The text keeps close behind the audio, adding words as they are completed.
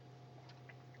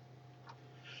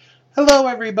Hello,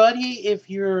 everybody. If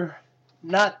you're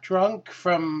not drunk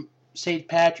from St.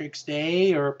 Patrick's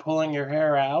Day or pulling your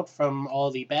hair out from all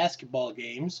the basketball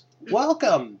games,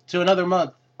 welcome to another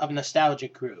month of Nostalgia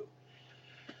Crew.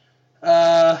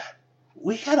 Uh,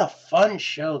 we had a fun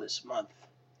show this month,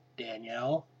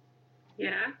 Danielle.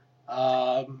 Yeah.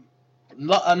 A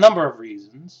number of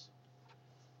reasons.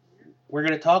 We're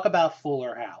going to talk about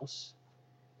Fuller House,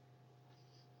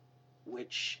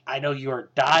 which I know you're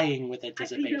dying with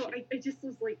anticipation. I just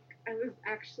was like, I was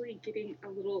actually getting a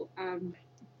little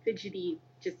fidgety,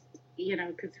 just,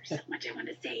 because there's so much I want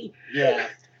to say. Yeah.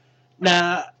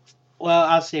 Nah, well,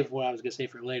 I'll save what I was going to say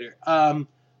for later.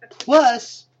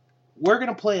 Plus, we're going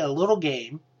to play a little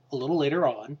game a little later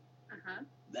on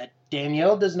that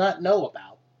Danielle does not know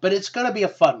about, but it's going to be a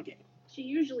fun game. She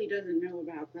usually doesn't know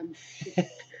about them.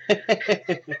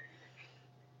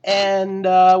 And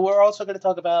we're also going to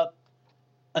talk about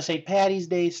a St. Patty's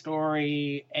Day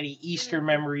story, any Easter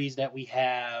memories that we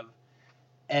have,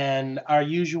 and our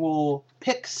usual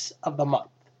picks of the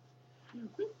month.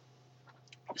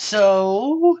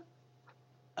 So,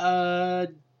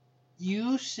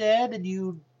 you said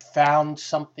you found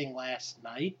something last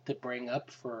night to bring up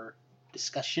for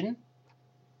discussion.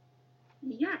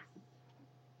 Yes.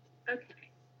 Okay.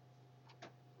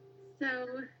 So,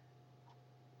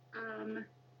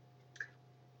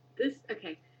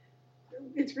 okay.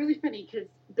 It's really funny because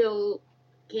Bill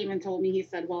came and told me, he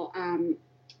said, well,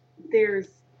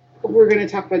 we're going to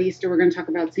talk about Easter, we're going to talk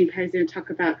about St. Patty's Day, and talk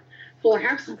about Fuller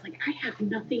House. I was like, I have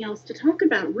nothing else to talk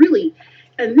about, really.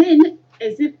 And then,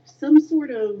 as if some sort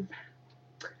of,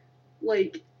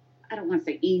 like, I don't want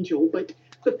to say angel, but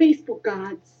the Facebook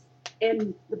gods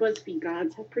and the BuzzFeed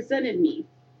gods have presented me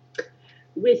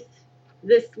with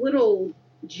this little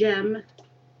gem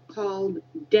called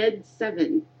Dead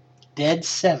 7. Dead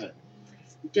 7.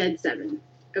 Dead 7.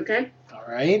 Okay? All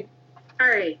right. All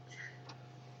right.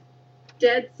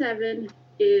 Dead 7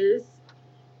 is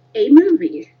a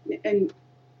movie. And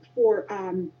for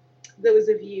those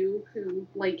of you who,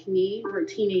 like me, were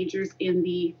teenagers in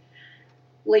the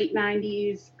late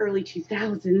 90s, early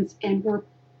 2000s,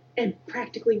 and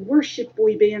practically worship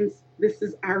boy bands, this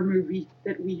is our movie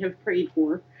that we have prayed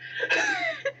for.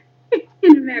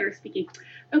 In a matter of speaking.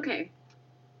 Okay.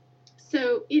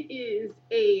 So it is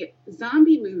a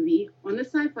zombie movie on the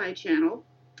Sci-Fi Channel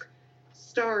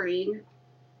starring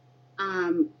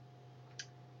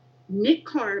Nick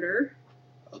Carter,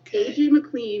 AJ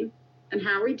McLean, and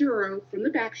Howie Duro from the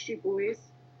Backstreet Boys,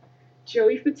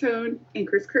 Joey Fatone and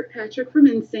Chris Kirkpatrick from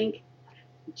NSYNC,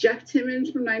 Jeff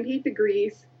Timmons from 98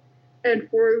 Degrees, and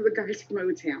 4 of the guys from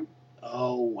O-Town.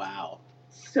 Oh, wow.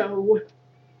 So,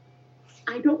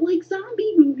 I don't like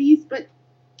zombie movies, but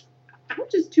I'll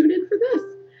just tune in for this.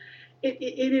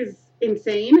 It is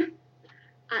insane.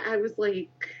 I was like,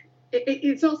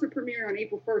 it's also premiering on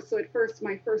April 1st, so at first,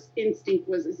 my first instinct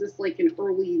was, is this like an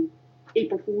early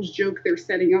April Fool's joke they're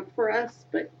setting up for us?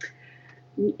 But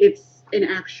it's an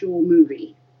actual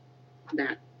movie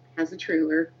that has a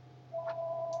trailer,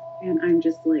 and I'm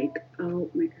just like, oh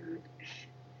my god,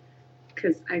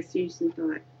 because I seriously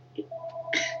thought,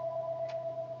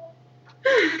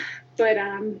 but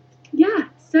yeah,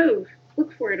 so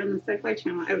look for it on the Sci-Fi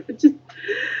Channel. I would just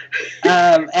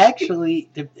actually,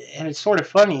 and it's sort of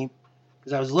funny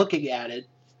because I was looking at it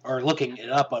or looking it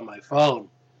up on my phone.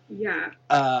 Yeah.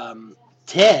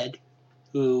 Ted,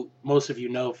 who most of you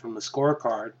know from the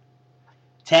scorecard,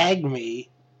 tagged me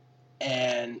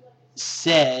and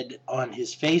said on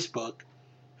his Facebook,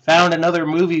 found another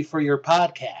movie for your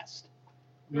podcast,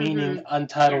 meaning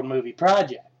Untitled Movie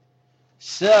Project.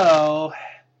 So,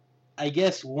 I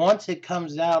guess once it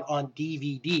comes out on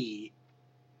DVD,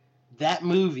 that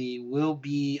movie will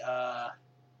be,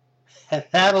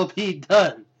 that'll be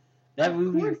done. That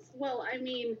movie. Of course. Well, I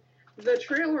mean, the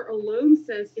trailer alone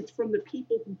says it's from the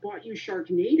people who bought you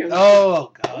Sharknado.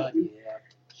 Oh, God, yeah.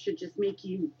 Should just make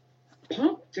you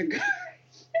pumped to go.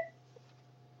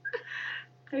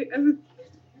 I was,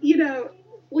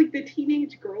 like the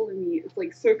teenage girl in me is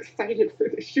like so excited for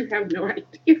this. You have no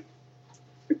idea.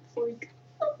 It's like,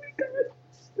 oh my god,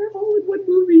 they're all in one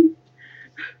movie.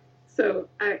 So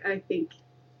I think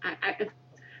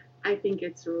I think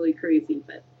it's really crazy,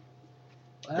 but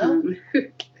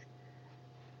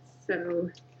so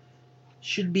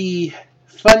should be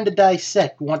fun to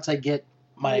dissect once I get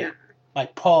my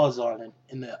paws on it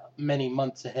in the many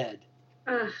months ahead.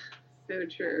 So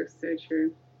true, so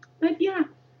true. But yeah.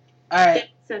 All right.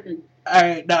 7. All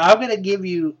right. Now I'm gonna give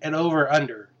you an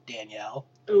over/under, Danielle.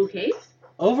 Okay.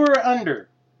 Over or under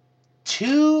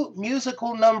 2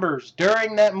 musical numbers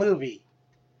during that movie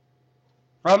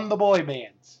from the boy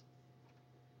bands.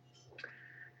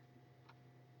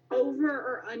 Over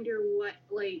or under what?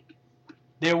 Like,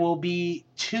 There will be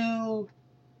two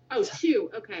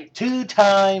okay. 2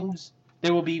 times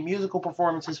there will be musical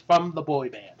performances from the boy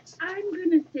bands. I'm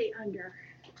gonna say under.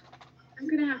 I'm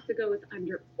gonna have to go with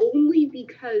under, only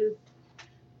because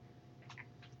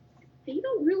they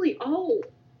don't really all.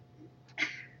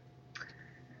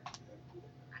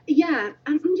 Yeah,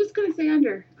 I'm just gonna say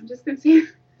under. I'm just gonna say.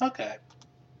 Okay.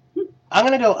 I'm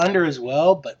going to go under as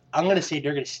well, but I'm going to say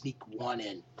they're going to sneak one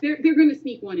in. They're gonna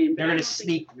sneak one in. But They're I going to don't think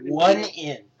sneak it's gonna one be-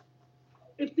 in.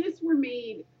 If this were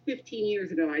made 15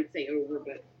 years ago, I'd say over,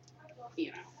 but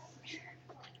you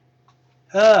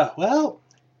know. Well,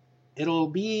 it'll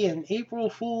be an April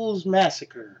Fool's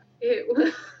massacre It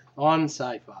was. on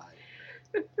Sci-Fi.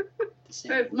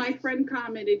 As my friend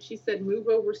commented, she said, "Move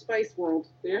over, Spice World."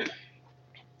 Yeah.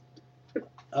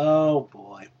 Oh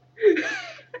boy,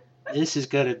 this is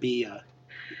gonna be a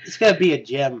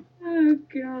gem. Oh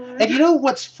God. And you know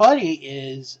what's funny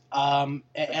is, and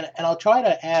I'll try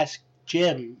to ask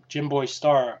Jim Boy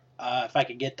Star, if I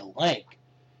could get the link.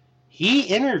 He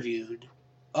interviewed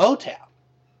O-Town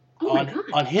Oh my God.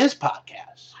 on his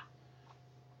podcast.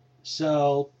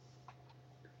 So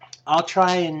I'll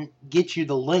try and get you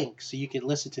the link so you can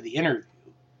listen to the interview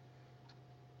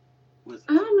with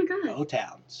Oh my God.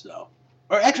 O-Town. So,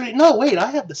 or actually, no, wait,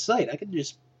 I have the site. I can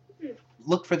just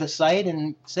look for the site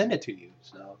and send it to you.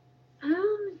 So.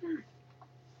 Oh my God.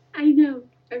 I know.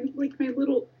 I'm like my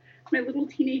little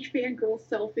teenage fangirl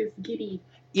self is giddy.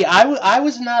 Yeah, I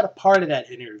was not a part of that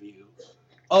interview.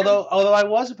 Although I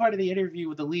was a part of the interview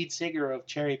with the lead singer of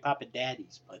Cherry Papa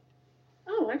Daddies, but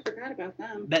Oh, I forgot about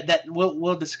them. that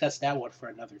we'll discuss that one for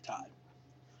another time.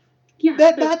 Yeah.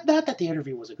 Not that the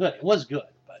interview wasn't good. It was good,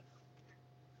 but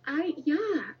I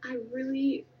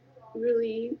really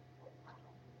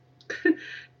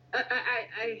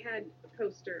I had a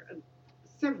poster of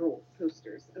several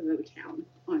posters of O-Town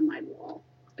on my wall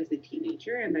as a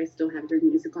teenager, and I still have their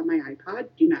music on my iPod.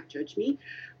 Do not judge me.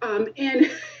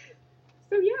 And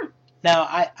so yeah. now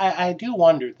I do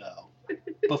wonder though,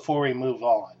 before we move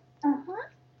on,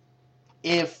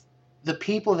 if the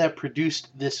people that produced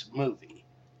this movie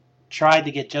tried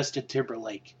to get Justin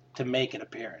Timberlake to make an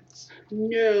appearance.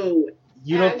 No.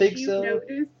 You don't think so?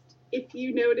 If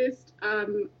you noticed,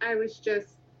 I was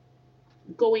just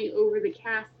going over the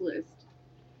cast list,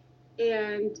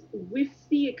 and with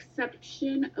the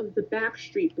exception of the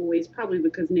Backstreet Boys, probably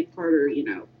because Nick Carter,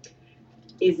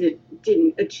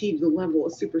 didn't achieve the level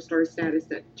of superstar status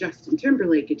that Justin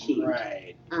Timberlake achieved.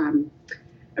 Right.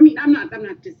 I mean, I'm not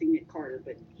dissing Nick Carter,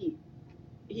 but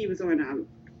he was on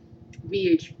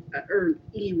VH or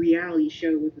E reality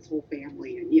show with his whole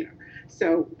family, and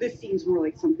so this seems more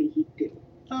like something he'd do.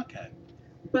 Okay.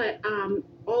 But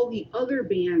all the other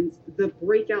bands, the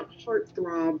breakout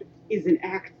heartthrob isn't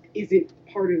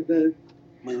part of the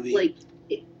movie.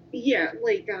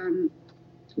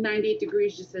 98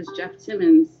 Degrees just says Jeff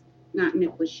Simmons, not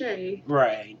Nick Lachey.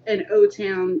 Right. And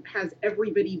O-Town has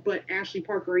everybody but Ashley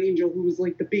Parker Angel, who was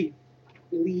like the big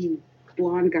lead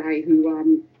blonde guy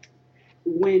who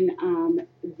when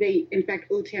in fact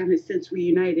O-Town has since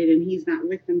reunited, and he's not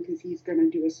with them because he's going to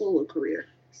do a solo career.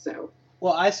 So.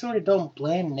 Well, I sort of don't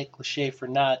blame Nick Lachey for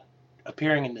not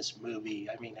appearing in this movie.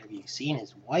 I mean, have you seen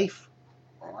his wife?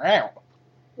 Wow.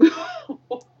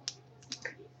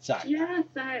 Sorry. Yes,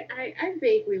 I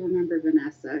vaguely remember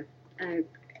Vanessa.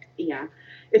 Yeah.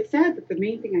 It's sad that the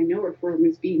main thing I know her from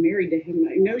is being married to him.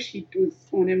 I know she was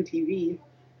on MTV.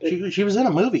 She was in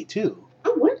a movie, too.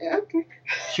 Oh, what? Okay.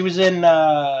 She was in,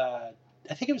 I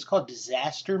think it was called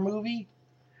Disaster Movie.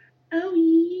 Oh,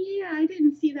 yeah. I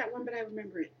didn't see that one, but I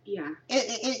remember it. Yeah.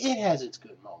 It has its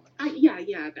good moments.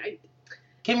 Yeah.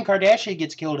 Kim Kardashian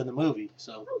gets killed in the movie,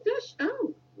 so. Oh, gosh.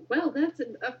 Oh, well, that's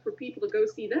enough for people to go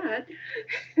see that.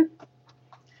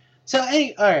 So,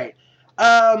 all right.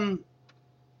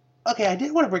 Okay, I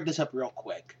did want to bring this up real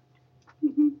quick.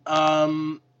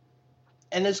 Mm-hmm.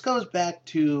 And this goes back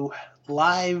to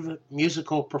live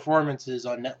musical performances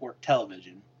on network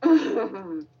television.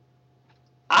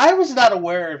 I was not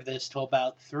aware of this till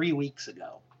about 3 weeks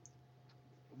ago.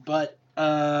 But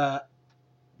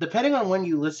depending on when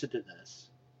you listen to this,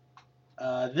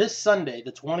 this Sunday,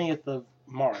 the 20th of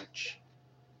March,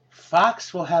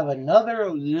 Fox will have another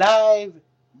live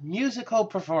musical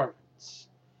performance.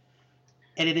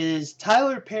 And it is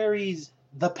Tyler Perry's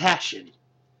The Passion.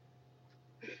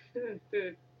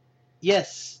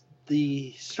 Yes,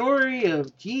 the story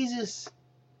of Jesus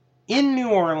in New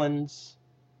Orleans.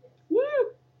 Woo!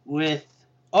 With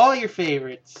all your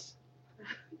favorites,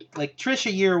 like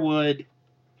Trisha Yearwood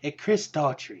and Chris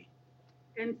Daughtry.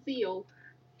 And Seal.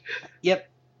 Yep.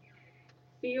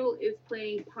 Theo is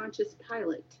playing Pontius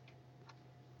Pilate.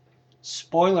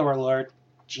 Spoiler alert,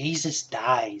 Jesus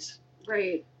dies.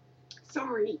 Right.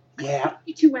 Sorry. Yeah.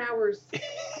 2 hours.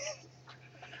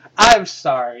 I'm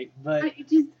sorry, but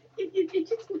It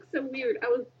just looks so weird.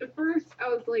 At first I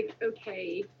was like,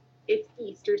 okay, it's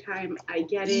Easter time. I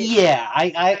get it. yeah,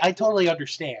 I totally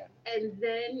understand. And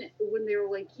then when they were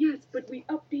like, yes, but we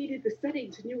updated the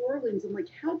setting to New Orleans, I'm like,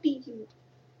 how do you?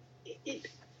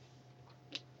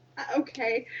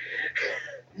 Okay.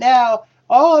 Now,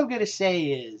 all I'm gonna say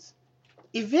is,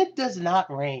 if it does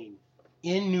not rain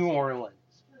in New Orleans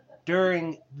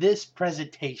during this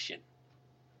presentation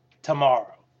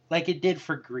tomorrow, like it did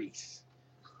for Greece,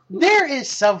 there is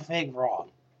something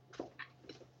wrong.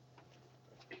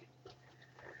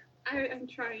 I'm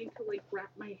trying to like wrap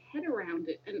my head around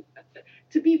it. And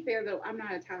to be fair, though, I'm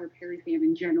not a Tyler Perry fan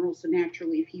in general, so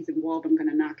naturally, if he's involved, I'm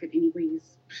gonna knock it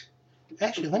anyways.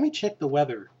 Actually, let me check the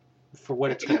weather for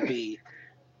what it's gonna be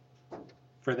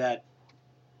for that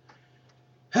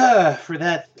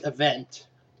event.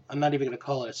 I'm not even gonna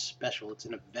call it a special. It's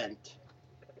an event.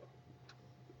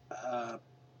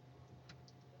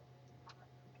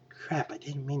 Crap! I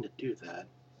didn't mean to do that.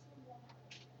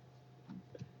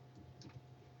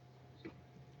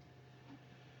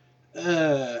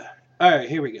 Alright,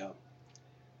 here we go.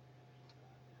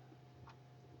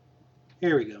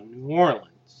 New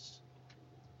Orleans.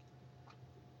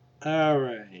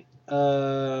 Alright.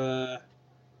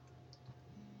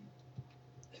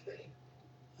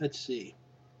 Let's see.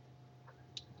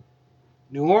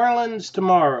 New Orleans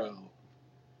tomorrow.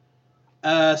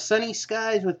 Sunny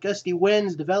skies with gusty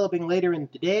winds developing later in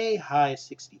the day, high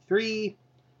 63.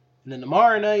 And then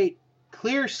tomorrow night,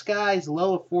 clear skies,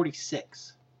 low of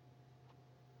 46.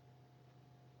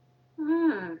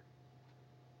 Ah.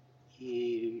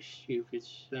 You stupid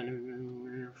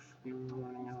son of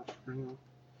a...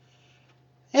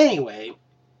 Anyway,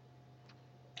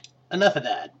 enough of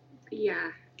that.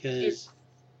 Yeah. Because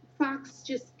Fox,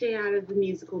 just stay out of the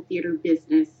musical theater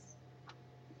business.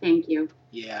 Thank you.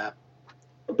 Yeah.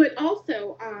 But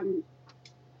also,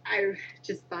 I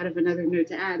just thought of another note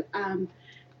to add.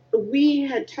 We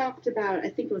had talked about, I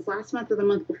think it was last month or the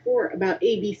month before, about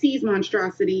ABC's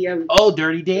monstrosity of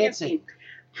Dirty Dancing.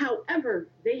 However,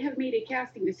 they have made a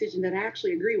casting decision that I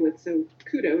actually agree with, so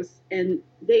kudos. And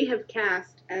they have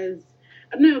cast as,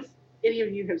 I don't know if any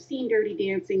of you have seen Dirty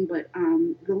Dancing, but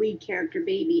the lead character,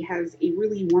 Baby, has a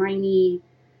really whiny,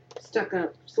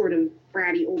 stuck-up, sort of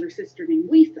bratty older sister named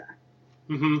Lisa.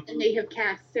 Mm-hmm. And they have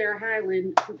cast Sarah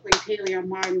Hyland, who plays Haley on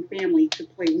Modern Family, to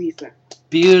play Lisa.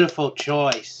 Beautiful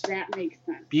choice. That makes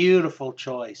sense. Beautiful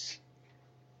choice.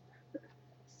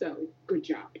 So, good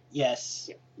job. Yes.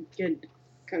 Yeah, good.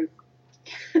 Because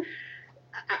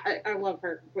I love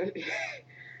her, but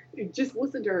just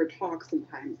listen to her talk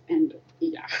sometimes, and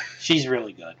yeah. She's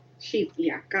really good.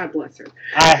 God bless her.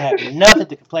 I have nothing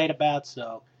to complain about,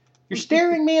 so you're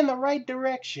steering me in the right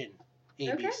direction,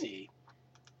 ABC. Okay.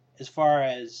 As far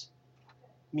as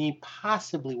me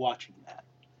possibly watching that.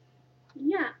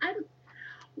 Yeah, I'm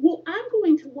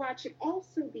going to watch it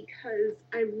also because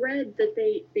I read that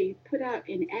they put out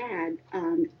an ad,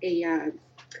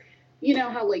 you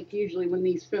know how like usually when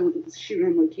these films shoot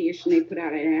on location, they put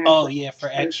out an ad. Oh yeah, for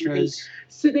extras.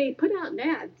 So they put out an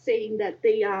ad saying that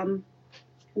they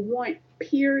want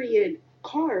period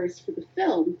cars for the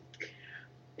film.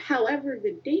 However,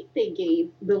 the date they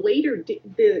gave,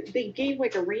 they gave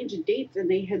like a range of dates, and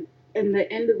the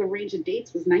end of the range of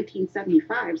dates was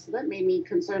 1975. So that made me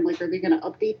concerned. Like, are they going to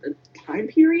update the time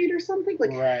period or something?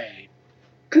 Like, right.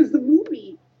 Because the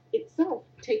movie itself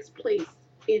takes place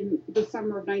in the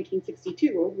summer of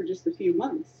 1962, over just a few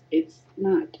months. It's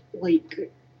not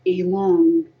like a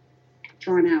long,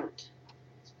 drawn-out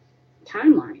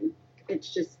timeline.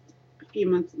 It's just a few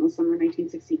months in the summer of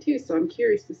 1962. So I'm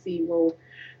curious to see, well,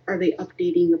 are they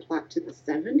updating the plot to the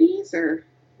 70s, or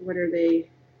what are they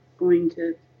going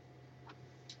to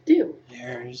do?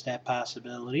 There's that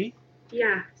possibility.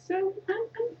 Yeah, so I'm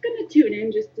going to tune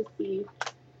in just to see,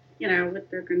 what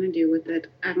they're going to do with it.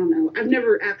 I don't know. I've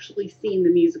never actually seen the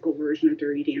musical version of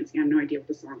Dirty Dancing. I have no idea what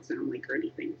the songs sound like or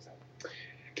anything. So.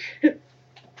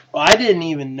 Well, I didn't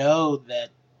even know that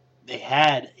they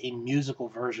had a musical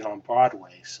version on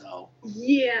Broadway, so.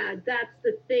 Yeah, that's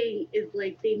the thing, is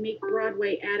like they make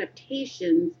Broadway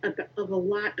adaptations of a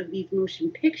lot of these motion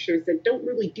pictures that don't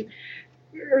really do,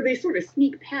 or they sort of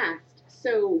sneak past.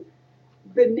 So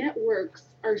the networks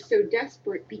are so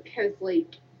desperate because,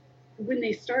 like, when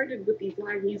they started with these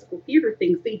live musical theater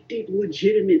things, they did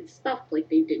legitimate stuff. Like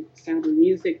they did Sound of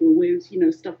Music, The Wiz,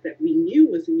 stuff that we knew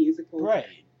was a musical. Right.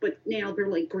 but now they're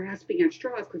like grasping at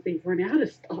straws because they've run out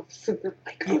of stuff. So they're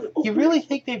like, oh, You really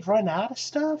think they've run out of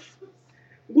stuff?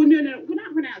 well, no, we're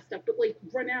not run out of stuff, but like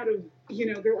run out of,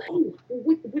 they're like, oh,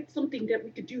 well, what's something that we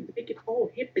could do that make it all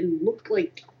hip and look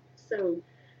like. So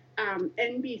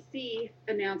NBC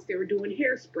announced they were doing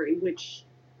Hairspray, which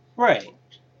Right.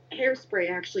 Hairspray,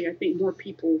 actually, I think more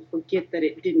people forget that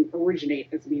it didn't originate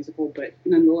as a musical, but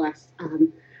nonetheless.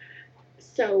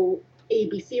 So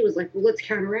ABC was like, well, let's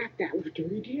counteract that with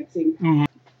Dirty Dancing. Mm-hmm.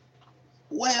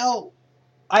 Well,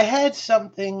 I had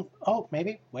something. Oh,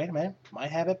 maybe. Wait a minute.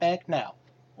 Might have it back now.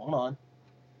 Hold on.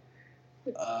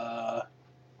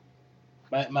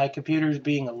 My computer's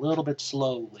being a little bit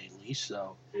slow lately,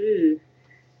 so.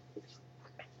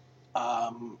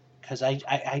 Because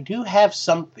I do have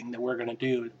something that we're gonna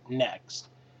do next.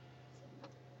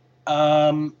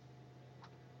 Actually,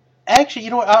 you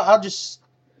know what? I'll just.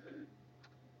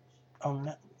 Oh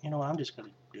no! You know what? I'm just gonna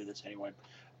do this anyway.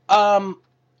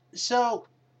 So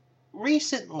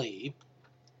recently,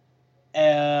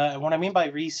 what I mean by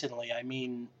recently, I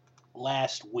mean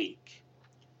last week.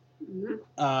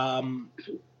 Mm-hmm.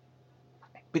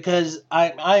 Because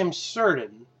I am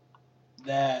certain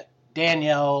that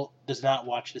Danielle does not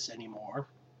watch this anymore.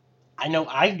 I know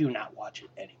I do not watch it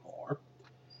anymore.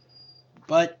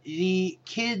 But the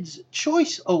Kids'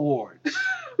 Choice Awards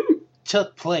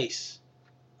took place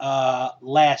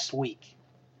last week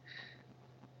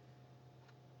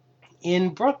in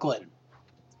Brooklyn.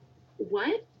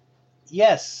 What?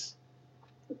 Yes.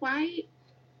 Why?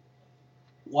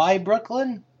 Why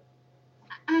Brooklyn?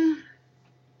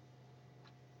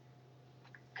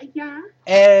 Yeah.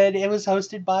 And it was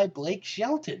hosted by Blake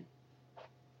Shelton.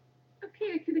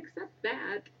 Okay, I can accept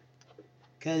that.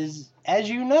 Because, as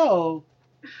you know,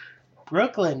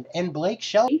 Brooklyn and Blake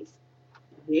Shelton.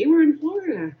 They were in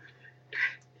Florida.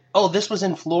 Oh, this was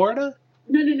in Florida?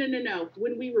 No.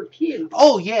 When we were kids.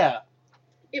 Oh, yeah.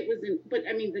 It wasn't, but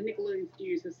I mean, the Nickelodeon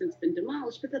studios have since been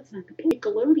demolished, but that's not the point.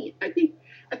 Nickelodeon, I think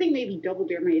maybe Double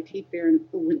Dare may have taped there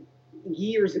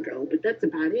years ago, but that's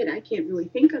about it. I can't really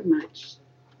think of much,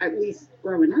 at least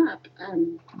growing up.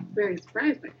 I'm very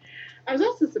surprised by it. I was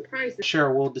also surprised that...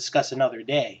 Sure, we'll discuss another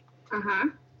day. Uh-huh.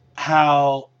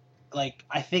 How,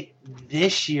 I think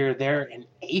this year they're in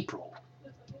April,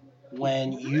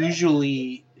 when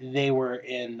usually they were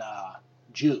in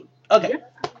June. Okay. Yeah,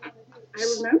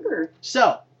 I remember.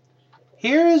 So,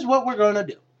 here is what we're going to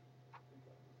do.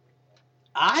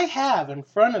 I have in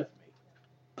front of me,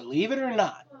 believe it or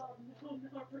not,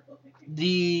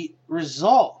 the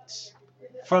results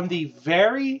from the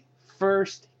very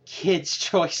first Kids'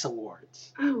 Choice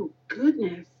Awards. Oh,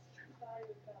 goodness.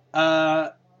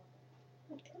 Now,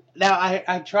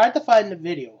 I tried to find the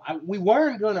video. We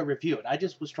weren't going to review it. I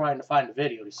just was trying to find the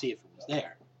video to see if it was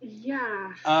there.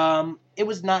 Yeah. It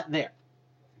was not there.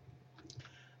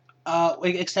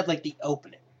 Except, the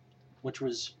opening, which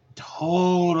was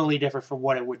totally different from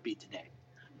what it would be today.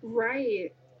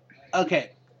 Right.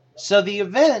 Okay, so the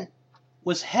event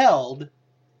was held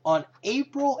on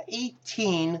April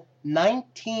 18,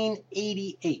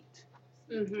 1988.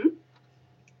 Mm-hmm.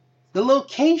 The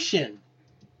location,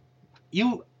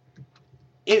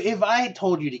 if I had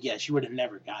told you to guess, you would have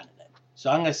never gotten it.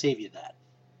 So I'm going to save you that.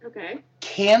 Okay.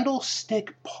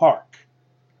 Candlestick Park.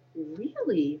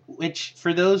 Really? Which,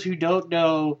 for those who don't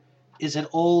know, is an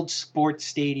old sports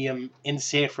stadium in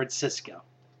San Francisco.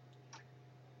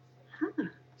 Huh.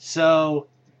 So,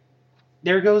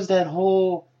 there goes that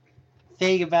whole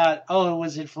thing about, it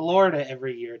was in Florida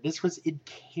every year. This was in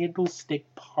Candlestick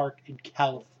Park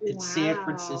in San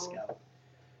Francisco.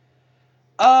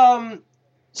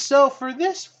 So for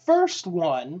this first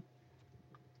one,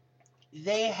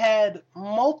 they had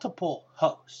multiple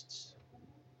hosts,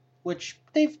 which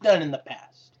they've done in the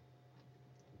past.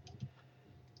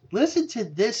 Listen to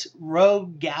this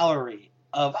rogue gallery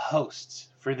of hosts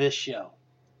for this show.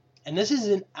 And this is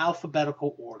in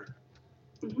alphabetical order.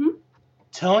 Mm-hmm.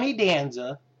 Tony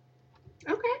Danza.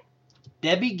 Okay.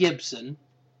 Debbie Gibson.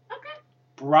 Okay.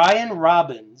 Brian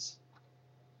Robbins.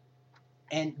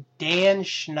 And Dan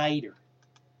Schneider.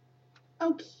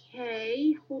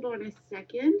 Okay. Hold on a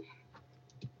second.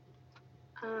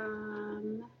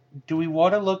 Do we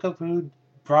want to look up who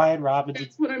Brian Robbins is?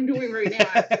 That's what I'm doing right now.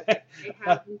 I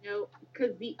have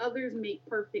because the others make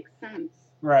perfect sense.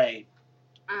 Right.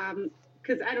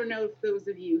 Because I don't know if those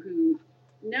of you who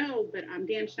know, but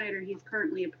Dan Schneider, he's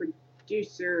currently a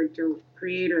producer,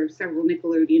 creator of several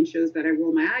Nickelodeon shows that I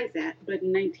roll my eyes at. But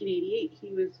in 1988,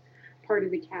 he was part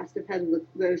of the cast of the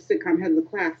sitcom Head of the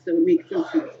Class, so it makes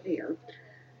sense he's there.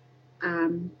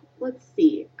 Let's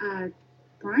see.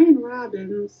 Brian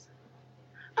Robbins.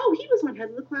 Oh, he was on Head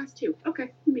of the Class too.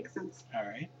 Okay, makes sense. All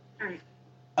right. All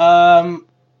right.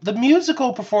 The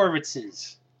musical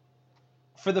performances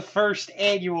for the first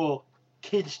annual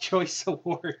Kids' Choice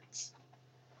Awards.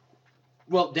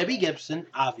 Well, Debbie Gibson,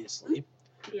 obviously.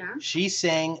 Yeah. She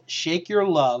sang Shake Your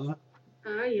Love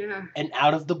Oh, yeah. and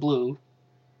Out of the Blue.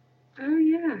 Oh,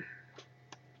 yeah.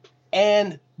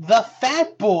 And the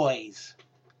Fat Boys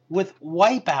with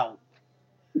Wipeout.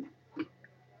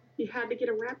 You had to get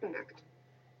a rap act.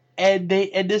 And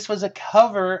this was a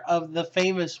cover of the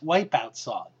famous Wipeout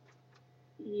song.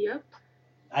 Yep.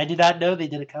 I did not know they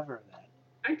did a cover of that.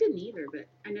 I didn't either, but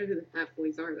I know who the Fat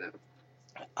Boys are,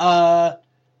 though.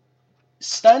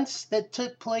 Stunts that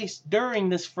took place during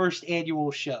this first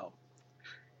annual show.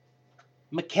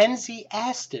 Mackenzie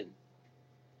Aston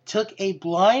took a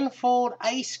blindfold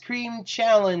ice cream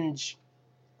challenge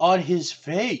on his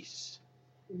face.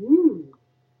 Ooh.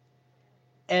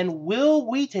 And Will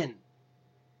Wheaton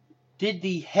did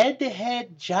the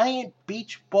head-to-head giant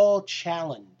beach ball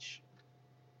challenge.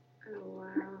 Oh,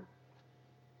 wow.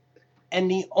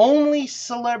 And the only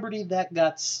celebrity that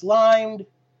got slimed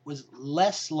was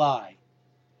Les Lye.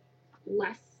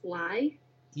 Les Lye?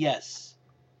 Yes.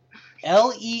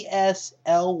 Leslye.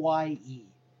 L-Y-E.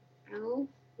 No,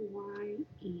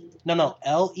 Leslye.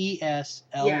 Yeah,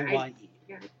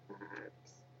 got that.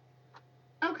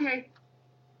 Okay.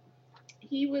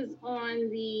 He was on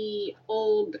the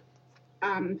old,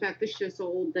 in fact, this show's so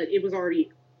old that it was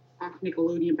already off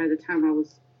Nickelodeon by the time I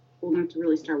was old enough to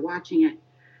really start watching it.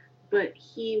 But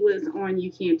he was on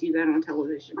You Can't Do That on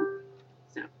Television.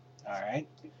 So. All right,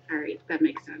 that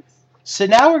makes sense. So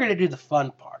now we're going to do the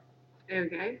fun part.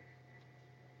 Okay.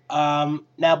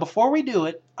 Now, before we do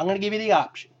it, I'm going to give you the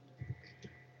option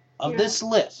of this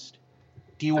list.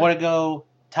 Do you want to go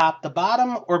top to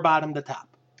bottom or bottom to top?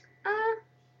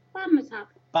 Bottom to top.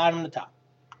 Bottom to top.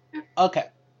 Okay.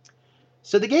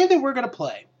 So the game that we're going to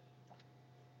play,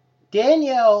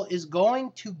 Danielle is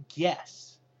going to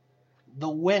guess the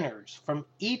winners from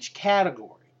each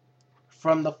category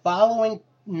from the following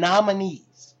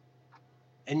nominees.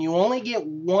 And you only get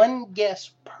one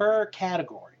guess per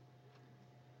category.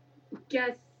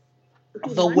 Guess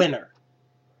the winner.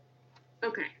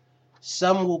 Okay.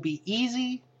 Some will be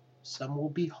easy, some will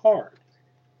be hard.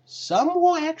 Some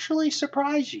will actually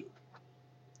surprise you.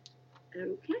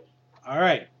 Okay. All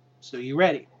right. So you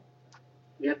ready?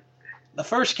 Yep. The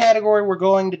first category we're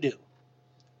going to do.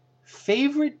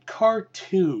 Favorite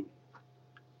cartoon.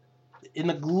 In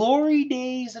the glory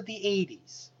days of the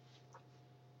 80s,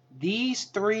 these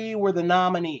three were the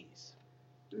nominees.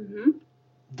 Mm-hmm.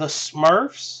 The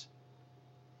Smurfs,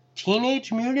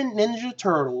 Teenage Mutant Ninja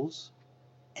Turtles,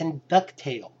 and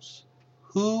DuckTales.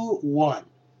 Who won?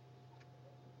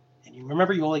 And you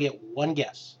remember, you only get one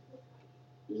guess.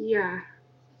 Yeah.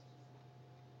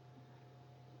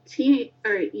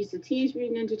 All right, you said Teenage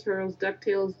Mutant Ninja Turtles,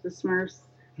 DuckTales, The Smurfs.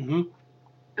 Mm-hmm.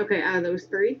 Okay, out of those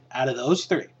three? Out of those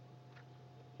three.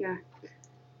 Yeah.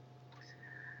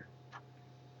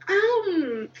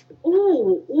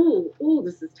 Oh,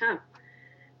 this is tough.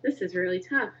 This is really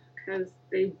tough because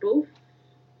they both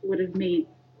would have made.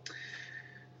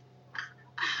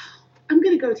 I'm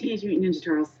going to go Teenage Mutant Ninja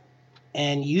Turtles.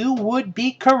 And you would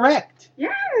be correct.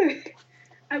 Yeah.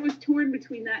 I was torn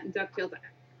between that and DuckTales.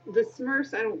 The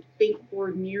Smurfs, I don't think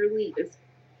were nearly as.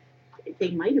 They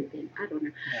might have been. I don't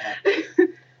know. Yeah.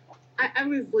 I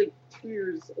was like 2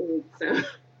 years old, so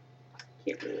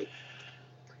can't really.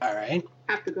 All right.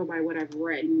 Have to go by what I've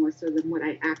read more so than what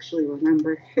I actually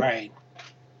remember. Right.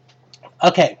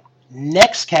 Okay.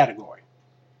 Next category.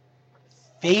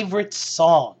 Favorite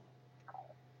song.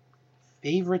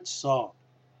 Favorite song.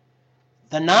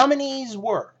 The nominees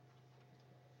were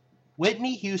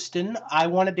Whitney Houston, I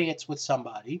Want to Dance with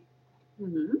Somebody,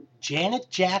 mm-hmm. Janet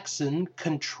Jackson,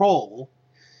 Control,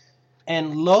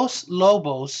 and Los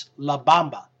Lobos, La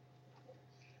Bamba.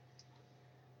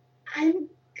 I'm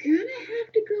gonna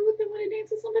have to go with I Want to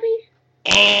Dance with Somebody.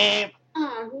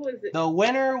 Who was it? The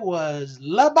winner was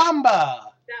La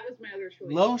Bamba. That was my other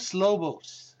choice. Los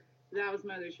Lobos. That was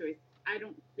my other choice. I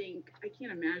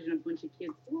can't imagine a bunch of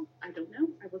kids. Well, I don't know.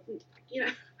 I wasn't,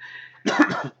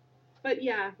 But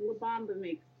yeah, La Bamba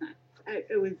makes sense.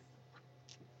 It was.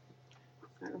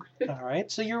 All right,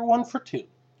 so you're 1 for 2.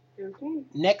 Okay.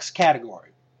 Next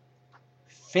category.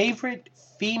 Favorite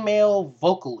female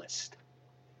vocalist.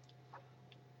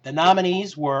 The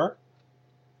nominees were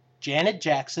Janet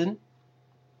Jackson,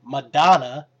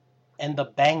 Madonna, and the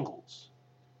Bangles.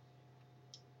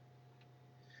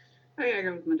 I gotta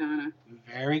go with Madonna.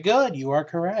 Very good. You are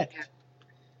correct. Yeah.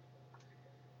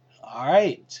 All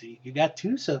right. So you got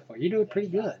 2 so far. You're doing pretty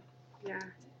good. Yeah.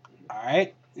 All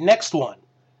right. Next one.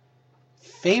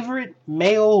 favorite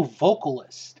male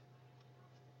vocalist.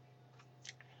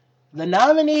 The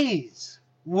nominees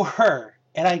were,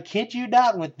 and I kid you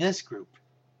not with this group,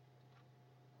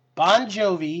 Bon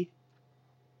Jovi,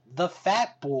 the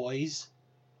Fat Boys,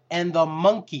 and the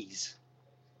Monkees.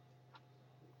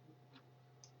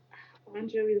 Bon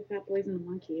Jovi, the Fat Boys, and the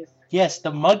Monkees. Yes,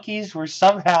 the Monkees were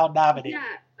somehow nominated.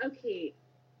 Yeah, okay.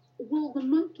 Well, the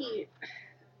Monkey...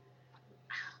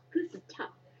 This is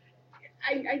tough.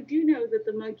 I do know that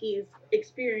the Monkees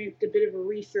experienced a bit of a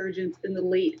resurgence in the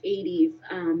late 80s.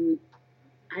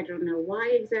 I don't know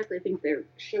why exactly. I think their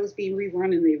show's being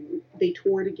rerun and they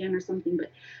toured again or something.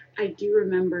 But I do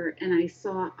remember, and I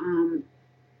saw,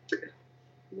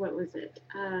 what was it?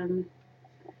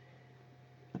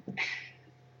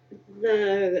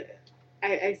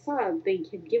 I saw they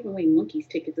had given away Monkees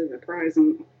tickets as a prize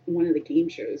on one of the game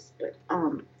shows. But,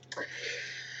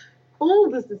 oh,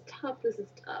 this is tough. This is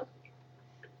tough.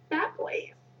 Fat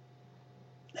Boys.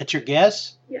 That's your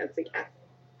guess? Yeah, it's a guess.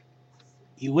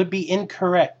 You would be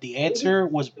incorrect. The answer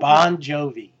was Bon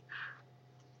Jovi.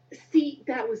 See,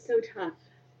 that was so tough.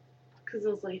 Because I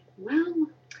was like,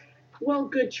 well,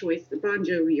 good choice. The Bon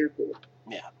Jovi are cool.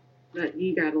 Yeah. But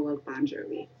you gotta love Bon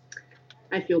Jovi.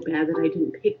 I feel bad that I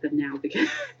didn't pick them now because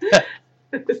I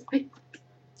was like...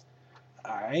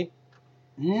 All right.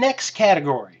 Next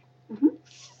category. Mm-hmm.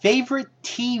 Favorite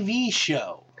TV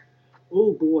show.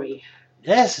 Oh, boy.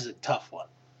 This is a tough one.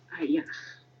 Yeah.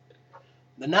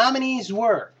 The nominees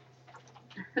were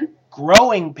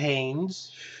Growing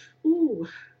Pains, Ooh.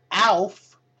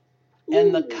 Alf,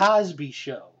 and The Ooh. Cosby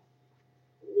Show.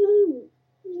 Ooh.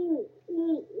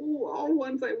 All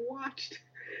ones I watched.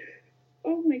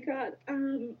 Oh my god.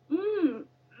 And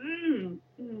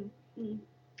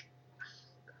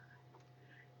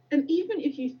even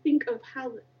if you think of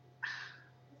how...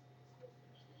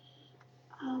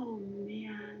 Oh,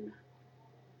 man.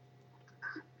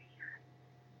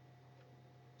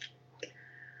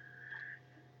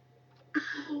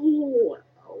 Ow.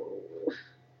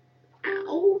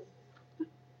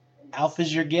 Alf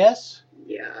is your guess?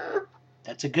 Yeah.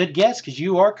 That's a good guess because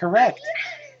you are correct.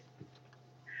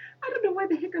 I don't know why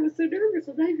the heck I was so nervous.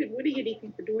 I'm not even winning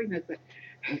anything for doing this.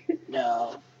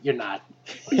 No, you're not.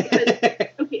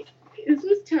 Okay, this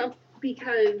was tough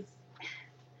because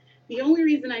the only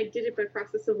reason I did it by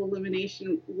process of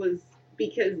elimination was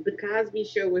because The Cosby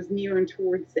Show was nearing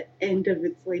towards the end of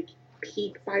its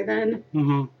peak by then.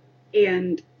 Mm-hmm.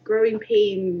 And Growing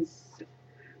Pains...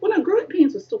 Well, no, Growing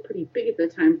Pains was still pretty big at the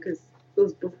time because it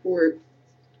was before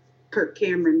Kirk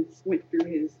Cameron went through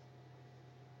his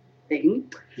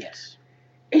thing. Yes.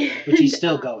 And, Which he's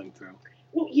still going through.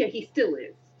 Well, yeah, he still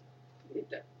is.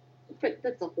 But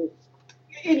that's a whole...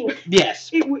 Anyway. Yes.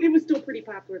 It was still pretty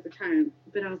popular at the time.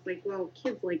 But I was like, well,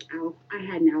 kids like Alf. I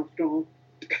had an Alf doll.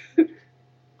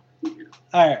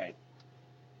 All right.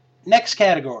 Next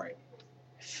category.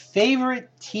 Favorite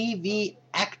TV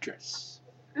actress.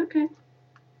 Okay.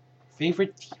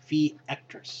 Favorite TV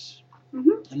actress.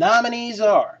 Mm-hmm. The nominees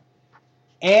are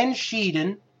Anne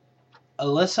Sheehan,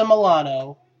 Alyssa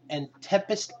Milano, and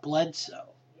Tempest Bledsoe.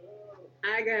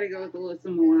 I gotta go with Alyssa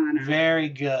Milano. Very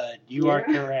good. You are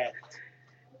correct.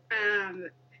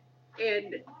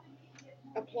 And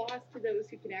applause to those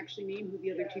who can actually name who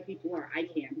the other two people are. I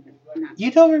can. Not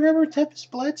You don't remember Tempest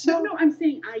Bledsoe? No, I'm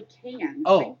saying I can.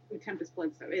 Oh. Like who Tempest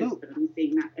Bledsoe is, Who? but I'm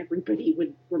saying not everybody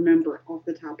would remember off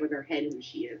the top of their head who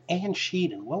she is. Anne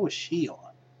Sheehan. What was she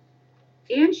on?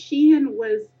 Anne Sheehan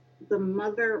was the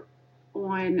mother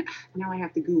on... Now I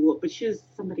have to Google it, but she was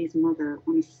somebody's mother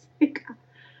on a sitcom.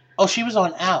 Oh, she was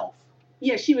on Alf.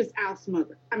 Yeah, she was Alf's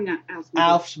mother. I'm not Alf's mother.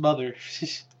 Alf's mother.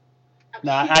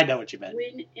 No, I know what you meant.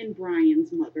 Lynn and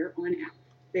Brian's mother on Alf.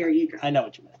 There you go. I know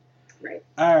what you meant. Right.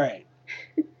 All right.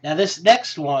 Now, this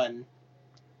next one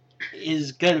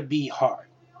is going to be hard.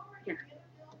 Yeah.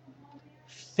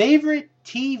 Favorite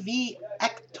TV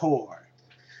actor.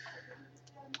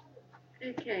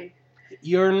 Okay.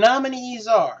 Your nominees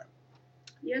are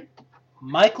Yep.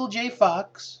 Michael J.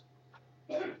 Fox,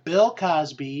 Bill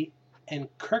Cosby, and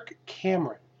Kirk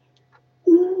Cameron.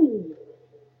 Ooh.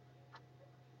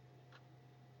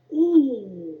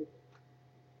 Ooh.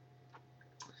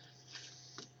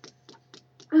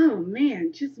 Oh,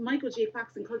 man. Just Michael J.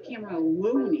 Fox and Kirk Cameron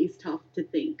alone is tough to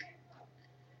think.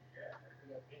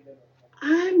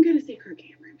 I'm going to say Kirk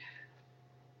Cameron.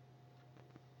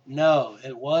 No,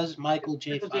 it was Michael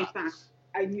J. Michael Fox. J. Fox.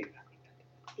 I knew.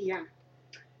 Yeah.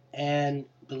 And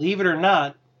believe it or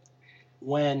not,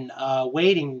 when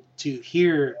waiting to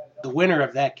hear the winner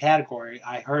of that category,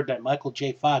 I heard that Michael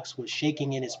J. Fox was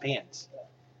shaking in his pants.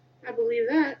 I believe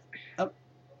that. Oh.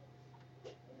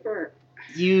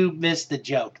 You missed the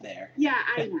joke there. Yeah,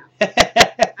 I know. I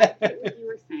get what you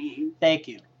were saying. Thank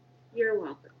you. You're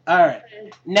welcome. All right.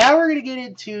 Now we're going to get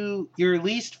into your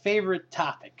least favorite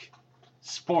topic,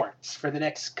 sports, for the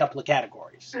next couple of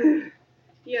categories.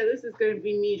 Yeah, this is going to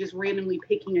be me just randomly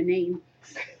picking a name.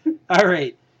 All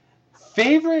right.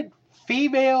 Favorite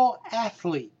female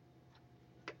athlete.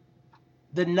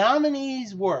 The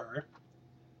nominees were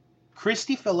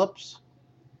Christy Phillips,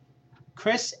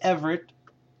 Chris Everett,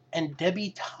 and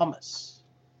Debbie Thomas.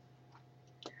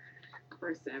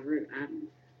 Chris Everett.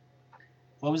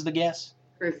 What was the guess?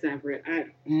 Chris Everett.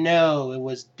 No, it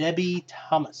was Debbie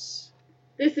Thomas.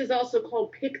 This is also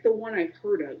called Pick the One I've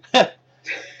Heard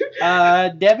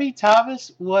of. Debbie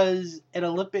Thomas was an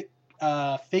Olympic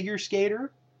figure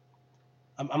skater.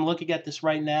 I'm looking at this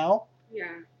right now.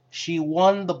 Yeah. She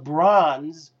won the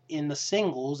bronze in the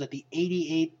singles at the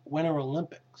 '88 Winter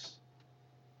Olympics.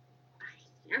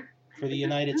 Yeah. For the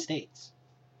United States.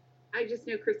 I just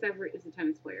know Chris Everett is a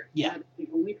tennis player. Yeah. That's the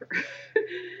only person.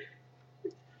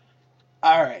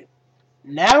 All right.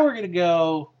 Now we're going to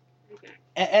go, Okay.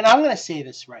 and I'm going to say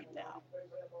this right now.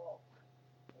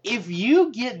 If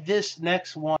you get this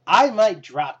next one, I might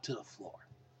drop to the floor.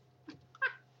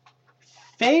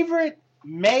 Favorite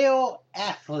male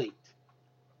athlete.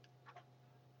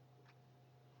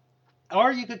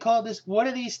 Or you could call this, one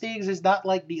of these things is not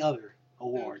like the other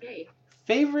award. Okay.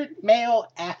 Favorite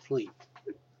male athlete.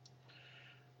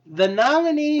 The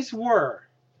nominees were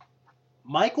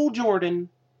Michael Jordan,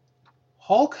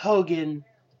 Hulk Hogan,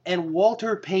 and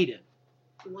Walter Payton.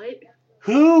 What?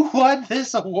 Who won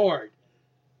this award?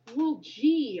 Well,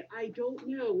 gee, I don't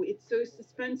know. It's so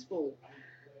suspenseful.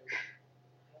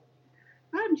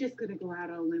 I'm just going to go out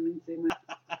on a limb and say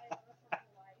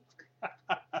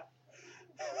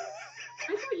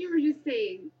I thought you were just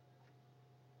saying.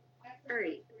 All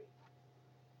right.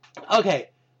 Okay.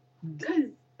 Because,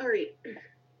 all right.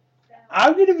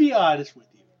 I'm going to be honest with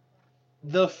you.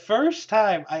 The first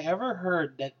time I ever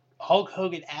heard that Hulk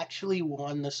Hogan actually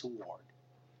won this award,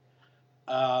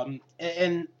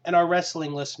 and our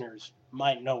wrestling listeners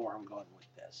might know where I'm going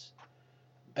with this.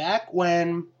 Back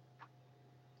when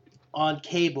on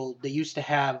cable they used to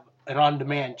have an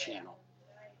on-demand channel.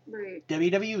 Right.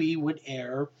 WWE would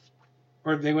air,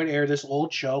 or they would air this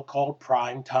old show called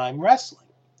Prime Time Wrestling.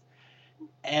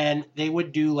 And they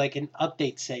would do like an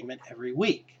update segment every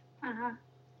week. Uh-huh.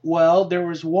 Well, there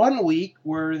was one week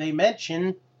where they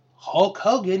mentioned Hulk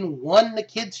Hogan won the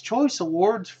Kids' Choice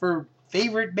Awards for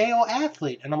favorite male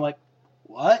athlete. And I'm like,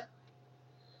 what?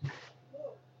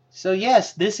 So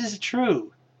yes, this is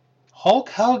true. Hulk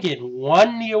Hogan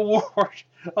won the award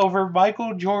over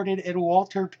Michael Jordan and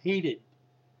Walter Payton.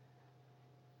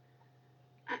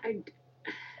 I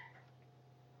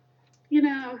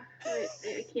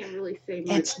can't really say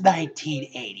much. It's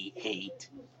 1988.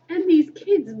 And these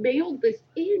kids mailed this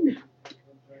in.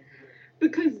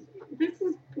 Because this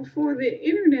was before the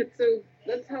internet, so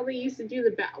that's how they used to do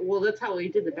that's how they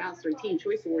did the Bachelor Teen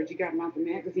Choice Awards. You got them out the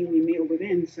magazine, you mailed it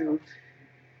in, so...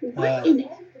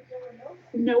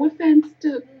 No offense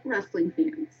to wrestling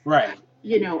fans. Right.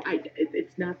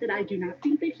 It's not that I do not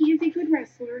think that he is a good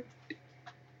wrestler.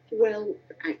 Well,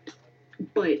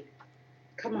 but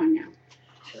come on now.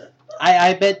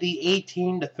 I bet the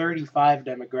 18 to 35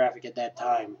 demographic at that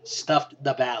time stuffed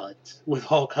the ballot with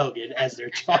Hulk Hogan as their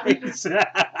choice.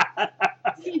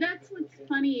 See, that's what's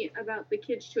funny about the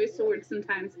Kids' Choice Awards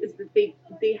sometimes is that they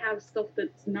have stuff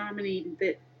that's nominated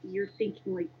that you're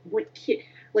thinking, like, what kid...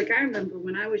 Like, I remember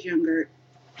when I was younger,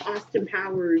 one of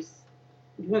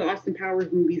the Austin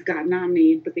Powers movies got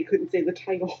nominated, but they couldn't say the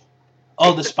title.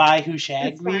 Oh, The Spy Who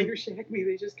Shagged Me? The Spy Who Shagged Me.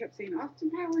 They just kept saying,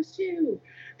 Austin Powers, too.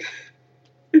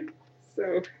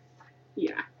 So,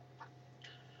 yeah.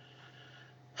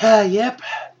 Yep.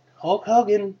 Hulk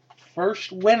Hogan,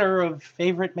 first winner of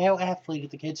favorite male athlete at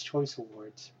the Kids' Choice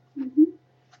Awards. Mm-hmm.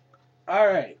 All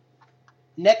right.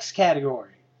 Next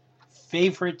category.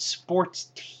 Favorite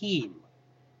sports team.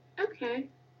 Okay.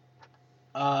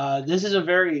 This is a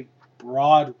very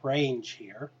broad range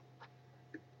here.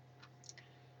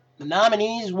 The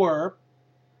nominees were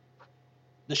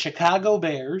the Chicago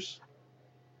Bears,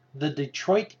 the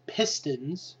Detroit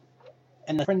Pistons,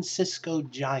 and the Francisco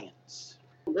Giants.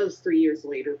 That was 3 years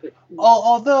later, but...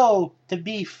 Although, to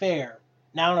be fair,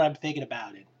 now that I'm thinking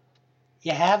about it,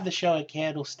 you have the show at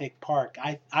Candlestick Park.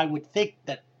 I would think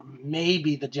that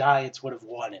maybe the Giants would have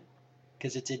won it,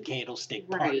 because it's in Candlestick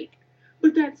Park. Right.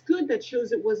 But that's good. That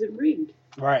shows it wasn't rigged.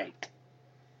 Right.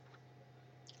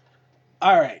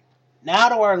 All right. Now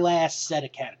to our last set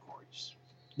of categories.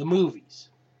 The movies.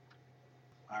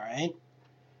 All right.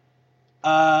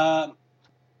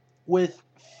 With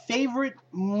favorite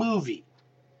movie.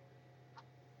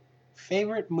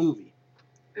 favorite movie.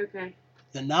 Okay.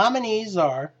 The nominees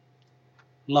are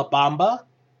La Bamba,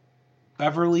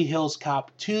 Beverly Hills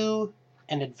Cop 2,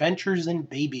 and Adventures in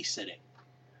Babysitting.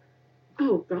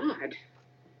 Oh, God.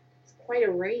 It's quite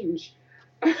a range.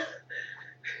 I'm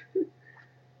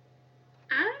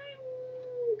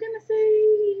going to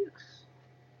say...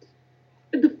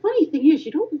 The funny thing is,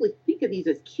 you don't really think of these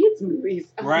as kids' movies.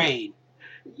 Right.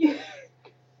 Yeah.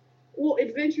 Well,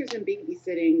 Adventures in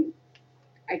Babysitting,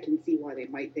 I can see why they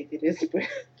might think it is, but...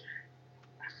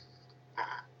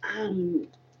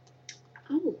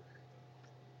 Oh.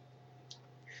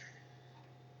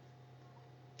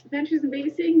 Adventures in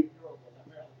Babysitting?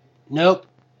 Nope.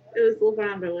 It was La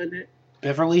Bamba, wasn't it?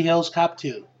 Beverly Hills Cop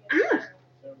 2. Ah,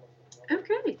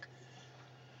 okay.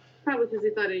 Probably because they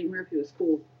thought Eddie Murphy was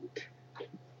cool.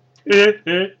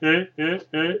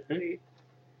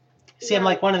 See, I'm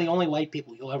like one of the only white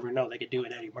people you'll ever know that could do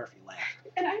an Eddie Murphy laugh.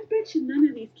 And I bet you none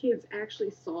of these kids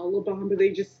actually saw La Bamba.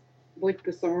 They just liked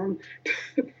the song.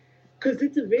 Because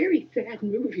it's a very sad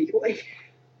movie. Like,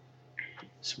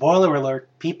 spoiler alert,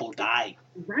 people die.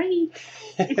 right?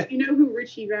 If you know who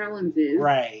Richie Valens is,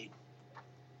 right,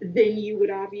 then you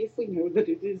would obviously know that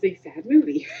it is a sad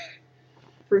movie.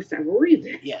 For several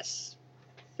reasons. Yes.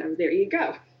 So there you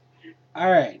go. All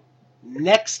right.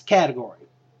 Next category.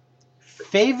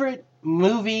 Favorite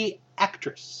movie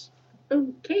actress.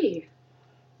 Okay.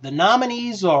 The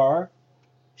nominees are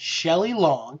Shelley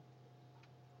Long,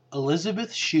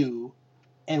 Elizabeth Shue,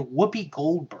 and Whoopi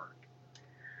Goldberg.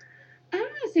 I'm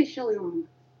going to say Shelley Long.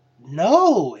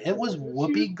 No, it was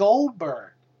Whoopi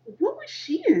Goldberg. What was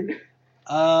she in?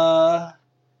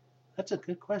 That's a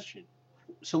good question.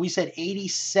 So we said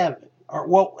 87. Or,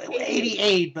 well,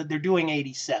 88, but they're doing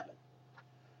 87.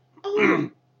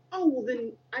 Oh, well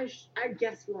then I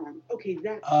guessed wrong. Okay,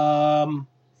 that.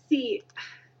 See,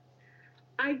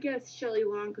 I guessed Shelley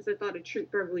Long because I thought of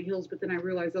Troop Beverly Hills, but then I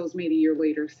realized that was made a year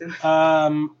later. So.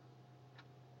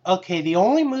 Okay, the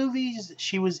only movies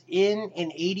she was in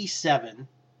 87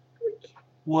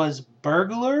 was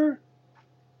Burglar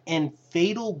and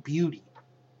Fatal Beauty.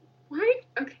 What?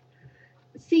 Okay.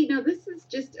 See, now this is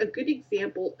just a good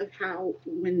example of how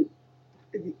when,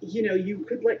 you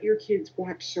could let your kids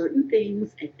watch certain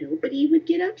things and nobody would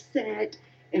get upset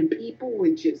and people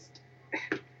would just,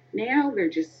 now they're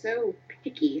just so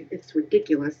picky. It's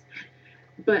ridiculous.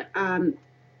 But,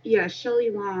 yeah, Shelley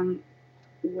Long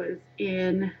was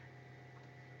in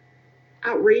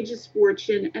Outrageous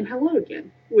Fortune and Hello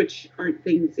Again, which aren't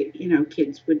things that,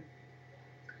 kids would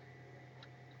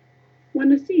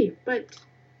want to see. But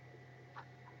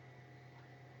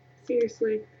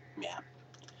seriously. Yeah.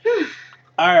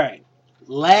 All right.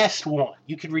 Last one.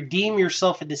 You could redeem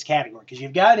yourself in this category because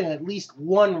you've gotten at least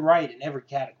one right in every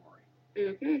category.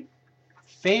 Okay.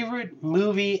 Favorite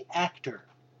movie actor.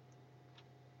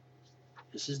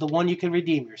 This is the one you can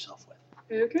redeem yourself with.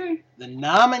 Okay. The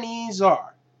nominees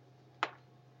are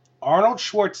Arnold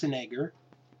Schwarzenegger,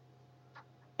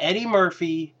 Eddie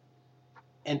Murphy,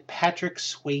 and Patrick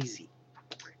Swayze.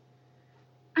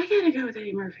 I gotta go with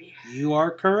Eddie Murphy. You are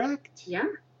correct. Yeah.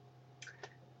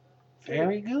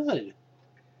 Very good.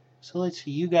 So let's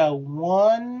see. You got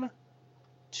 1,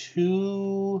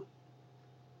 2,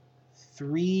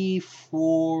 3,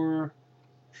 4,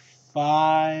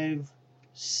 5,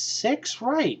 6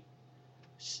 right.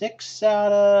 6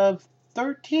 out of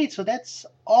 13. So that's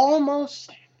almost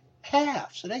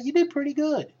half. So that you did pretty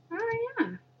good. Oh, yeah.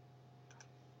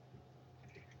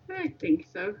 I think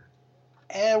so.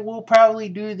 And we'll probably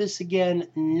do this again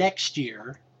next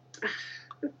year.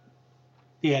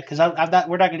 Yeah, because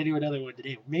we're not going to do another one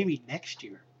today. Maybe next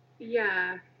year.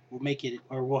 Yeah. We'll make it,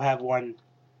 or we'll have one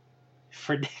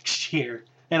for next year.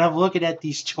 And I'm looking at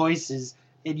these choices,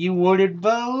 and you wouldn't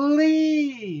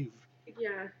believe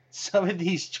some of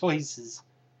these choices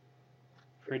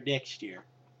for next year.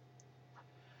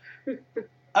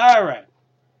 All right.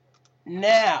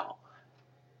 Now,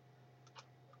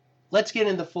 let's get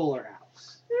into Fuller House.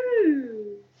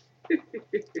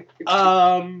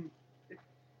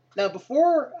 Now,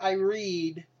 before I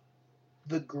read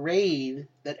the grade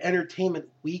that Entertainment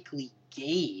Weekly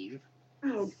gave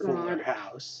Fuller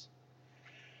House,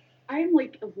 I'm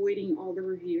avoiding all the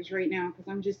reviews right now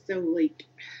because I'm just so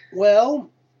Well,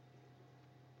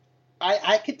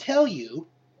 I could tell you,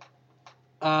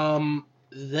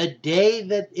 the day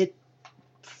that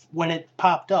when it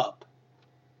popped up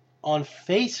on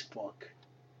Facebook,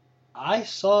 I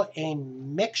saw a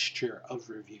mixture of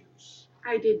reviews.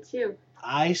 I did too.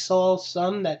 I saw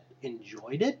some that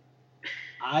enjoyed it.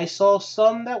 I saw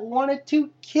some that wanted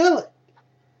to kill it.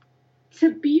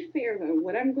 To be fair, though,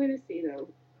 what I'm going to say, though,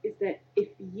 is that if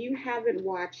you haven't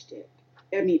watched it,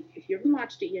 I mean, if you haven't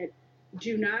watched it yet,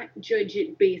 do not judge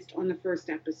it based on the first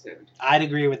episode. I'd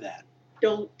agree with that.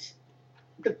 Don't.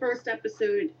 The first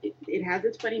episode, it has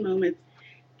its funny moments,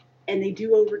 and they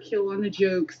do overkill on the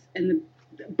jokes,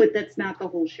 but that's not the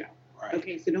whole show. Right.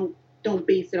 Okay, so don't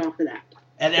base it off of that.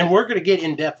 And we're going to get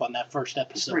in depth on that first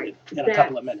episode in a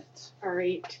couple of minutes. All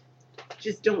right.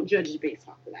 Just don't judge it based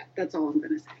off of that. That's all I'm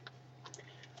going to say.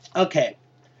 Okay.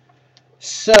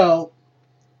 So,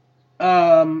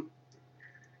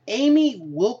 Amy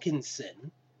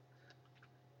Wilkinson,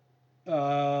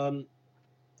 I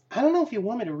don't know if you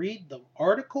want me to read the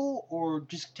article or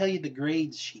just tell you the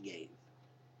grades she gave.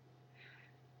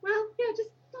 Well, yeah,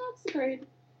 that's the grade.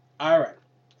 All right.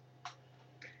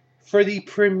 For the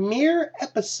premiere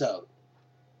episode,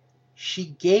 she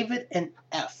gave it an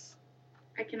F.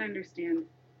 I can understand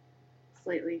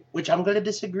slightly. Which I'm going to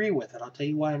disagree with, and I'll tell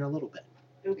you why in a little bit.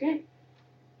 Okay.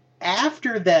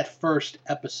 After that first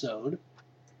episode,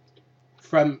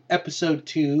 from episode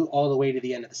 2 all the way to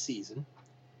the end of the season,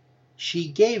 she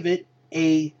gave it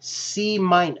a C-.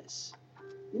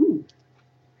 Ooh.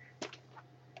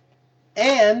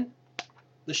 And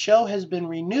the show has been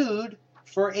renewed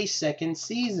for a second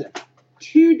season.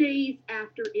 2 days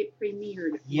after it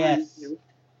premiered. Yes.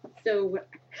 So,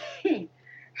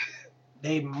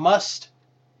 they must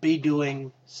be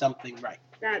doing something right.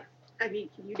 Can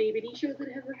you name any show that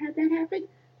ever had that happen?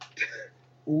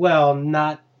 Well,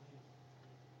 not...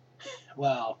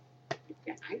 Well...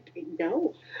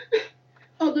 No.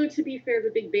 Although, to be fair, The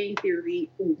Big Bang Theory,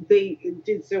 they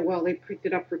did so well, they picked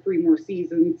it up for 3 more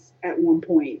seasons at one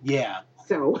point. Yeah.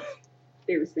 So,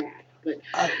 there's that. But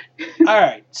all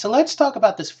right, so let's talk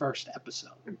about this first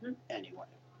episode. Mm-hmm. Anyway.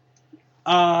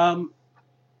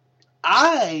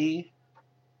 I,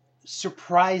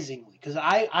 surprisingly, because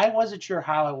I wasn't sure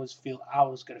how I was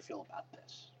going to feel about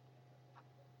this.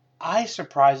 I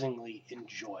surprisingly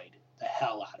enjoyed the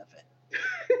hell out of it.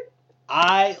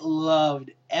 I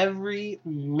loved every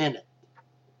minute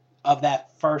of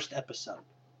that first episode.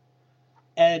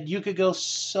 And you could go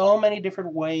so many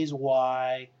different ways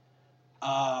why.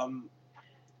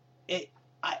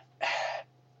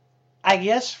 I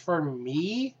guess for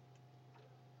me,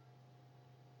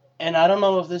 and I don't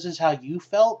know if this is how you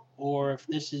felt or if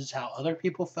this is how other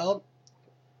people felt,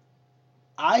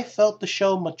 I felt the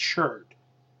show matured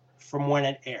from when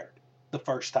it aired the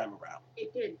first time around.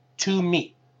 It did. To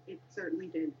me. It certainly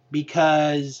did.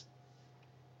 Because,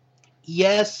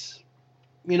 yes,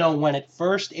 when it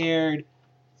first aired,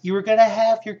 you were going to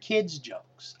have your kids'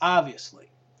 jokes, obviously.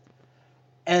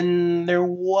 And there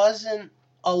wasn't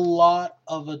a lot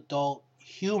of adult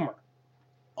humor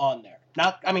on there.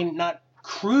 Not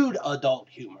crude adult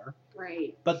humor.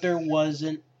 Right. But there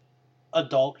wasn't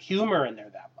adult humor in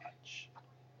there that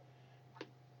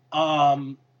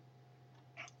much.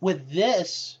 With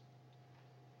this,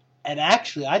 and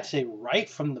actually I'd say right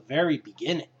from the very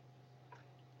beginning,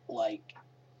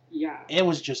 it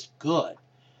was just good.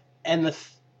 And the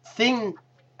thing,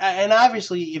 and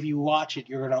obviously if you watch it,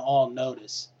 you're going to all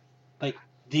notice,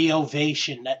 the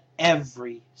ovation that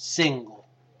every single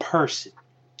person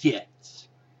gets.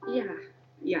 Yeah.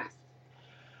 Yes.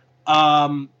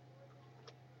 I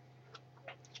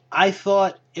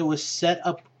thought it was set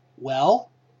up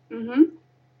well. Mm-hmm.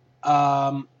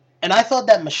 And I thought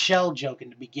that Michelle joke in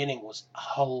the beginning was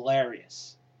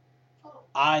hilarious.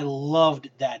 I loved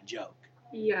that joke.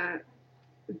 Yeah.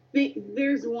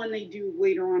 There's one they do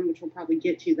later on, which we'll probably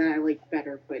get to, that I like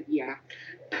better, but yeah.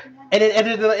 And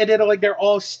it they're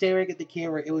all staring at the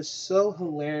camera. It was so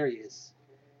hilarious.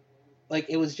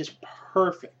 It was just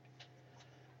perfect.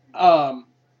 I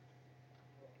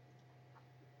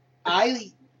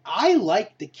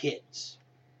like the kids.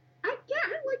 I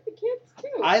like the kids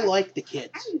too. I like the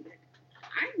kids.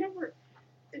 I never.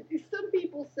 Some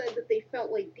people said that they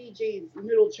felt like DJ's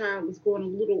middle child was going a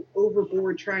little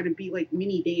overboard trying to be like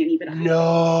mini Danny, but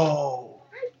no.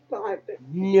 I thought that.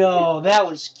 No, that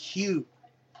was cute.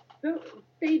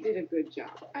 They did a good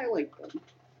job. I like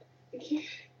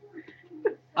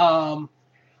them.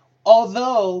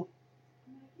 Although,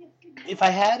 if I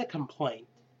had a complaint,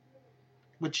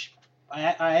 which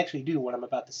I actually do, what I'm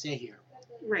about to say here.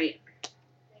 Right.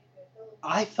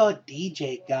 I thought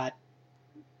DJ got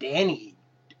Danny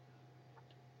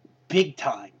big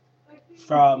time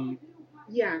from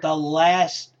the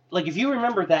last, if you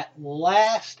remember that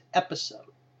last episode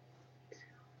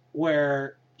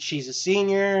where she's a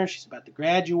senior, she's about to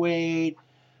graduate,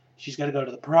 she's got to go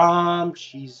to the prom,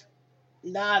 she's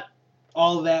not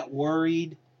all that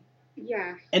worried.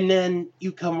 Yeah. And then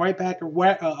you come right back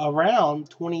around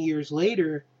 20 years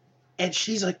later, and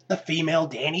she's like the female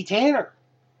Danny Tanner.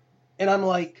 And I'm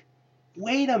like,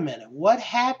 wait a minute, what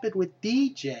happened with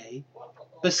DJ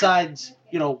besides,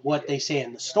 what they say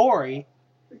in the story?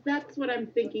 That's what I'm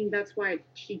thinking. That's why it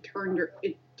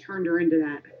turned her into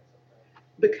that.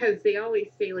 Because they always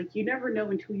say, like, you never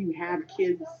know until you have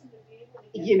kids,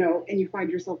 and you find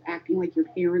yourself acting like your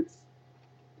parents.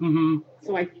 Mm-hmm.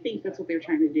 So I think that's what they're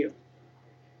trying to do.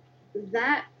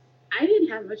 That, I didn't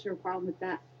have much of a problem with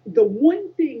that. The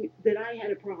one thing that I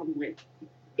had a problem with,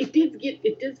 it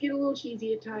does get a little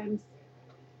cheesy at times.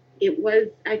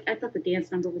 I thought the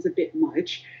dance number was a bit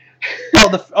much.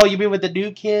 You mean with the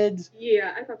new kids?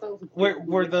 Yeah, I thought that was a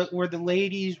bit where the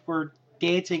ladies were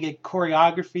dancing in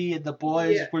choreography and the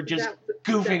boys were just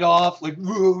goofing off like.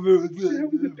 That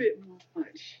was a bit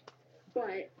much.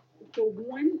 But the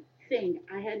one thing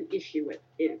I had an issue with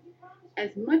is, as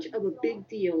much of a big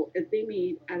deal as they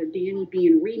made out of Danny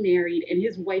being remarried and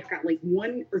his wife got like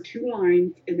one or two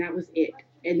lines and that was it,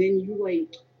 and then you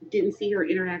like didn't see her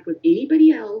interact with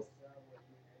anybody else,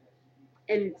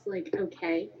 and it's like,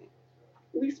 okay,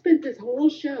 we spent this whole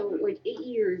show, like 8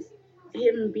 years,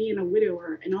 him being a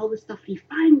widower and all this stuff, and he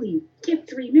finally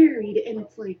gets remarried, and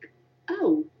it's like,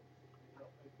 oh,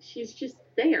 she's just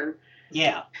there.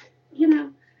 Yeah.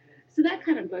 So that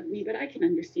kind of bugged me, but I can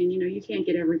understand, you can't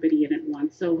get everybody in at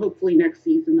once. So hopefully next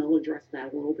season they'll address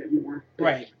that a little bit more.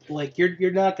 Right. Like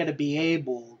you're not going to be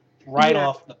able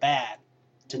off the bat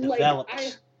to develop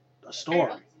a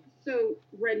story. So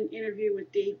read an interview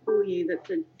with Dave Coulier that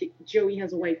said Joey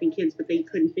has a wife and kids, but they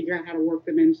couldn't figure out how to work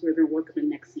them in, so they're going to work them in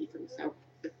next season. So.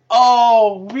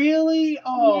 Oh, really?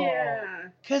 Oh. Yeah.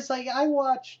 Because I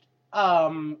watched,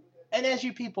 and as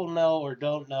you people know or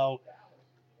don't know,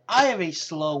 I am a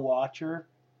slow watcher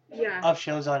of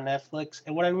shows on Netflix,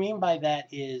 and what I mean by that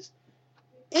is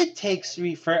it takes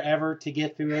me forever to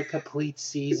get through a complete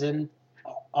season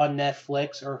on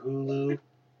Netflix or Hulu.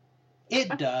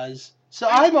 It does. So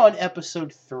I'm on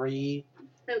episode 3.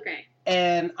 Okay.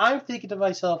 And I'm thinking to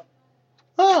myself,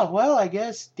 oh, well, I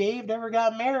guess Dave never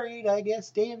got married. I guess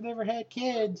Dave never had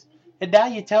kids. And now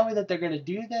you tell me that they're going to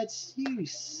do that? You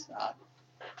suck.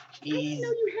 Jeez. I didn't know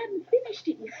you hadn't finished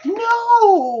it yet.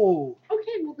 No!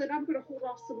 Okay, well then I'm going to hold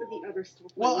off some of the other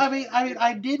stuff. Well,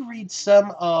 I did read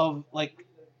some of,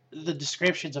 the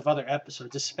descriptions of other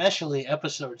episodes, especially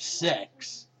episode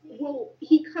 6. Well,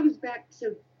 he comes back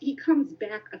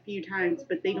a few times,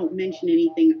 but they don't mention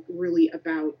anything really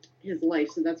about his life.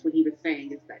 So that's what he was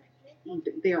saying, is that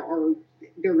they're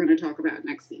going to talk about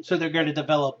next season. So they're going to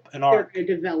develop an arc. They're going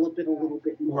to develop it a little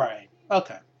bit more. Right.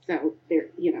 Okay. So they're,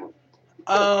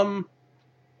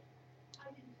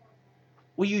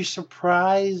 Were you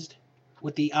surprised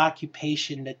with the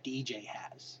occupation that DJ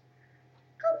has?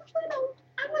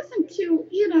 I wasn't too,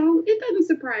 it doesn't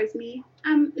surprise me.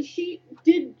 She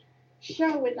did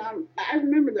show in, I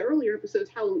remember the earlier episodes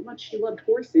how much she loved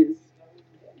horses.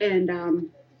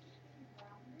 And,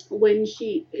 when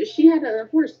she had a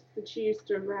horse that she used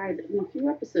to ride in a few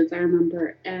episodes, I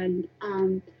remember. And,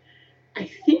 I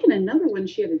think in another one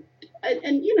she had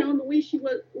and the way she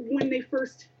was when they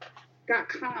first got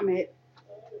Comet,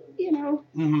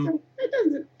 Mm-hmm. So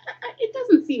it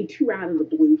doesn't seem too out of the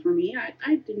blue for me.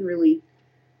 I didn't really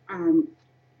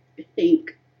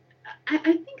think. I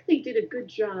think they did a good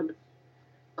job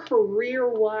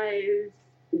career-wise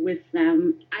with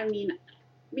them. I mean,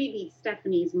 maybe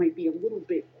Stephanie's might be a little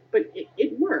bit, but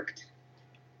it worked.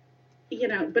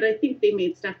 But I think they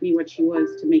made Stephanie what she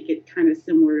was to make it kind of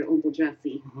similar to Uncle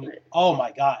Jesse. Mm-hmm. Oh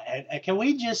my God! And can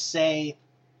we just say,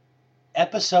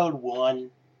 episode 1,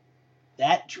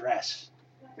 that dress.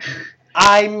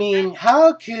 I mean,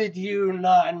 how could you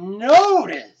not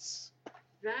notice?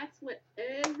 That's what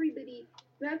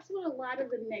a lot of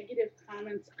the negative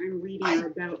comments I'm reading are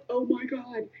about. Oh my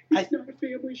God, it's not a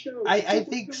family show. I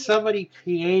think somebody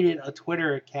created a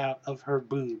Twitter account of her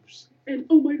boobs. And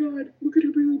oh my God, look at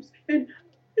her boobs. And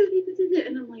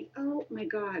I'm like, oh my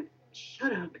God,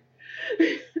 shut up.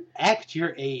 Act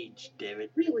your age,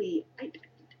 David. Really?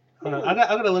 Hold on,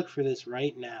 I'm gonna look for this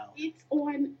right now. It's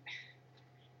on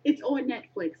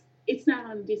Netflix. It's not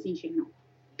on Disney Channel.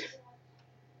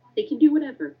 They can do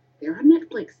whatever. They're on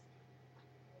Netflix.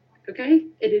 Okay?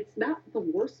 And it's not the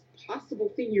worst possible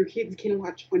thing your kids can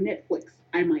watch on Netflix,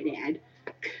 I might add.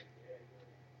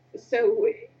 So,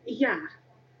 yeah.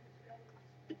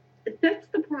 That's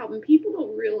the problem. People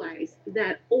don't realize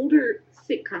that older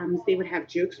sitcoms, they would have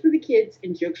jokes for the kids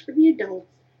and jokes for the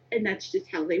adults, and that's just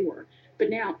how they were. But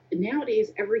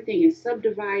nowadays, everything is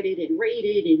subdivided and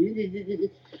rated, and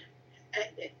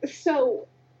so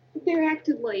they're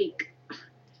acted like,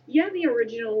 yeah, the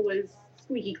original was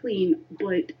squeaky clean,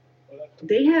 but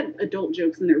they had adult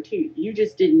jokes in there too. You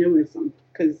just didn't notice them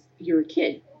because you're a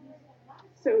kid.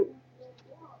 So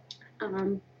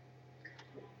But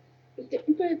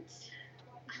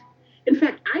in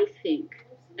fact, I think,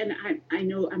 and I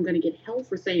know I'm going to get hell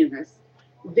for saying this,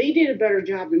 they did a better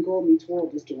job than Girl Meets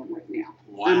World is doing right now.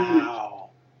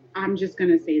 Wow. I'm just going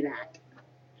to say that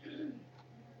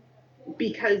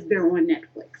because they're on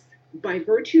Netflix. By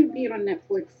virtue of being on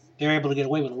Netflix, they're able to get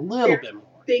away with a little bit more.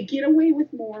 They get away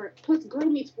with more. Plus, Girl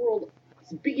Meets World's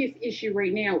biggest issue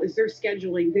right now is their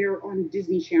scheduling. They're on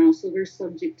Disney Channel, so they're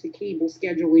subject to cable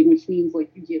scheduling, which means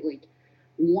like you get like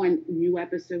one new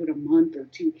episode a month or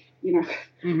two, you know,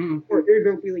 or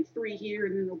there'll be like 3 here,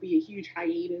 and then there'll be a huge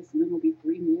hiatus, and then there'll be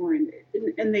 3 more, and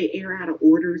they air out of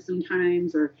order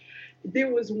sometimes. Or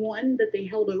there was one that they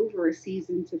held over a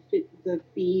season to fit the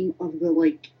theme of the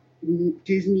like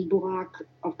Disney block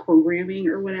of programming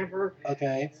or whatever.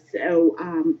 Okay. So,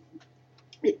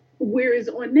 whereas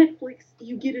on Netflix,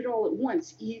 you get it all at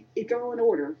once. It's all in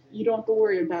order. You don't have to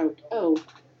worry about,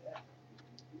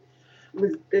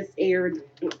 was this aired?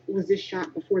 Was this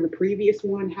shot before the previous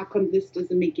one? How come this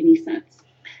doesn't make any sense?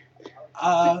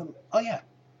 Oh, yeah.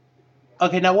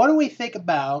 Okay, now what do we think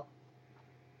about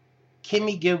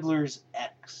Kimmy Gibbler's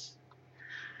ex?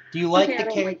 Do you like the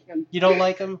character? Like him. You don't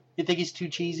like him? You think he's too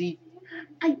cheesy?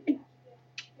 See,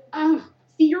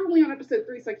 you're only on episode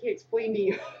 3, so I can't explain to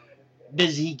you.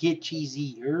 Does he get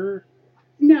cheesier?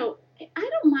 No, I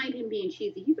don't mind him being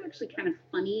cheesy. He's actually kind of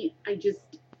funny. I just,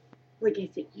 like I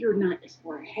said, you're not as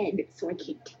far ahead, so I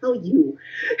can't tell you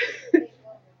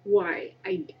why.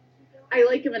 I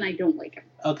like him and I don't like him.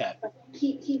 Okay. But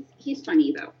he's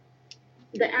funny though.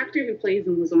 The actor who plays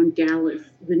him was on Dallas,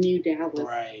 the new Dallas.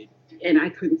 Right. And I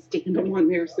couldn't stand him on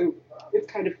there, so it's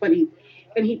kind of funny.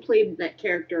 And he played that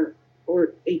character,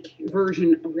 or a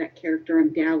version of that character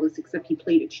on Dallas, except he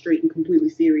played it straight and completely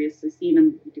serious. So seeing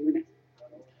him doing it,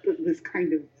 this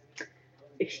kind of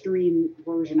extreme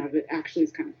version of it, actually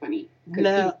is kind of funny.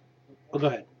 No. Go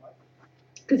ahead.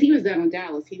 Because he was down on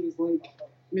Dallas. He was like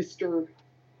Mr.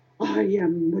 I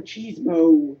am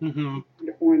machismo.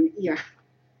 Yeah.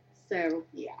 So,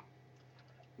 yeah.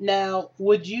 Now,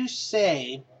 would you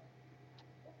say,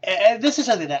 and this is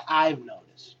something that I've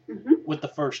noticed with the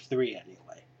first 3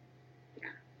 anyway. Yeah.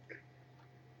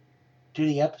 Do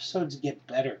the episodes get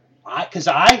better? Because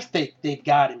I think they've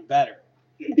gotten better.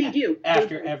 They do.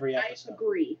 After every episode. I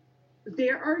agree.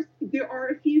 There are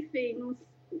a few things,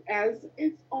 as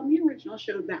it's on the original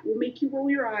show, that will make you roll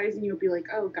your eyes and you'll be like,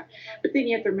 oh god. But then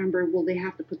you have to remember, well, they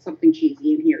have to put something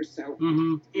cheesy in here, so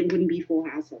it wouldn't be Full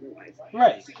House otherwise.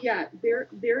 Right. So yeah, there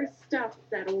is stuff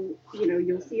that'll,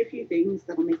 you'll see a few things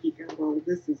that'll make you go, well,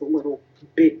 this is a little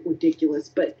bit ridiculous.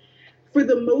 But for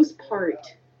the most part,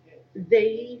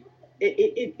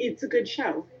 it's a good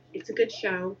show. It's a good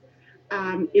show.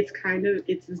 It's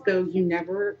as though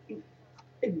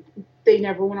they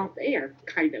never went off the air,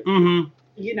 kind of.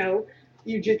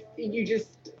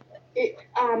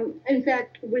 In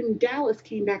fact, when Dallas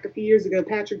came back a few years ago,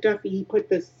 Patrick Duffy, he put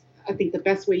this, I think the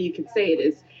best way you could say it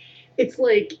is, it's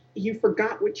like you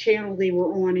forgot what channel they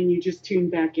were on and you just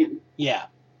tuned back in. Yeah.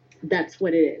 That's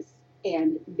what it is.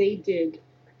 And they did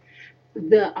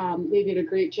a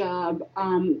great job.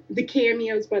 The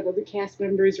cameos by the other cast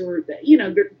members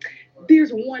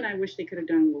there's one I wish they could have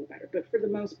done a little better, but for the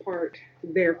most part,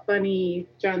 they're funny.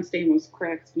 John Stamos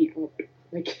cracks me up.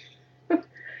 Like,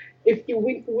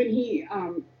 when he,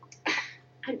 I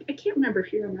can't remember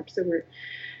if you're on an episode where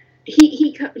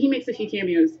he makes a few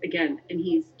cameos again, and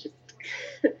he's just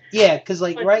yeah, because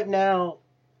like right now,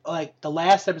 like the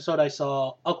last episode I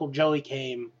saw, Uncle Joey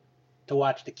came to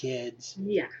watch the kids.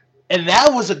 Yeah, and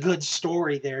that was a good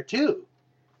story there too.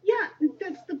 Yeah,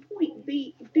 that's the point.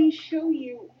 They show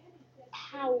you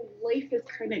how life has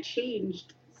kind of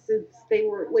changed since they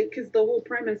were because the whole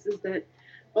premise is that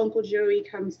Uncle Joey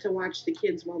comes to watch the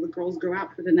kids while the girls go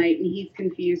out for the night, and he's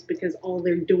confused because all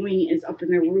they're doing is up in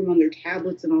their room on their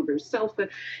tablets and on their cell phone.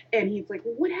 And he's like,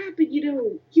 well, what happened?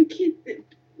 You kids,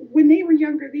 when they were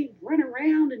younger, they'd run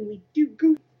around and we do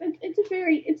goof. It's a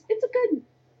good,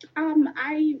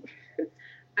 I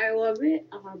love it.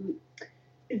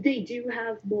 They do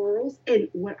have morals, and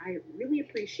what I really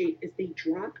appreciate is they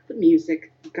drop the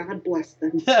music. God bless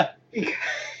them.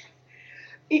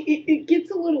 It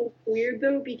gets a little weird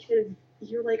though, because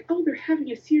you're like, oh, they're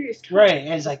having a serious talk. Right,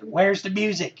 and it's like, where's the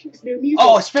music? There's no music.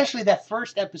 Oh, especially that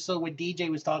first episode when DJ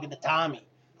was talking to Tommy.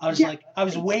 I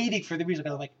was waiting for the music.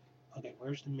 I was like, okay,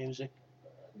 where's the music?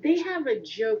 They have a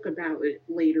joke about it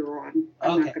later on.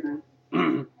 I'm okay. not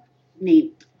gonna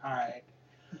name. All right.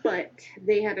 But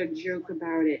they had a joke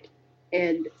about it,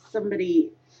 and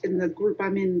somebody in the group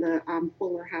I'm in, the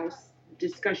Fuller House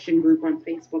discussion group on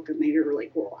Facebook, and they were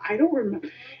like, "Well, I don't remember,"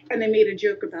 and they made a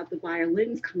joke about the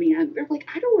violins coming in. They're like,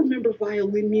 "I don't remember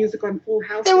violin music on Full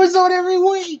House." It was on every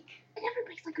week. And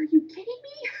everybody's like, "Are you kidding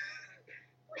me?"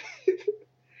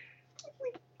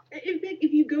 In fact,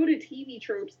 if you go to TV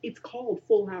Tropes, it's called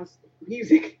Full House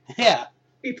music. Yeah.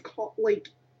 It's called, like,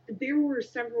 there were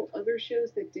several other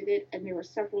shows that did it, and there were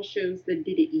several shows that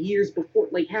did it years before.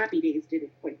 Like, Happy Days did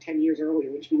it, like, 10 years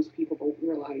earlier, which most people don't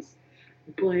realize.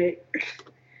 But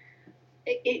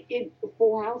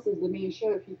Full House is the main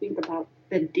show, if you think about,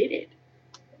 that did it.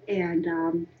 And,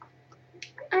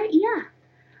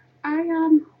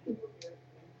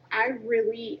 I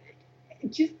really,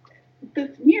 just,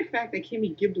 the mere fact that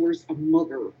Kimmy Gibbler's a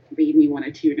mother made me want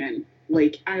to tune in.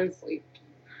 Like, I was like,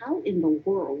 how in the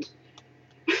world?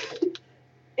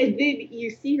 And then you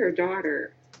see her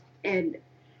daughter, and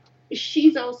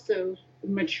she's also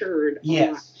matured a lot.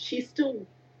 Yes. She's still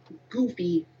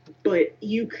goofy, but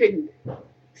you could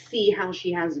see how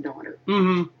she has a daughter.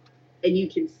 Mm-hmm. And you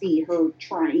can see her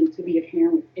trying to be a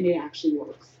parent, and it actually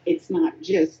works. It's not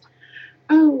just,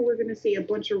 oh, we're going to say a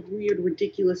bunch of weird,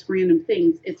 ridiculous, random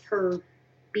things. It's her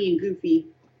being goofy,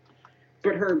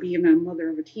 but her being a mother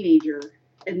of a teenager,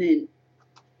 and then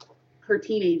her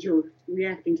teenager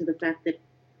reacting to the fact that,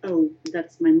 oh,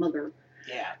 that's my mother.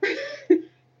 Yeah.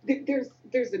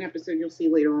 There's an episode you'll see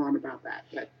later on about that,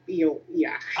 but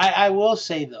yeah. I will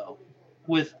say, though,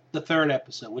 with the third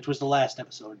episode, which was the last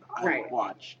episode I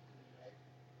watched,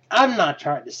 I'm not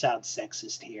trying to sound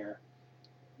sexist here,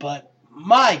 but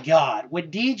my God, when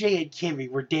DJ and Kimmy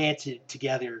were dancing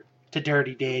together to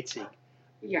Dirty Dancing,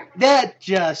 yeah, that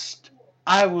just,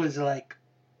 I was like,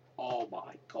 oh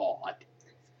my God.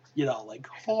 You know, like,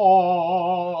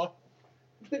 oh.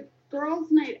 The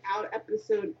Girls' Night Out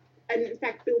episode, and in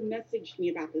fact, Bill messaged me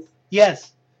about this.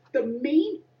 Yes. The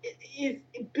main is,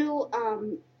 Bill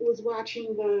was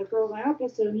watching the Girls' Night Out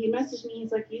episode, and he messaged me,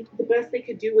 he's like, the best they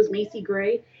could do was Macy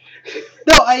Gray.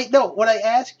 No, what I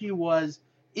asked you was,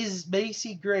 is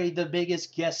Macy Gray the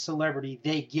biggest guest celebrity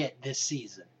they get this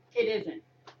season? It isn't.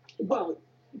 Well,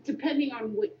 depending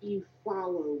on what you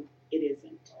follow, it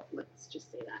isn't. Let's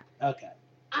just say that. Okay.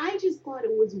 I just thought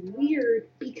it was weird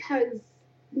because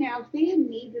now if they had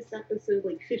made this episode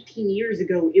like 15 years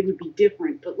ago, it would be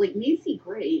different. But like Macy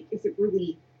Gray, is it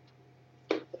really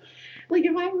like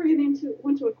if I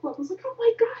went to a club, I was like, oh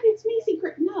my God, it's Macy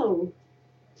Gray. No,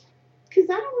 because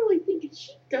I don't really think has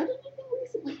she done anything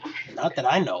recently. Not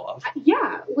that I know of.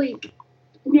 Yeah, like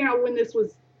now when I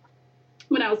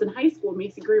was in high school,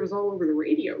 Macy Gray was all over the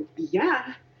radio.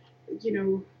 Yeah, you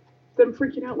know. Them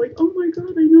freaking out like, oh my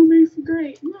God, I know Macy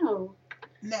Gray. No.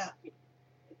 Now,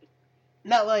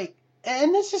 like,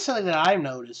 and this is something that I've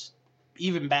noticed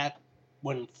even back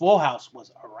when Full House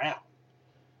was around,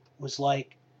 was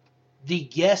like the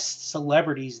guest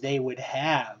celebrities they would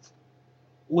have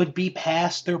would be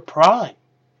past their prime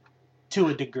to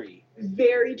a degree.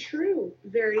 Very true.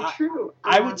 Very true.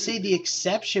 I would say the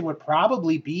exception would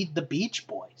probably be the Beach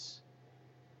Boys.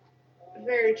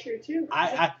 Very true, too.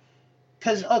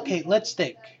 Because, okay, let's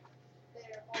think.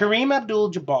 Kareem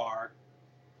Abdul-Jabbar.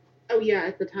 Oh, yeah,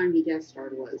 at the time he guest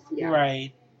starred was. Yeah.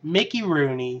 Right. Mickey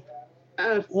Rooney.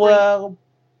 Well,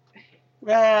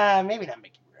 maybe not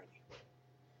Mickey Rooney.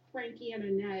 Frankie and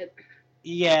Annette.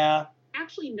 Yeah.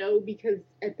 Actually, no, because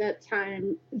at that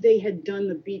time they had done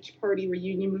the beach party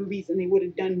reunion movies, and they would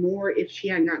have done more if she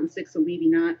hadn't gotten sick, so maybe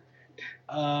not.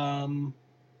 Oh,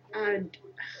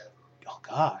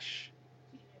 gosh.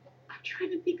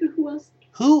 Trying to think of who else.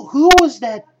 Who was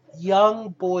that young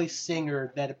boy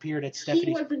singer that appeared at Stephanie's?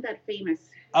 He wasn't that famous.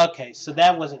 Okay, so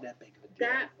that wasn't that big of a deal.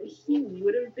 That he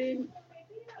would have been.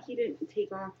 He didn't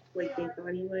take off like they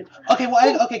thought he would. Okay,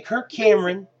 well, Kirk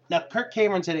Cameron. Now, Kirk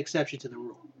Cameron's an exception to the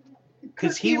rule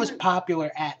because he was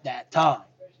popular at that time.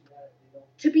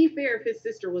 To be fair, if his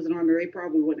sister wasn't on there, they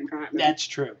probably wouldn't have gotten him. That's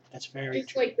true. That's very true.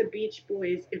 Just like the Beach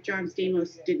Boys, if John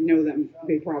Stamos didn't know them,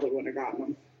 they probably wouldn't have gotten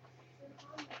them.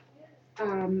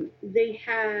 They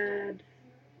had.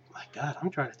 My God,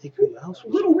 I'm trying to think who else.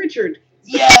 Little Richard.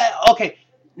 Yeah. Okay.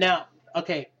 Now,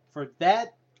 for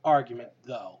that argument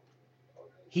though,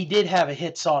 he did have a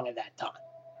hit song at that time.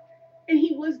 And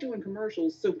he was doing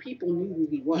commercials, so people knew who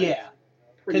he was. Yeah.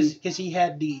 Because he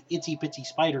had the Itsy Bitsy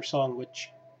Spider song,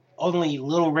 which only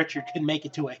Little Richard could make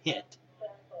it to a hit.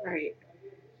 Right.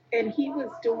 And he was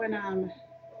doing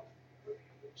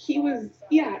he was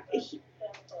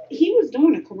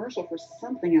doing a commercial for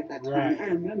something at that time. Right. I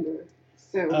remember.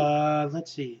 So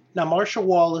let's see. Now Marsha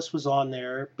Wallace was on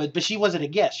there, but she wasn't a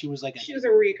guest. She was she was a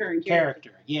recurring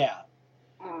character. Yeah.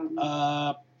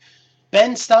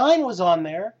 Ben Stein was on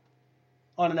there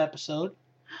on an episode.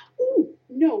 Oh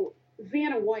no,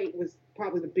 Vanna White was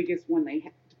probably the biggest one they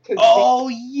had. Oh,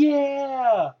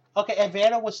 yeah. Okay, and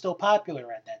Vanna was still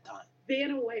popular at that time.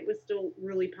 Vanna White was still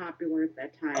really popular at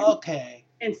that time. Okay.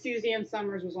 And Suzanne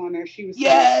Summers was on there. She was.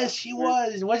 Yes, she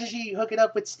was. Wasn't she hooking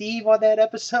up with Steve on that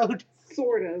episode?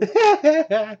 Sort of.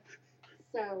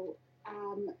 So,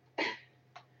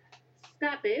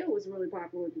 Scott Baio was really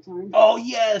popular at the time. Oh,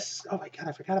 yes. Oh, my God.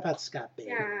 I forgot about Scott Baio.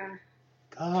 Yeah.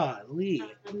 Golly.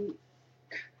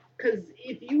 Because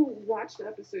if you watch the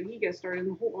episode, he gets started,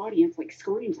 and the whole audience like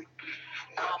screams, like,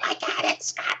 "Oh my God, it's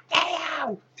Scott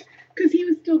Baio!" Because he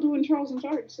was still doing Charles in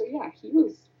Charge. So yeah, he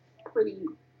was pretty.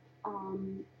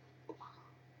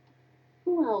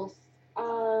 Who else?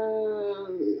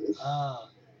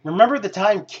 Remember the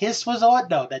time Kiss was on?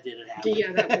 No, that didn't happen.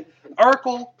 Yeah, that was.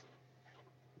 Urkel.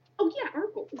 Oh yeah,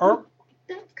 Urkel.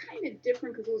 That's kind of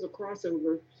different because it was a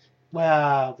crossover.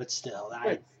 Well, but still,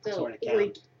 sort of count.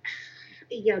 Like,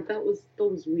 yeah, that was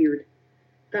weird.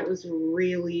 That was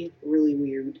really, really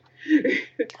weird.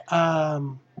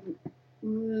 Oh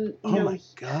my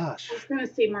gosh. I was gonna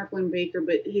say Mark Lynn Baker,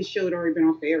 but his show had already been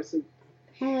off the air, so.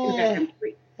 Yeah,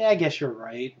 I guess you're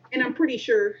right. And I'm pretty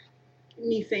sure,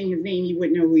 me saying his name, you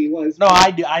wouldn't know who he was. No,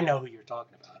 I do. I know who you're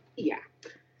talking about. Yeah.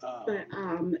 But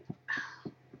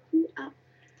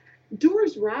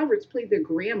Doris Roberts played their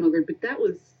grandmother, but that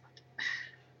was.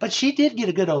 But she did get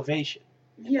a good ovation.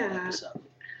 Yeah. So,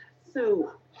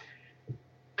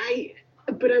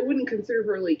 but I wouldn't consider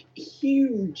her like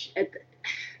huge at the.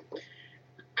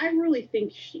 I really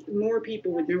think more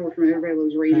people would know her from Everybody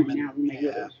Loves Raymond now than they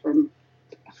would from.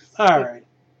 All right.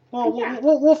 Well, yeah.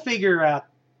 we'll figure out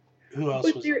who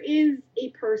else. But there is a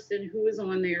person who is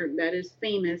on there that is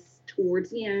famous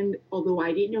towards the end, although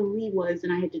I didn't know who he was,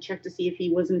 and I had to check to see if he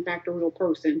was in fact a real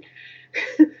person.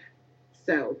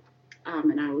 So,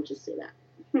 and I will just say that.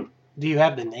 Do you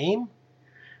have the name?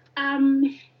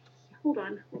 Hold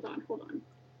on.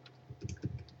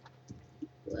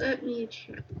 Let me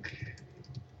check.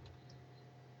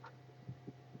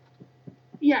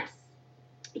 Yes.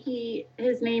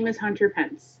 His name is Hunter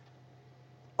Pence.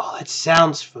 Oh, it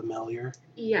sounds familiar.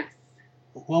 Yes.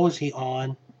 What was he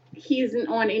on? He's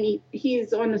on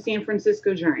the San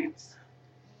Francisco Giants.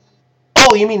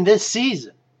 Oh, you mean this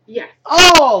season? Yes.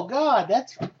 Oh God,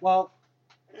 that's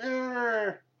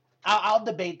I'll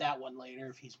debate that one later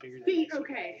if he's bigger than.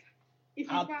 Okay.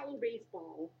 If you follow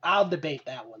baseball, I'll debate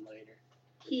that one later.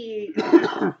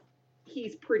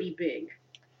 He's pretty big.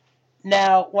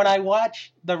 Now, when I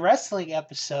watch the wrestling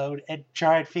episode and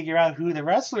try and figure out who the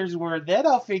wrestlers were, then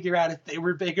I'll figure out if they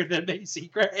were bigger than Macy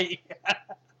Gray.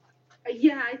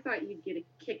 Yeah, I thought you'd get a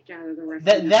kick out of the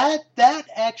wrestling. That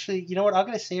actually, you know what? I'm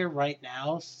going to say it right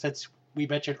now, since we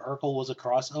mentioned Urkel was a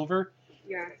crossover.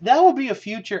 Yeah. That will be a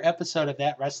future episode of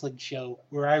that wrestling show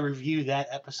where I review that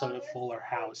episode of Fuller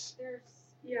House.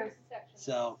 Yes.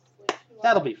 So,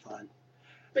 that'll be fun.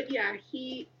 But yeah,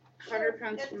 Hunter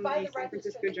Pence from the San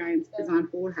Francisco Giants is on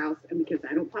Fuller House, and because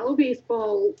I don't follow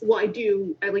baseball, well, I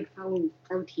do. I like follow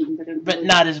our team, but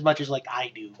not as much as like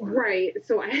I do. Right.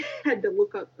 So I had to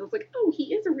look up. I was like, oh,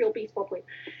 he is a real baseball player.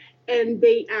 And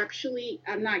they actually,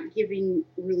 I'm not giving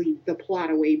really the plot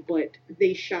away, but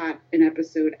they shot an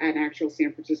episode at an actual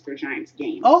San Francisco Giants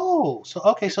game. Oh, so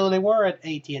they were at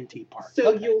AT&T Park. So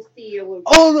okay. You'll see a little.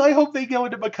 Oh, I hope they go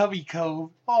into McCovey Cove.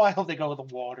 Oh, I hope they go in the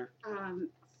water.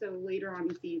 So later on in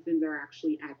the season, they're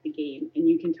actually at the game, and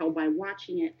you can tell by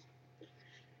watching it.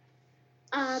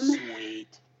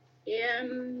 Sweet.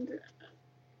 And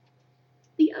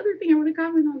the other thing I want to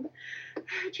comment on,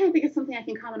 I'm trying to think of something I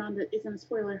can comment on that isn't a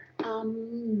spoiler.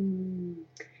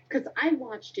 Because I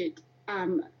watched it.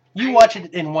 You watched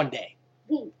it in one day.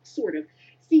 Well, sort of.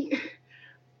 See,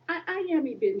 I am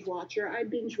a binge watcher. I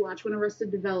binge watch when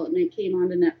Arrested Development came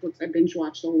onto Netflix. I binge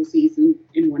watched the whole season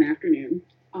in one afternoon.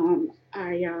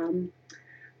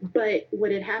 But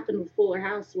what had happened with Fuller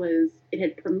House was it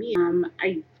had premiered.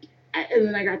 And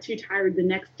then I got too tired the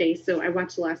next day, so I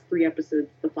watched the last 3 episodes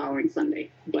the following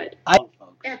Sunday. But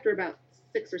after about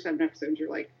 6 or 7 episodes, you're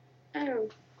like, oh,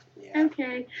 yeah.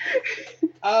 Okay.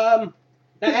 Now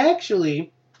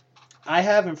actually, I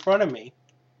have in front of me.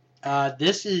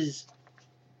 This is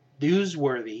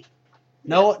newsworthy.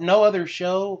 No other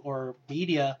show or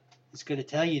media is going to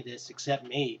tell you this except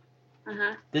me.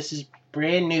 This is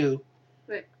brand new.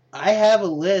 What? I have a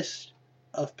list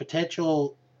of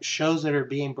potential shows that are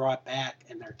being brought back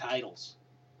and their titles.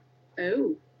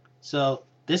 Oh. So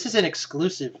this is an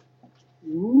exclusive.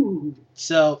 Ooh.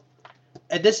 So,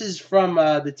 and this is from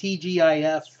the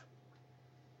TGIF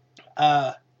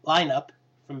lineup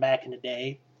from back in the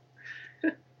day.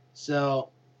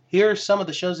 So here are some of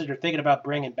the shows that they're thinking about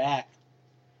bringing back.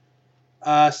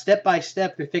 Step by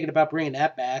Step, they're thinking about bringing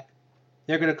that back.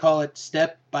 They're going to call it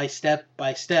Step by Step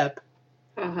by Step.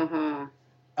 Ha ha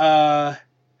ha.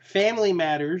 Family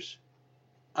Matters,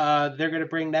 they're going to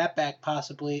bring that back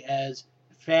possibly as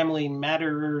Family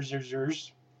Matters.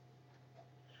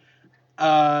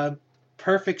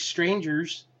 Perfect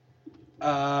Strangers,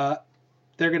 they're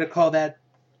going to call that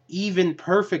Even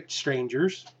Perfect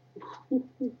Strangers.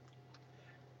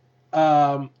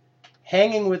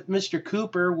 Hanging with Mr.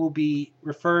 Cooper will be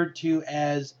referred to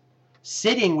as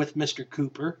Sitting with Mr.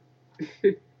 Cooper.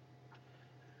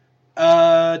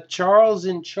 Charles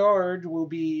in Charge will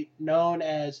be known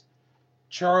as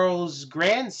Charles'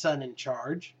 Grandson in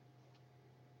Charge.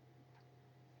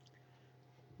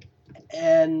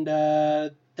 And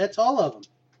that's all of them.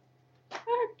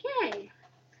 Okay.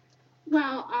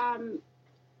 Well,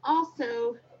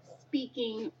 also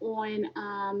speaking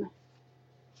on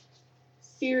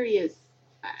serious,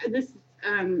 this is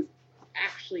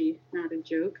actually not a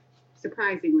joke,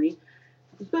 surprisingly,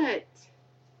 but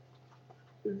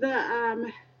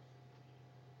the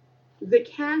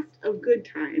cast of Good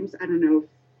Times, I don't know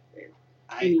if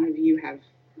any of you have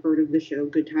heard of the show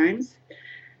Good Times,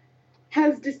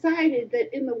 has decided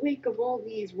that in the wake of all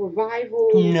these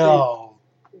revivals,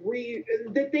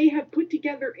 that they have put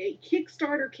together a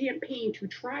Kickstarter campaign to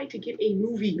try to get a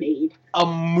movie made. A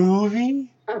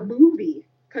movie? A movie.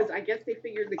 Because I guess they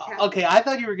figured the cast... Okay, I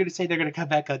thought you were going to say they're going to come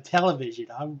back on television.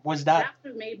 Was that... That would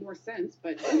have made more sense,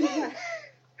 but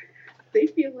they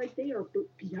feel like they are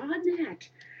beyond that.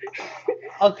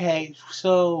 Okay,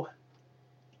 so...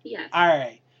 Yes. All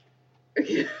right.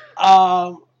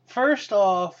 First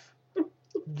off,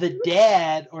 the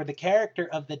dad, or the character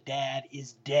of the dad,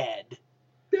 is dead.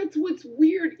 That's what's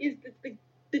weird, is that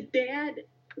the dad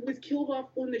was killed off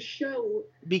on the show.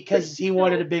 Because he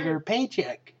wanted a bigger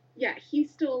paycheck. Yeah, he's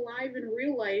still alive in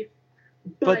real life.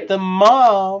 But the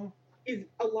mom... is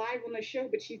alive on the show,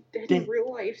 but she's dead in real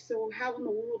life, so how in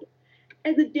the world...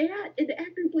 And the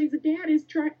actor who plays the dad is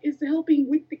helping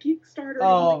with the Kickstarter.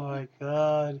 Oh my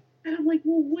god. And I'm like,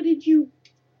 well, what did you...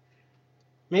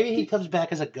 Maybe he comes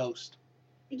back as a ghost.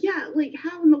 Yeah, like,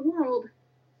 how in the world...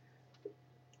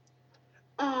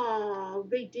 Oh,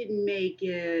 they didn't make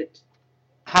it.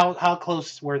 How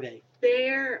close were they?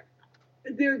 Their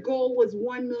goal was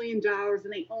 $1 million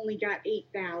and they only got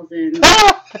 8,000.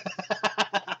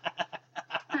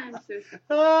 I'm so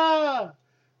sorry.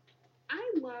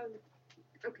 I love.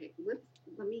 Okay, let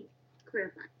me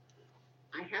clarify.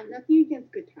 I have nothing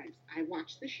against Good Times. I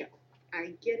watched the show.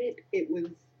 I get it. It was,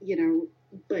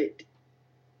 but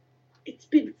it's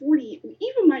been 40.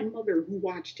 Even my mother who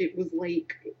watched it was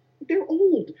like, they're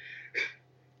old.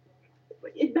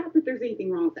 Not that there's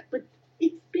anything wrong with that, but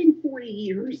it's been 40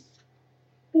 years.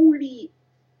 40,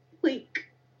 like,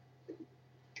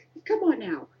 come on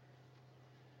now.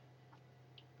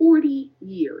 40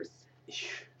 years.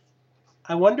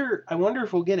 I wonder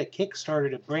if we'll get a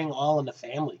Kickstarter to bring All in the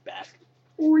Family back.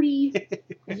 40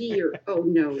 years. Oh,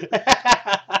 no.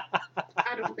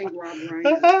 I don't think Rob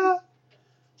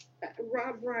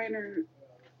Reiner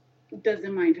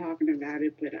doesn't mind talking about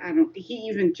it, but he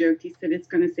even joked, he said it's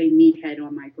going to say meathead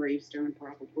on my gravestone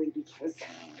probably, because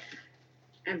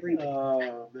everybody.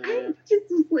 Oh, man. I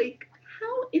just was like,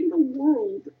 how in the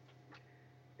world?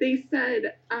 They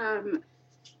said,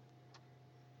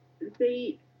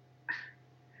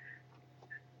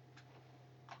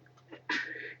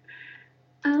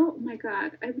 oh my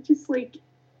god, I'm just like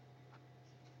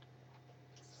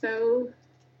so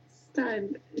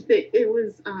stunned that it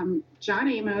was John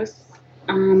Amos,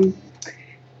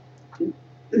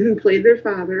 who played their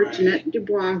father, right. Jeanette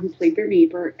Dubois, who played their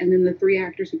neighbor, and then the three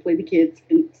actors who played the kids,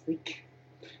 and it's like...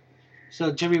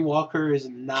 So Jimmy Walker is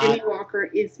not... Jimmy Walker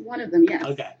is one of them, yes.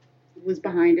 Okay. Was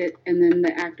behind it, and then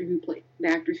the actors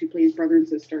who play his brother and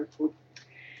sister were...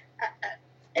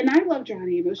 and I love John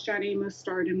Amos. John Amos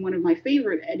starred in one of my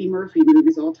favorite Eddie Murphy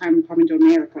movies all time, Coming to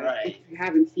America. Right. If you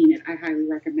haven't seen it, I highly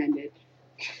recommend it.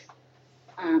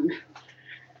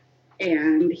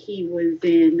 And he was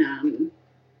in...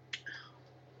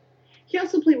 he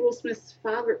also played Will Smith's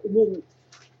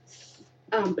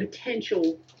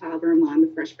potential father-in-law in The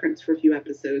Fresh Prince for a few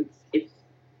episodes, if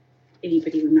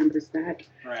anybody remembers that.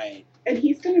 Right. And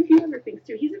he's done a few other things,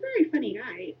 too. He's a very funny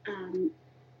guy.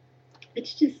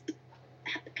 It's just...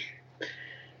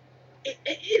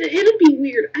 It'll be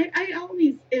weird. I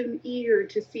always am eager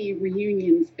to see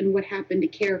reunions and what happened to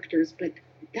characters, but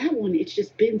that one, it's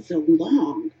just been so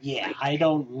long. Yeah, I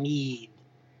don't need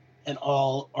an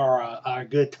All or a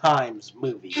Good Times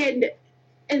movie. And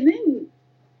then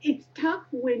it's tough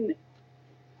when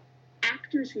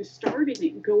actors who starred in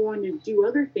it go on to do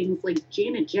other things, like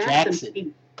Janet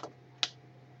Jackson.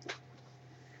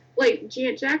 like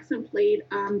Janet Jackson played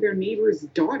their neighbor's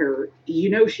daughter. You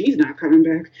know she's not coming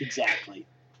back. Exactly.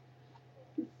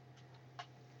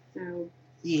 So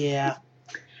Yeah.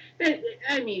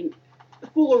 I mean,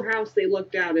 Fuller House, they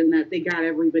looked out in that they got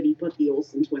everybody but the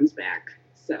Olsen twins back.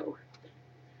 So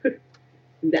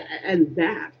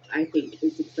that I think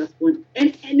is successful.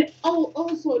 And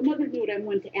also another note I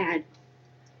want to add: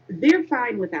 they're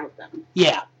fine without them.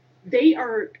 Yeah. They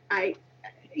are.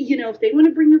 If they want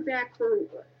to bring her back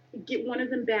get one of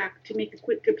them back to make a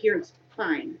quick appearance,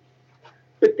 fine.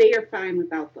 But they are fine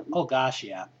without them. Oh gosh,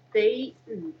 yeah.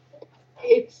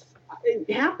 It's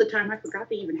half the time I forgot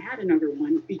they even had another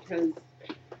one because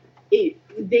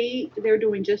they're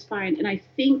doing just fine, and I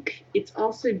think it's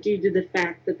also due to the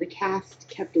fact that the cast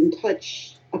kept in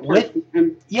touch apart from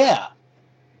them. Yeah.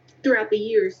 Throughout the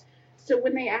years. So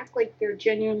when they act like they're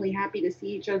genuinely happy to see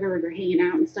each other or they're hanging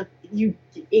out and stuff,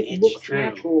 it looks true.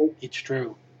 natural. It's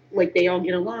true. Like they all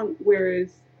get along.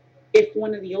 Whereas if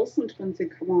one of the Olsen twins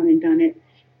had come on and done it,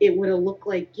 it would have looked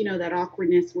like, that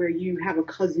awkwardness where you have a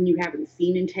cousin you haven't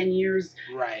seen in 10 years.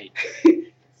 Right.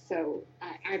 So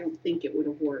I don't think it would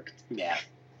have worked. Yeah.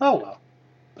 Oh, well.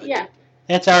 But yeah.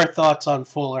 That's our thoughts on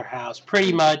Fuller House.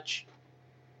 Pretty much,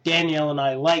 Danielle and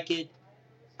I like it.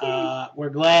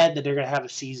 We're glad that they're going to have a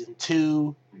season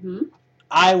 2. Mm-hmm.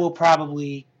 I will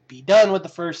probably be done with the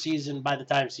first season by the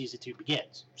time season 2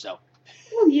 begins. So.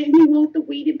 Well, yeah, you won't have to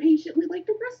wait impatiently like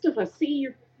the rest of us. See,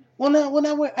 you're... Well,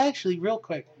 now, actually, real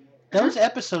quick, those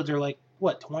episodes are like,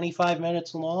 25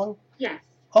 minutes long? Yes.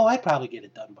 Oh, I'd probably get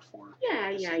it done before.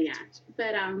 Yeah.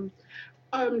 But,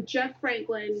 Jeff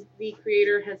Franklin, the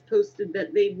creator, has posted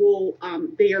that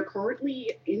they are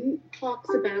currently in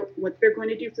talks about what they're going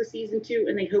to do for season 2,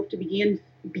 and they hope to begin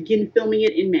filming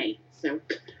it in May. So,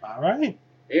 all right,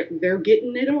 they're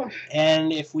getting it off.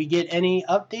 And if we get any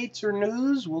updates or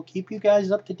news, we'll keep you guys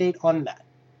up to date on that.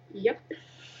 Yep.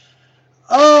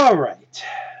 All right.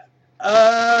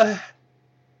 I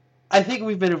think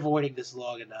we've been avoiding this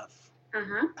long enough.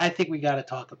 I think we got to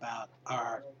talk about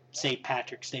our St.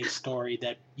 Patrick's Day story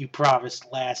that you promised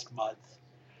last month,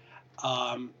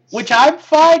 which I'm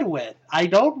fine with. I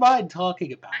don't mind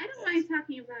talking about it. I don't mind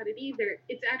talking about it either.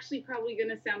 It's actually probably going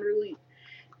to sound really...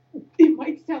 It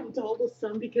might sound dull to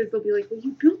some because they'll be like, well,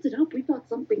 you built it up. We thought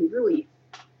something really...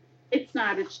 It's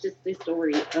not. It's just the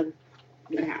story of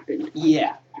what happened.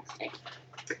 Yeah.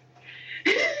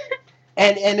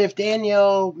 And if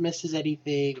Danielle misses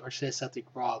anything or says something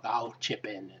wrong, I'll chip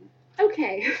in.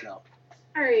 Okay. So.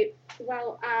 All right.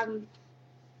 Well,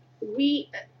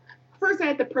 first I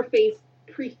had to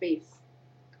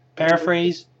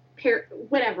paraphrase,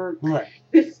 whatever. Right.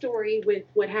 This story with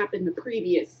what happened the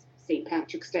previous St.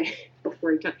 Patrick's Day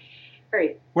before he talked. All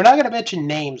right. We're not going to mention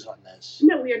names on this.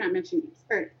 No, we are not mentioning names.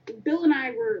 All right. Bill and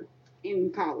I were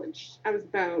in college. I was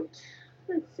about,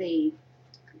 let's say,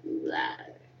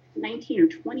 19 or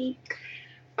 20.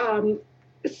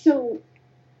 So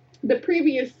the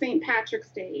previous St. Patrick's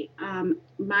Day,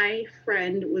 my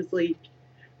friend was like,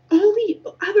 all the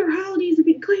other holidays have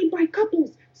been claimed by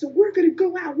couples, so we're going to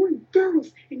go out, we're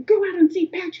girls, and go out on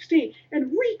St. Patrick's Day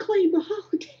and reclaim the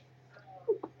holiday.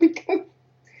 Because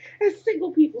as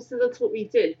single people, so that's what we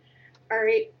did. All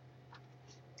right.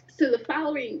 So the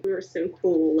following, we were so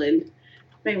cool, and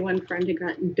my one friend had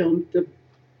gotten dumped the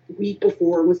week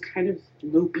before, was kind of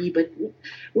mopey, but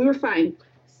we were fine.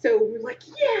 So we're like,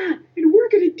 yeah, and we're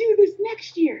going to do this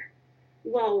next year.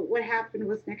 Well, what happened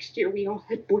was next year we all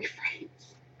had boyfriends.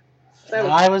 So,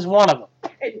 I was one of them.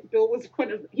 And Bill was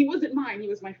he wasn't mine, he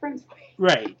was my friend's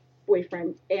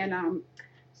boyfriend. And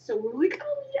so we're like,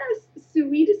 oh yes. So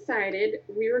we decided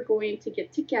we were going to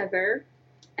get together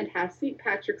and have St.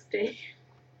 Patrick's Day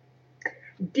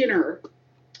dinner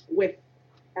with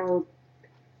our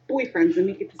boyfriends and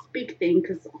make it this big thing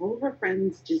because all of our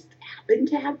friends just happened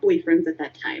to have boyfriends at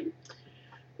that time.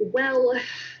 Well,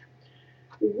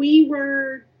 we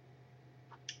were,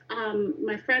 I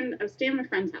was staying at my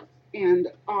friend's house, and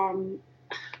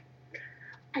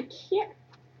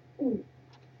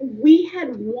we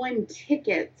had won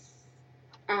tickets,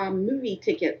 movie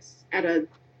tickets at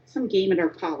some game at our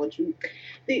college.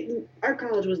 Our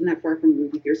college wasn't that far from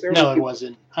movie theaters. No, it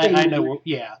wasn't. I know,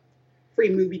 yeah. Free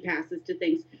movie passes to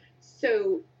things.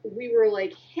 So we were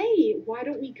like, hey, why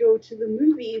don't we go to the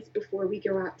movies before we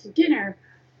go out to dinner?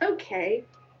 Okay.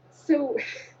 So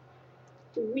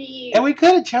we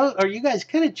could have chosen, or you guys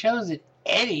could have chosen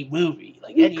any movie,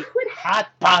 like any hot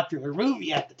popular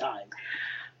movie at the time.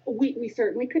 We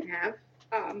certainly could have.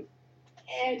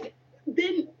 And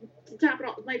then to top it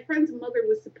off, my friend's mother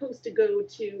was supposed to go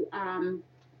to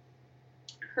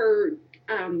her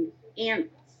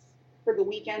aunt's for the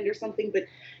weekend or something, but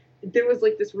there was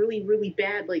like this really, really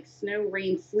bad like snow,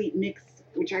 rain, sleet mix,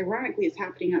 which ironically is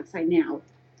happening outside now,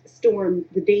 storm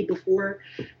the day before.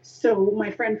 So my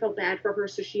friend felt bad for her,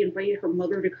 so she invited her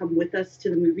mother to come with us to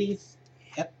the movies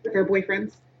Yep. with her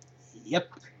boyfriends. Yep.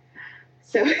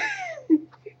 So you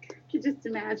can just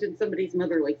imagine somebody's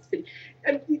mother like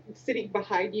sitting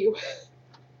behind you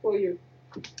while you're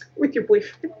with your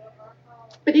boyfriend.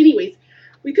 But anyways,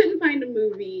 we couldn't find a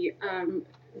movie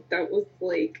that was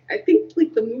like, I think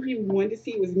like the movie we wanted to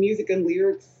see was Music and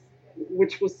Lyrics,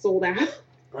 which was sold out.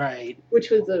 Right. Which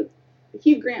was a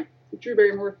Hugh Grant, Drew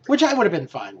Barrymore. Which I would have been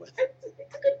fine with.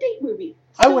 It's a good date movie.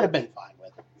 I would have been fine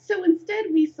with it. So instead,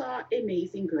 we saw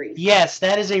Amazing Grace. Yes,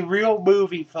 that is a real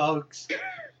movie, folks.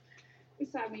 We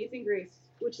saw Amazing Grace,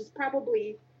 which is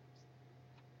probably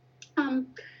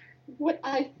what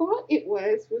I thought it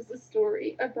was a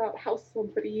story about how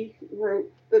somebody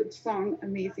wrote the song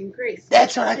Amazing Grace.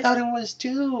 That's what I thought it was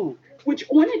too. Which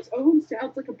on its own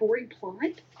sounds like a boring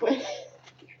plot, but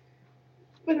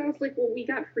I was like, well, we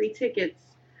got free tickets,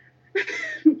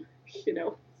 you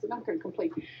know, so I'm not going to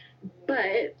complain.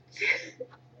 But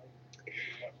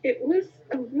it was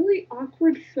a really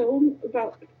awkward film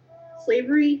about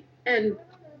slavery and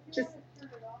just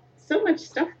so much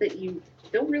stuff that you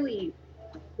don't really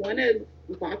want to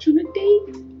watch on a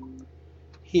date.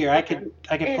 Here, I could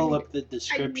pull up the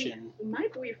description. I mean, my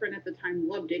boyfriend at the time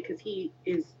loved it because he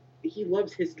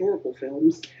loves historical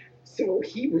films, so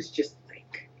he was just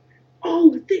like,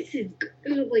 "Oh, this is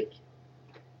good." Like,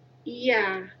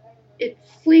 yeah, it's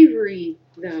slavery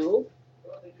though,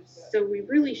 so we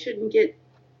really shouldn't get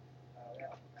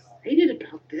excited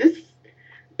about this.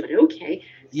 But okay.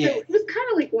 Yeah. So it was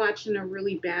kind of like watching a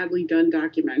really badly done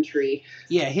documentary.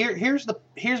 Yeah, here's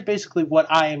basically what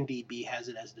IMDb has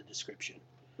it as the description.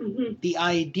 Mm-hmm. The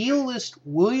idealist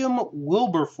William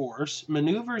Wilberforce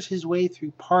maneuvers his way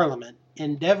through Parliament,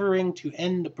 endeavoring to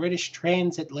end the British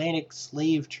transatlantic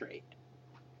slave trade.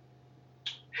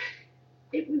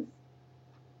 It was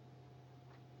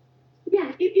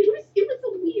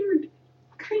a weird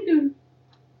kind of.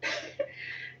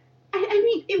 I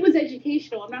mean, it was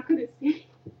educational. I'm not going to say,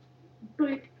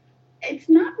 but it's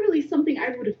not really something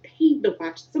I would have paid to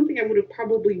watch. It's something I would have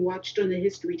probably watched on the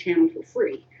History Channel for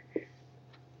free,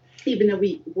 even though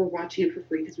we were watching it for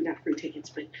free because we got free tickets.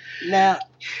 But now,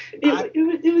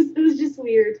 it was just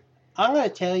weird. I'm going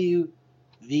to tell you,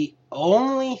 the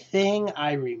only thing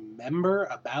I remember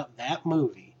about that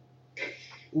movie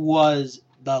was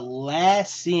the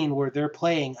last scene where they're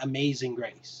playing Amazing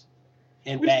Grace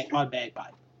on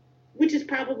bagpipe. Which is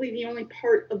probably the only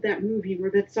part of that movie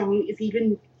where that song is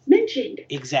even mentioned.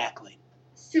 Exactly.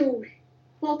 So,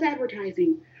 false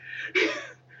advertising.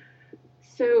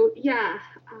 So, yeah.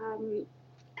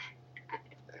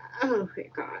 Oh, my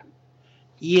God.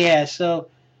 Yeah, so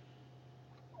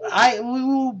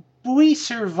we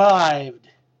survived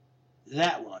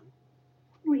that one.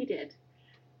 We did.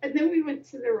 And then we went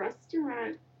to the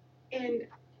restaurant, and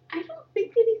I don't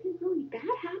think anything really bad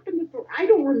happened. I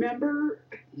don't remember.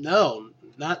 No,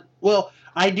 not well.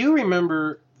 I do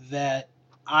remember that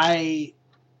I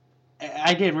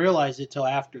didn't realize it till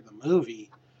after the movie.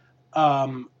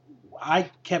 I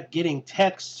kept getting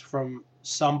texts from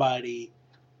somebody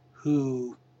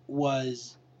who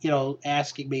was,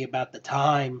 asking me about the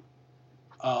time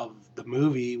of the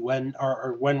movie, when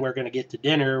or when we're going to get to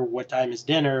dinner, what time is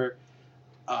dinner.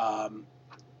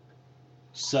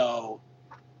 So.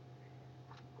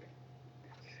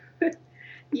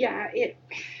 Yeah,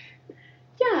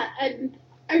 and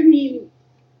I mean,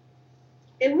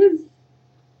 it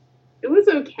was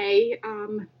okay.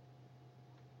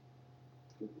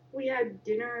 We had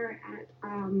dinner at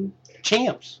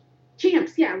Champs.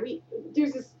 Champs, yeah.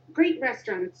 There's this great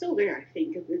restaurant. It's still there, I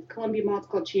think. It's Columbia Mall. It's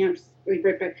called Champs. Right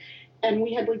back. And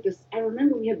we had like this. I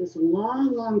remember we had this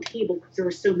long table because there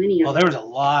were so many of us. Oh, there was a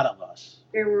lot of us.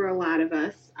 There were a lot of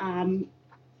us.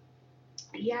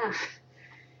 Yeah.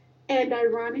 And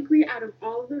ironically, out of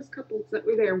all of those couples that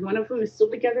were there, one of them is still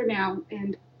together now.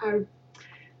 And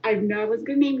I know I was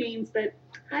going to name names, but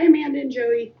hi, Amanda and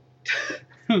Joey.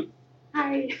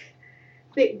 Hi.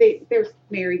 They're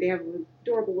married. They have an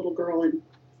adorable little girl. And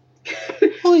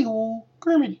hello,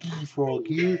 Kermit the Frog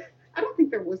here. I don't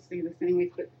think they're listening to this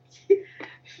anyways, but.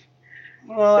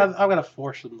 Well, I'm going to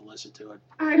force them to listen to it.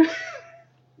 I don't.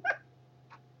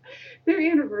 Their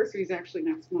anniversary is actually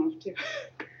next month, too.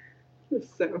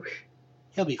 So.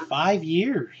 It'll be 5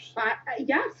 years.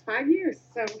 Yes, 5 years.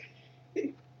 So,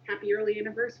 happy early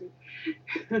anniversary.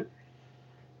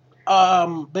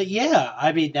 But yeah,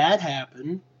 I mean, that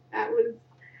happened. I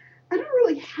don't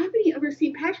really have any other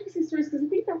St. Patrick's Day stories because I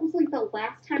think that was like the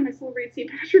last time I celebrated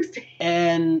St. Patrick's Day.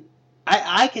 And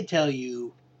I could tell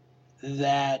you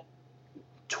that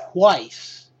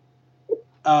twice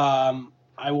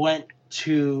I went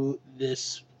to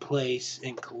this place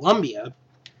in Colombia.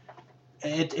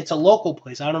 It's a local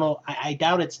place. I don't know. I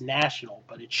doubt it's national,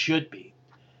 but it should be.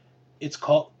 It's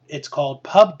called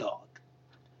Pub Dog,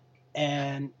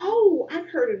 and Oh, I've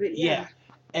heard of it. yeah, Yeah.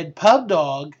 and Pub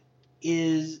Dog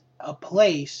is a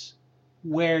place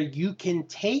where you can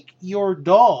take your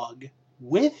dog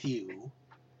with you,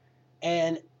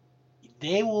 and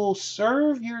they will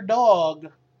serve your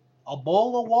dog a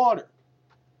bowl of water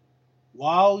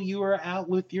while you are out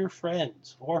with your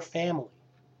friends or family.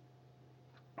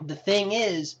 The thing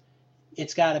is,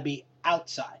 it's got to be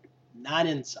outside, not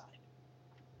inside.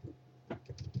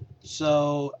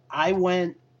 So I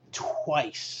went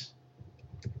twice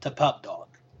to Pub Dog.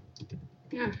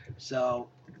 Yeah. So,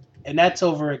 and that's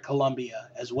over in Colombia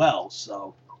as well.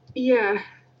 So, Yeah.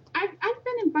 I've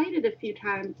been invited a few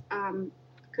times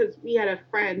because we had a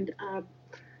friend.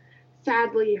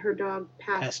 Sadly, her dog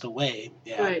passed away.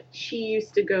 Yeah. But she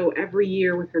used to go every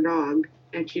year with her dog,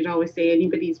 and she'd always say,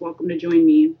 "Anybody's welcome to join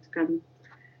me to come."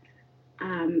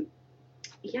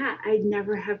 Yeah, I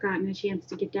never have gotten a chance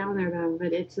to get down there though,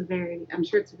 but I'm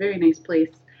sure it's a very nice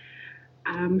place.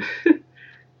 Um,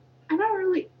 I don't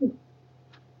really.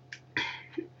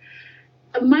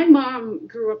 My mom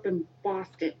grew up in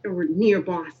Boston or near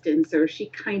Boston, so she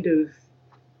kind of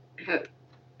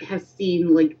has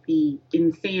seen like the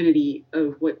insanity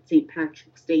of what St.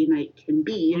 Patrick's Day night can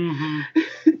be.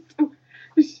 Mm-hmm. So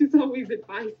she's always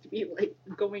advised me like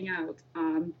going out.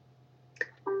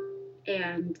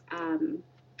 And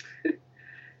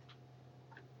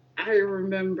I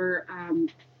remember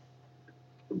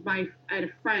I had a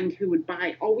friend who would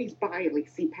always buy like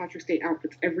St. Patrick's Day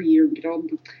outfits every year and get all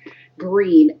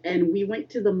green. And we went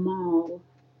to the mall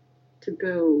to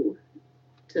go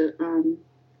to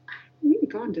maybe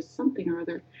gone to something or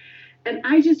other. And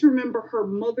I just remember her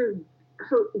mother,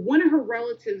 one of her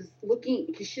relatives looking,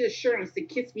 because she had a shirt on that said,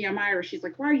 "Kiss me, I'm Irish." She's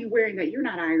like, "Why are you wearing that? You're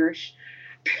not Irish."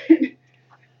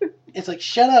 It's like,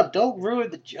 shut up, don't ruin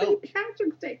the joke.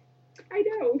 Patrick's Day. I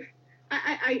know.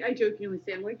 I jokingly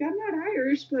say, I'm like, I'm not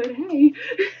Irish, but hey.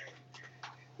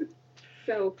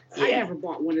 So yeah. I never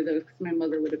bought one of those because my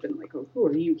mother would have been like, "Oh, who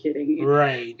are you kidding?"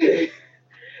 Right.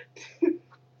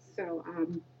 So,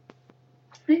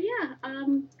 but yeah,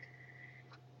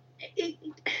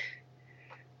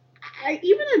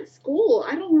 even at school,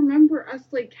 I don't remember us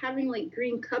like having like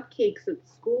green cupcakes at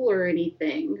school or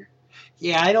anything.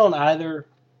 Yeah, I don't either.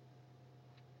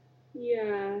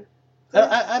 Yeah.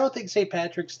 I don't think St.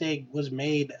 Patrick's Day was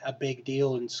made a big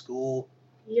deal in school.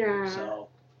 Yeah. So.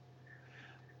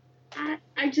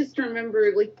 I just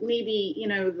remember like maybe,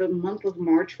 the month of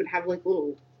March would have like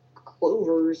little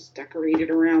clovers decorated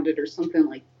around it or something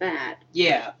like that.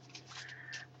 Yeah.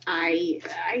 I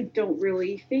don't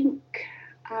really think,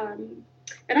 and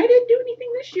I didn't do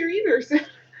anything this year either. So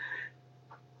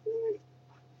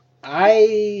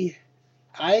I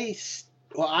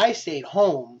stayed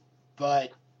home,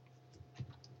 but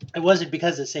it wasn't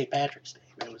because of St. Patrick's Day.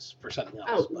 It was for something else.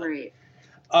 Oh, but, right.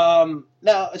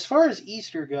 Now, as far as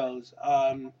Easter goes,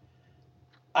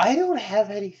 I don't have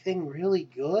anything really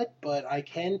good, but I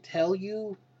can tell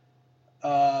you,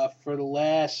 for the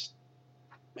last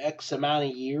X amount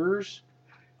of years,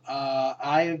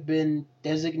 I have been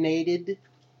designated,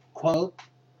 quote,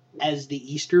 as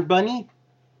the Easter Bunny.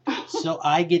 So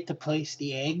I get to place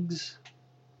the eggs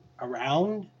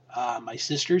around my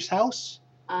sister's house.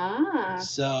 Ah.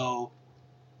 So,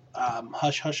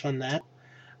 hush hush on that.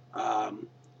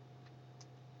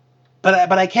 But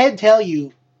I can tell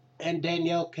you, and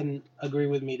Danielle can agree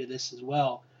with me to this as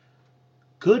well,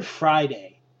 Good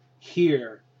Friday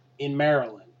here in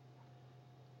Maryland,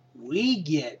 we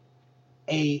get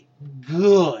a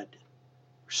good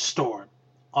storm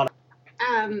on.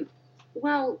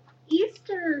 Well,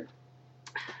 Easter,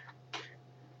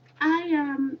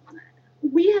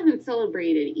 we haven't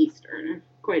celebrated Easter in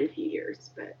quite a few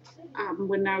years, but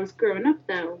when I was growing up,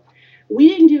 though, we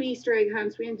didn't do Easter egg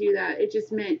hunts. We didn't do that. It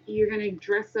just meant you're going to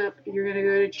dress up, you're going to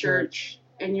go to church,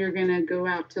 and you're going to go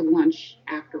out to lunch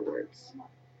afterwards.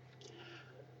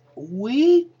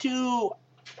 We do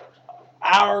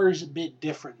ours a bit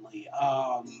differently.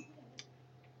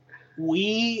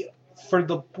 For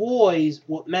the boys,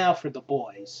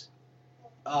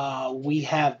 we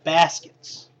have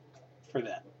baskets for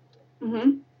them. Mm-hmm.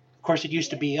 Of course, it used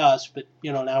to be us, but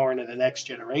now we're into the next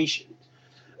generation.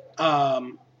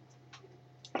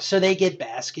 So they get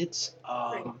baskets.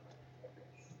 Right.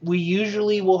 We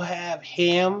usually will have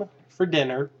ham for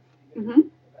dinner, mm-hmm.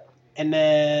 and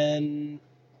then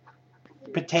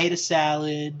potato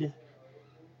salad,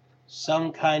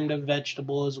 some kind of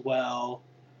vegetable as well.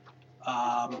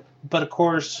 But of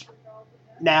course,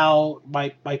 now my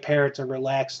parents are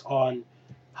relaxed on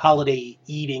holiday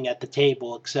eating at the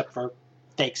table, except for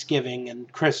Thanksgiving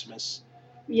and Christmas.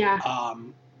 Yeah.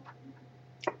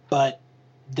 But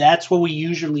that's what we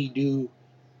usually do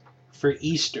for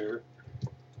Easter.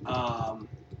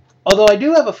 Although I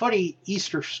do have a funny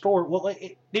Easter story. Well,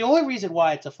 the only reason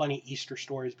why it's a funny Easter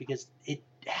story is because it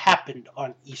happened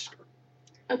on Easter.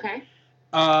 Okay.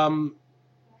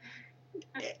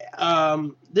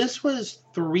 This was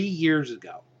 3 years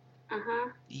ago. Uh-huh.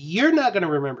 You're not going to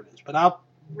remember this, but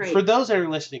for those that are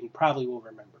listening, probably will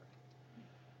remember.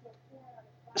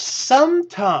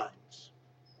 Sometimes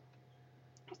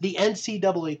the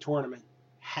NCAA tournament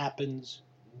happens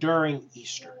during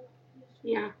Easter.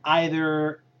 Yeah.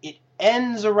 Either it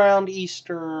ends around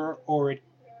Easter or it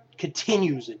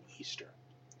continues in Easter.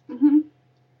 Mm-hmm.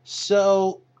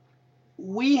 So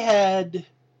we had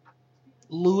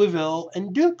Louisville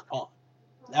and Duke on.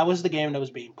 That was the game that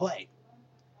was being played.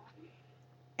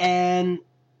 And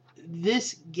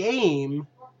this game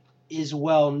is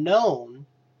well known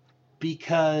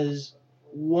because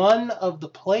one of the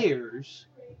players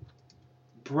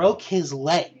broke his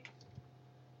leg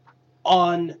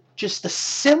on just the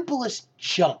simplest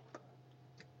jump.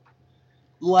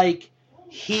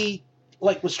 He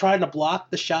was trying to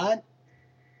block the shot.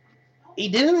 He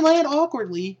didn't land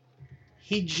awkwardly.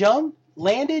 He jumped,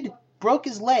 landed, broke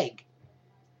his leg.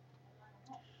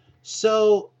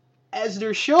 So as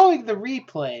they're showing the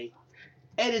replay,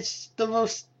 and it's the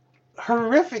most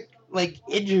horrific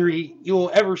injury you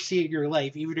will ever see in your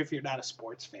life, even if you're not a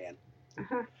sports fan.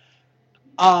 Uh-huh.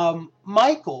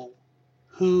 Michael,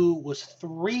 who was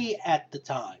 3 at the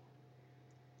time,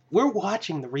 we're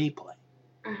watching the replay.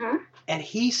 Uh-huh. And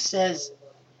he says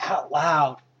out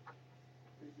loud,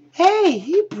 "Hey,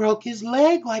 he broke his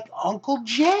leg like Uncle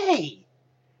Jay,"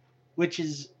 which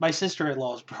is my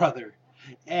sister-in-law's brother.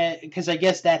 Because I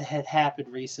guess that had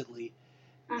happened recently.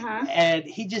 Uh-huh. And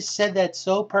he just said that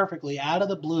so perfectly out of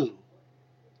the blue.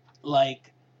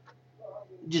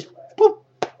 Just boop.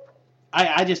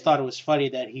 I just thought it was funny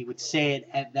that he would say it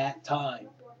at that time.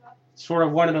 Sort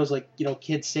of one of those,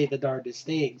 kids say the darndest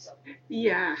things.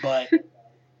 Yeah.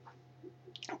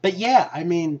 But yeah, I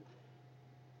mean,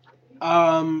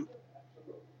 but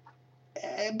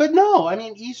no, I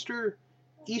mean, Easter's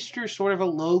sort of a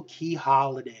low-key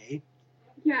holiday.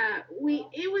 Yeah,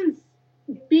 it was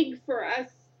big for us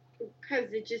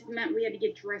because it just meant we had to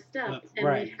get dressed up and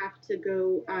we'd have to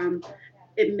go.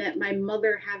 It meant my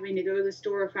mother having to go to the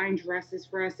store to find dresses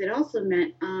for us. It also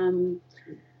meant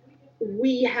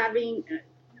we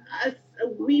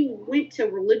went to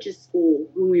religious school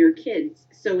when we were kids,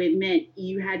 so it meant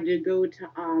you had to go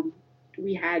to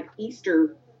we had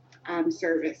Easter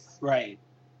service. Right.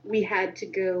 We had to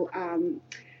go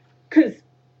because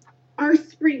our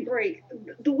spring break,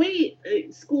 the way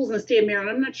schools in the state of Maryland,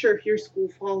 I'm not sure if your school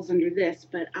falls under this,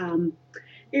 but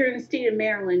here in the state of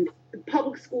Maryland, the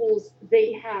public schools,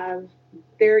 they have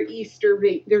their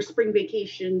their spring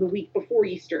vacation the week before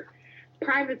Easter.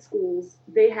 Private schools,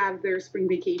 they have their spring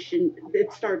vacation.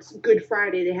 It starts Good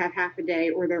Friday. They have half a day,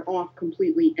 or they're off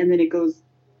completely, and then it goes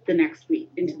the next week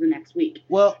into the next week.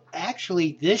 Well,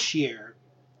 actually, this year,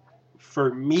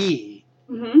 for me,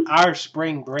 our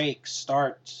spring break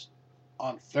starts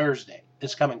on Thursday,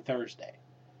 this coming Thursday,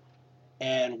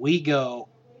 and we go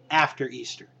after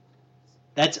Easter.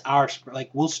 That's our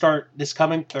we'll start this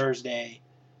coming Thursday.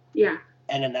 Yeah.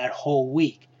 And then that whole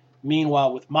week.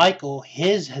 Meanwhile, with Michael,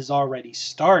 his has already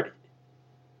started,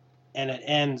 and it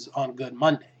ends on Good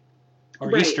Monday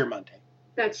or Easter Monday.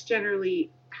 That's generally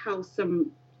how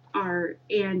some are,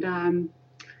 and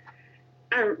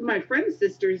my friend's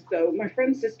sisters, though, went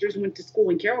to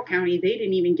school in Carroll County. They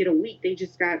didn't even get a week. They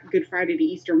just got Good Friday to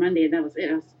Easter Monday, and that was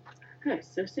it. I was like, God,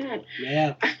 so sad.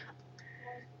 Yeah.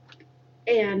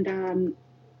 And,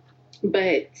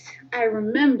 but I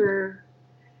remember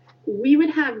we would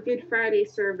have Good Friday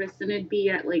service, and it'd be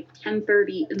at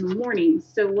 10:30 in the morning.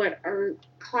 So what our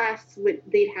class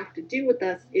they'd have to do with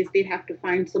us is they'd have to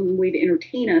find some way to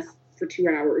entertain us for 2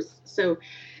 hours. So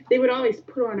they would always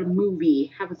put on a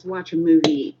movie, have us watch a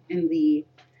movie in the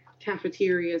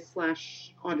cafeteria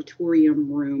 /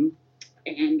 auditorium room,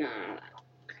 and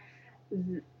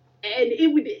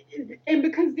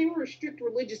because they were a strict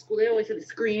religious school, they always had to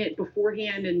screen it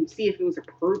beforehand and see if it was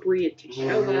appropriate to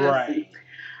show us. Right.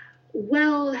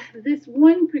 Well, this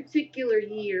one particular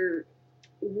year,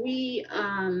 we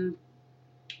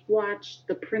watched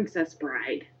The Princess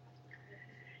Bride.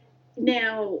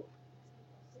 Now,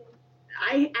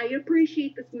 I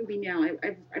appreciate this movie now.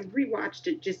 I've rewatched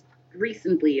it just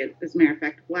recently, as a matter of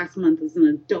fact, last month as an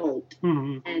adult,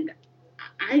 Mm-hmm. and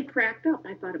I cracked up.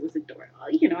 I thought it was adorable.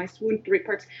 You know, I swooned through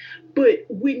parts. But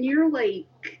when you're like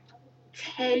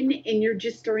 10 and you're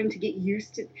just starting to get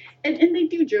used to, and they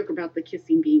do joke about the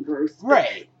kissing being gross.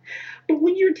 Right. But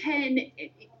when you're 10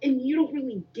 and you don't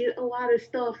really get a lot of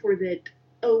stuff, or that,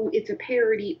 oh, it's a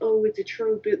parody, oh, it's a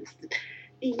trope,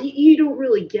 you don't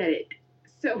really get it.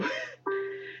 So,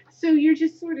 so you're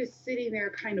just sort of sitting there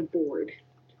kind of bored,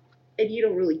 and you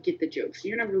don't really get the jokes.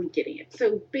 You're not really getting it.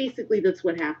 So basically, that's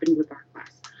what happened with our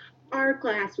class. Our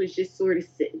class was just sort of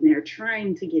sitting there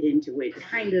trying to get into it,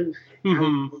 kind of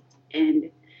Mm-hmm. out.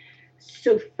 And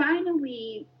so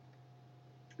finally,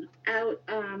 out,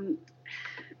 I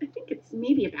think it's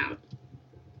maybe about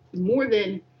more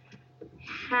than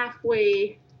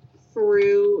halfway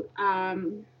through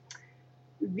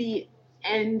the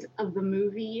end of the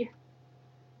movie,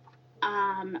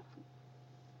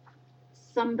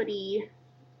 somebody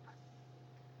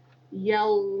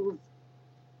yells,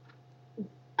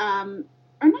 or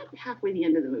not halfway the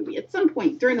end of the movie, at some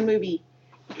point during the movie,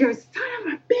 he goes, son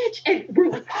of a bitch, and we're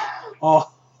like,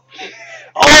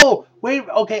 oh, wait,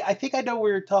 okay, I think I know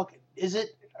where you're talking.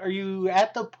 Are you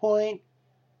at the point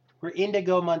where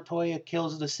Indigo Montoya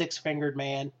kills the six-fingered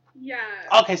man? yeah.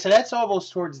 Okay, so that's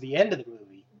almost towards the end of the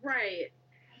movie. Right.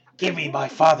 Give me my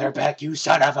father back, you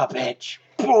son of a bitch!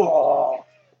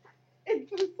 And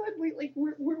so suddenly, like,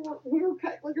 we were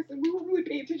cut, like I said, we were really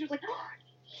paying attention, like, oh,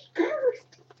 he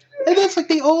cursed! And that's like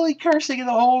the only cursing in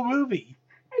the whole movie.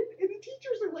 And the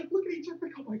teachers are like looking at each other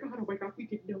like, oh my god, we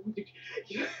didn't know. We did.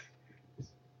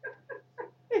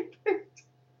 And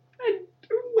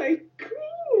I'm like,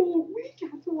 cool, we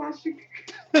got to watch it.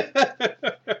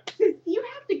 You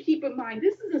have to keep in mind,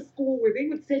 this is a school where they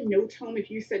would send notes home if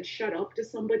you said shut up to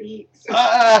somebody. So,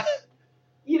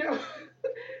 you know,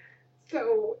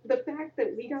 so the fact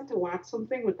that we got to watch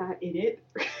something with that in it.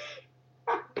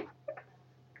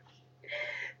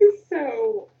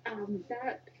 So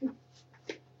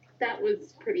that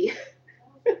was pretty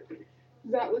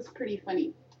that was pretty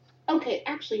funny. Okay,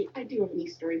 actually, I do have a new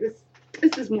story.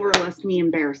 This is more or less me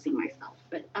embarrassing myself,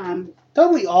 but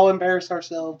don't we all embarrass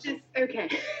ourselves? Okay.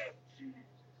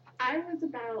 I was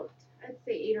about, I'd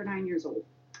say, 8 or 9 years old.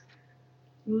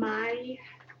 My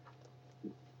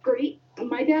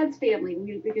dad's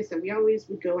family, like I said, we always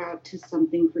would go out to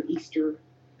something for Easter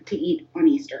to eat on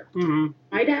Easter. Mm-hmm.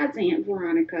 My dad's Aunt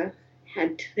Veronica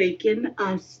had taken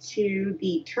us to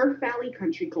the Turf Valley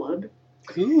Country Club.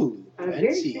 Ooh,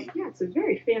 fancy. It's a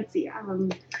very fancy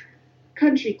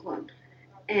country club,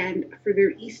 and for their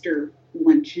Easter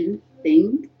luncheon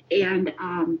thing. And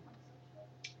I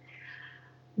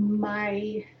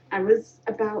was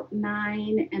about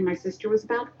 9, and my sister was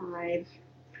about 5.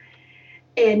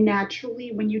 And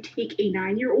naturally, when you take a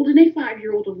 9-year-old and a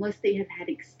 5-year-old, unless they have had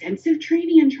extensive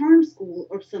training in charm school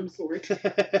of some sort,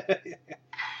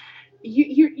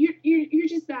 you're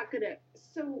just not gonna.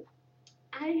 So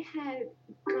I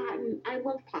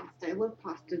love pasta. I love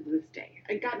pasta to this day.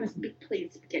 I'd gotten this big plate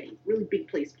of spaghetti, really big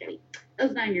plate of spaghetti. I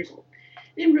was 9 years old.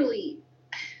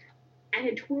 I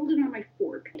had twirled it on my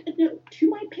fork. A note to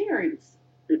my parents.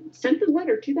 Sent the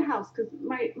letter to the house because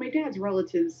my dad's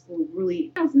relatives were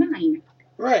really. I was 9.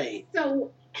 Right.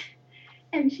 So,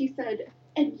 and she said,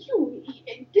 and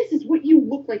this is what you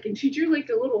look like. And she drew like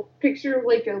a little picture of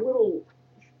like a little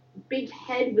big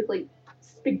head with like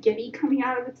spaghetti coming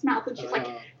out of its mouth. And she's like,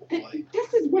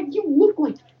 this is what you look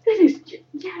like. This is,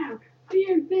 yeah,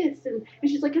 this. And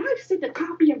she's like, and I've sent a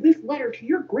copy of this letter to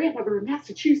your grandmother in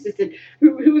Massachusetts, and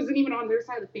who isn't even on their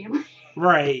side of the family.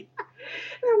 Right.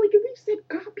 And I'm like, and we've sent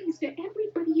copies to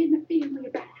everybody in the family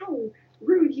about how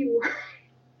rude you were.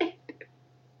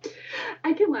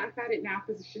 I can laugh at it now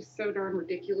because it's just so darn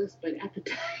ridiculous, but at the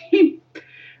time,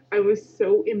 I was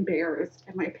so embarrassed,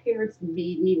 and my parents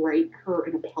made me write her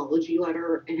an apology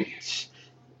letter. And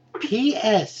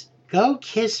P.S. Go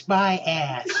kiss my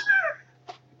ass.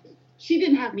 She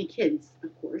didn't have any kids,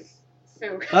 of course.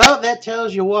 So. Well, that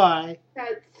tells you why.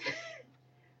 That's.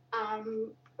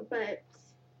 But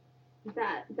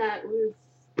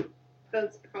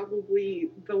that's probably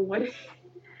the one.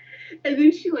 And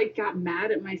then she like got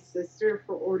mad at my sister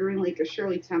for ordering like a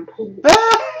Shirley Temple.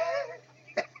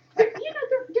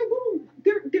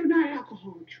 They're not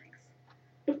alcoholic drinks.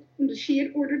 But she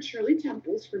had ordered Shirley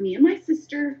Temples for me and my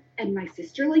sister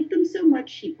liked them so much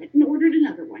she went and ordered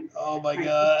another one. Oh my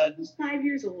God. She's 5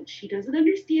 years old. She doesn't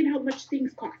understand how much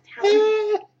things cost.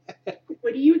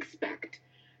 What do you expect?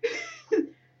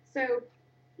 So,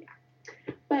 yeah.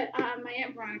 But my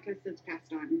Aunt Veronica since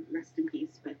passed on, rest in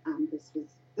peace. But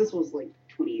this was like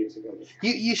 20 years ago.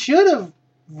 You should have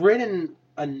written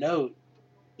a note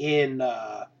in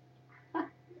to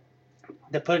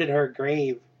put in her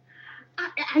grave.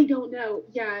 I don't know.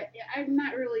 Yeah, I'm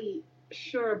not really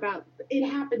sure about. It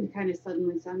happened kind of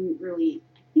suddenly, so I'm really.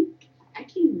 I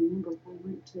can't even remember if I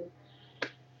went to.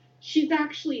 She's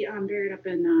actually buried up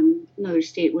in another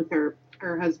state with her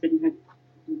husband.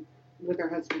 With her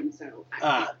husband, so.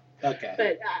 Okay.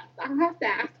 But I'll have to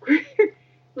ask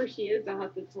where she is. I'll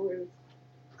have to tell her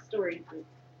the story. But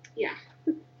yeah.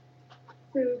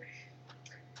 So.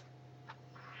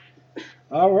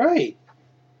 All right.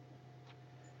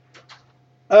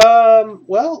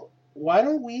 Well, why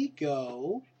don't we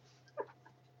go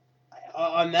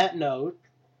on that note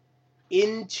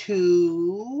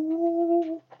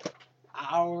into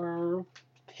our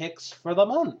picks for the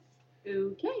month.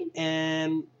 Okay.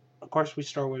 And of course, we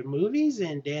start with movies.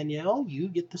 And Danielle, you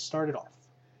get to start it off.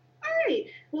 All right.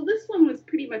 Well, this one was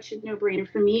pretty much a no-brainer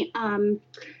for me.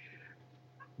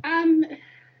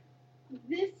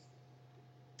 This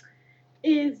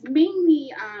is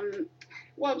mainly,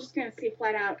 well, I'm just gonna say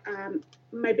flat out,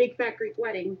 My Big Fat Greek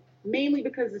Wedding, mainly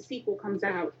because the sequel comes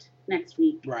out next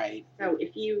week. Right. So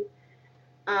if you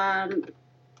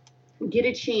get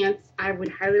a chance, I would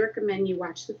highly recommend you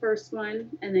watch the first one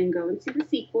and then go and see the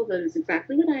sequel. That is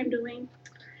exactly what I'm doing.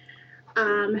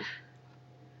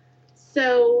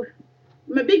 So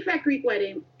My Big Fat Greek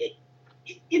Wedding,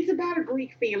 it's about a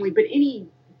Greek family, but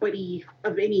anybody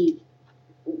of any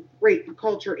race,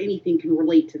 culture, anything can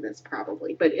relate to this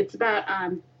probably. But it's about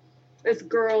this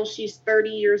girl. She's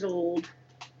 30 years old,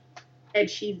 and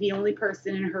she's the only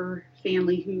person in her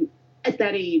family who, at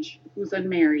that age, who's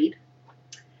unmarried.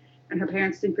 And her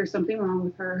parents think there's something wrong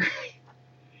with her.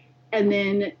 And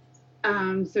then,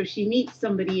 so she meets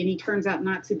somebody, and he turns out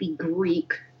not to be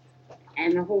Greek.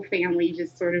 And the whole family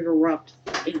just sort of erupts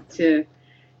into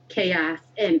chaos.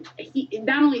 And he,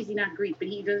 not only is he not Greek, but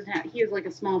he has like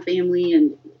a small family,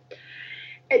 and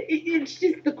it's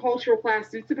just the cultural clash.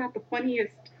 It's about the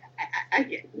funniest.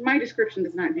 My description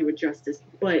does not do it justice,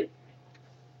 but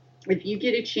if you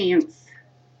get a chance,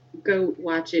 go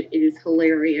watch it. It is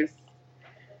hilarious.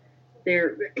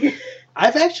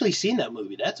 I've actually seen that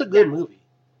movie. That's a good movie.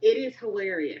 It is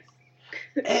hilarious.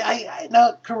 I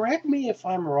now correct me if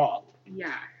I'm wrong.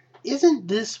 Yeah. Isn't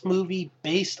this movie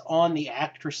based on the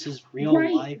actress's real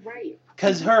life? Right.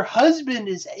 Because her husband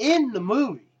is in the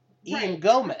movie, Ian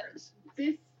Gomez.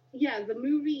 The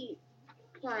movie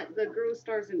plot, the girl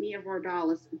stars in Nia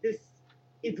Vardalos. This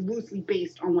is loosely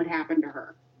based on what happened to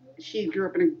her. She grew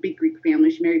up in a big Greek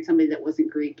family. She married somebody that wasn't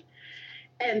Greek.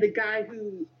 And the guy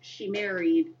who she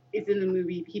married is in the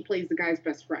movie. He plays the guy's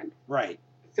best friend. Right.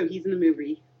 So he's in the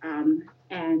movie. And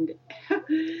it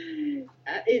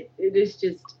is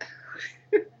just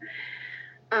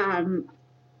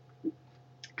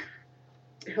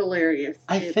hilarious.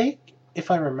 I think, if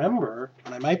I remember,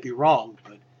 and I might be wrong,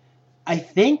 but I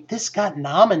think this got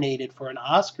nominated for an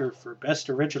Oscar for Best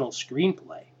Original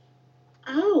Screenplay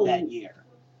that year.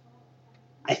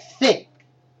 I think.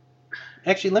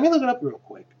 Actually, let me look it up real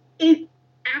quick. It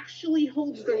actually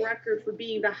holds the record for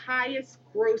being the highest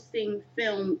grossing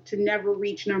film to never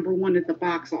reach #1 at the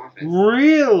box office.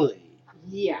 Really?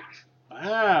 Yeah.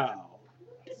 Wow.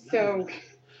 So.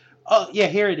 Oh, yeah,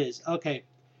 here it is. Okay.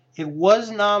 It was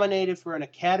nominated for an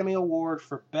Academy Award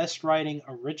for Best Writing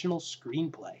Original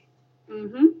Screenplay.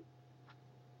 Mm-hmm.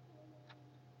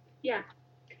 Yeah.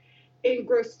 It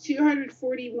grossed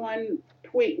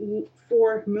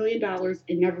 $241.4 million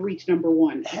and never reached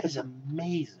 #1. That is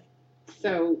amazing.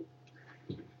 So,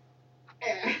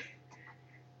 I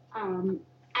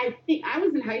think I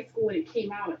was in high school when it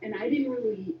came out, and I didn't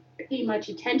really pay much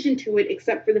attention to it,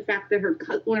 except for the fact that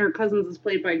one of her cousins is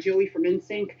played by Joey from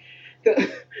NSYNC.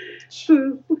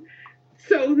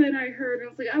 So then I heard, I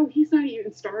was like, oh, he's not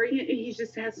even starring it. He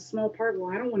just has a small part.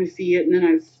 Well, I don't want to see it. And then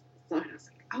I saw it. I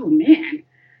was like, oh man.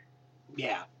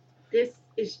 Yeah. This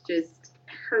is just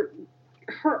her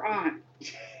aunt.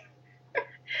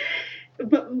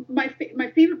 But my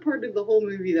favorite part of the whole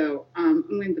movie, though,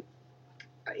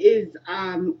 is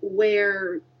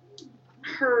where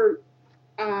her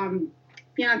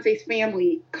fiance's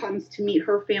family comes to meet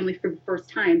her family for the first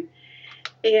time,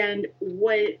 and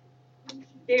what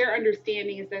their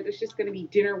understanding is that it's just going to be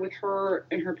dinner with her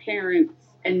and her parents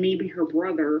and maybe her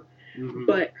brother,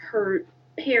 but her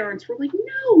parents were like,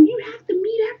 no, you have to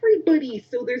meet everybody.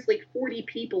 So there's like 40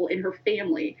 people in her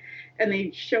family, and they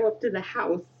show up to the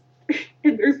house,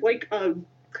 and there's like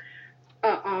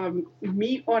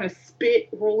meat on a spit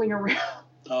rolling around.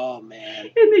 Oh man!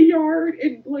 In the yard,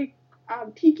 and like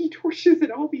tiki torches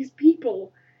and all these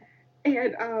people,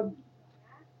 and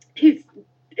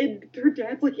her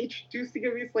dad's like introducing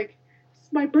him. He's like, "This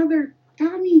is my brother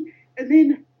Tommy," and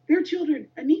then their children,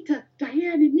 Anita,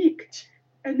 Diane, and Nick.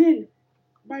 And then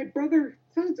my brother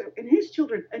so-and-so and his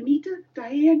children, Anita,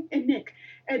 Diane, and Nick.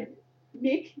 And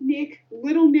Nick,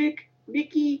 little Nick,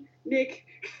 Nicky, Nick.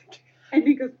 And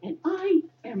he goes, and I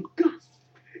am Gus.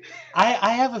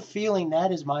 I have a feeling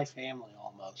that is my family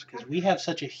almost, because we have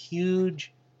such a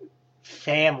huge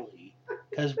family,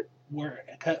 because we're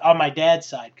on my dad's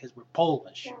side, because we're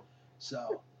Polish. Yeah.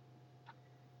 So.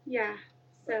 Yeah,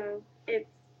 so it's,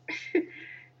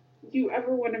 you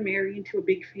ever want to marry into a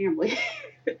big family?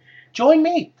 Join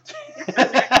me.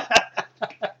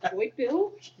 Boy,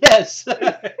 Bill? Yes.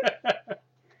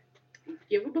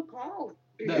 Give him a call.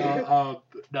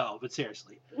 No, but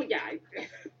seriously. Well, yeah.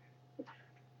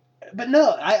 But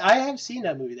no, I have seen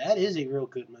that movie. That is a real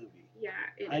good movie. Yeah,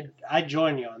 I'd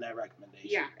join you on that recommendation.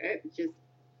 Yeah, it just.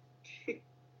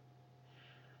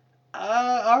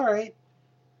 All right.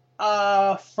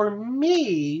 For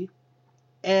me,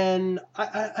 and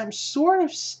I'm sort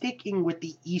of sticking with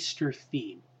the Easter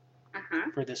theme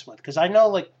for this one, because I know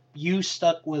like you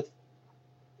stuck with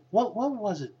what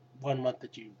was it? 1 month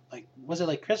that you like, was it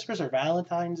like Christmas or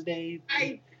Valentine's Day?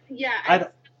 I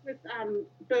stuck with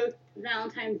both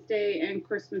Valentine's Day and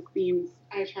Christmas themes.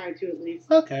 I tried to at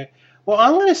least. Okay, well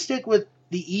I'm gonna stick with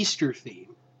the Easter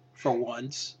theme for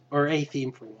once, or a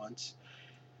theme for once.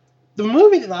 The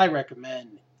movie that I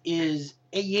recommend is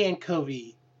a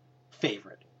Yankovi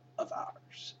favorite of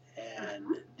ours, and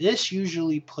this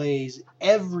usually plays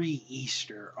every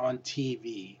Easter on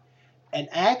TV, and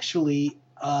actually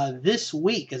this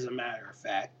week, as a matter of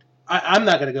fact, I'm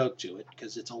not going to go to it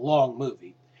because it's a long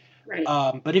movie,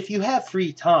 Right. But if you have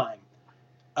free time,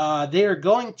 they are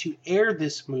going to air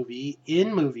this movie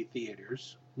in movie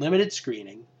theaters, limited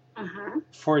screening,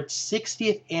 for its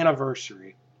 60th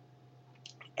anniversary,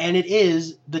 and it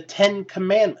is The Ten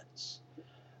Commandments.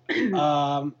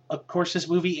 Of course, this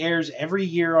movie airs every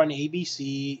year on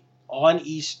ABC on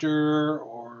Easter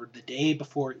or the day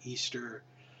before Easter.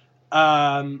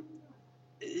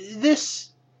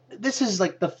 This is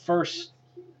like the first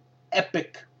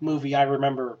epic movie I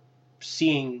remember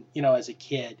seeing, as a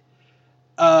kid.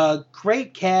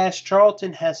 Great cast: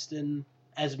 Charlton Heston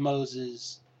as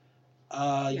Moses,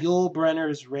 Yul Brynner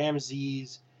as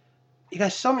Ramses. You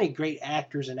got so many great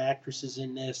actors and actresses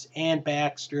in this: Ann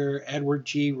Baxter, Edward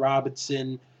G.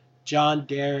 Robinson, John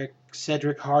Derek,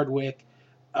 Cedric Hardwicke,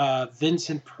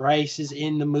 Vincent Price is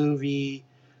in the movie.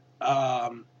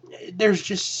 There's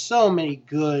just so many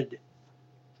good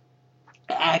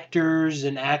actors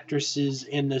and actresses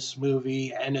in this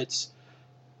movie, and it's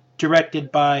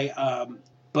directed by,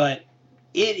 but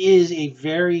it is a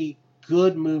very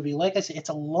good movie. Like I said, it's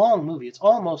a long movie. It's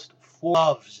almost 4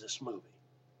 hours, this movie.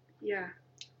 Yeah.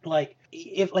 Like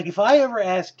if I ever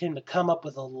asked him to come up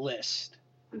with a list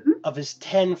of his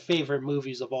 10 favorite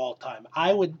movies of all time,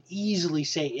 I would easily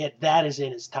say that is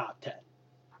in his top 10.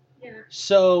 Yeah.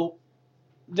 So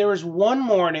there was one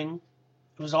morning,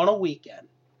 it was on a weekend.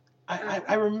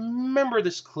 I remember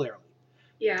this clearly.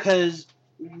 Yeah. Because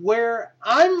where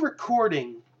I'm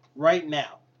recording right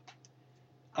now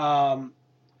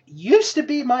used to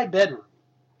be my bedroom.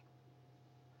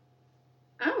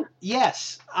 Oh.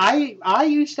 Yes, I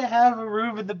used to have a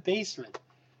room in the basement.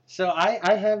 So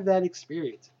I have that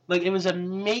experience. Like, it was a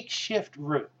makeshift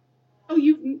room. Oh,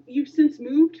 you've since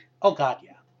moved? Oh, God,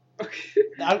 yeah.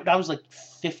 I was like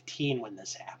 15 when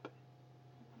this happened.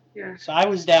 Yeah. So I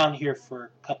was down here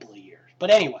for a couple of years. But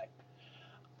anyway,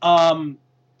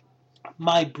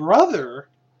 my brother,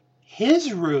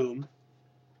 his room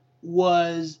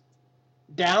was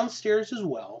downstairs as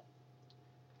well.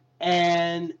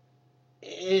 And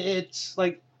it's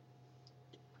like,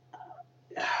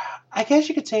 I guess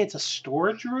you could say it's a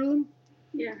storage room.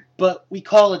 Yeah. But we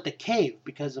call it the cave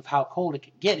because of how cold it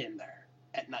could get in there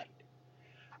at night.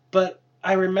 But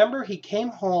I remember he came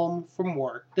home from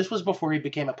work. This was before he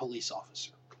became a police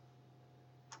officer.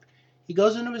 He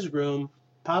goes into his room,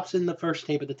 pops in the first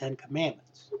tape of the 10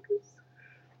 Commandments.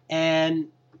 And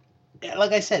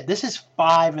like I said, this is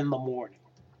 5 in the morning.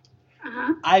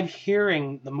 I'm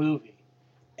hearing the movie,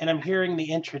 and I'm hearing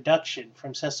the introduction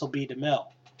from Cecil B. DeMille.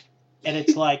 And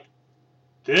it's like,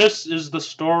 this is the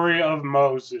story of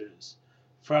Moses,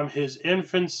 from his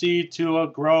infancy to a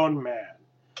grown man.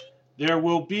 There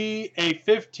will be a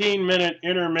 15-minute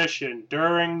intermission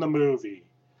during the movie.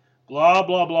 Blah,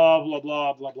 blah, blah, blah,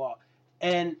 blah, blah, blah.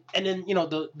 And then,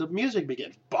 the music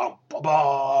begins. Bum, ba,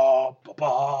 ba, ba,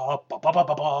 ba, ba, ba, ba,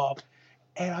 ba, ba.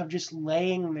 And I'm just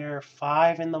laying there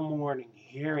 5 in the morning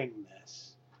hearing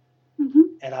this.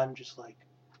 And I'm just like,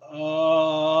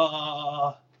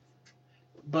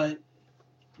 But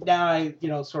now I,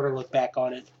 sort of look back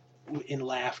on it in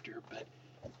laughter. But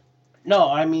No,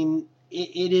 I mean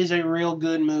it is a real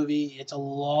good movie. It's a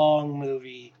long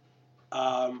movie.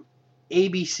 Um,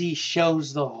 ABC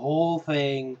shows the whole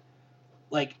thing.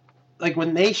 Like like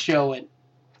when they show it,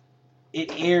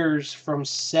 it airs from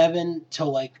 7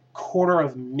 till like quarter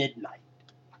of midnight.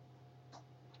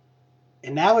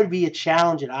 And that would be a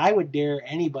challenge that I would dare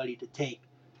anybody to take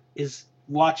is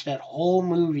watch that whole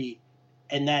movie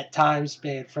in that time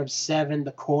span from 7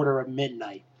 to quarter of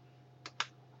midnight.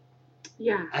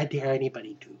 Yeah. I dare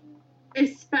anybody to.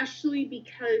 Especially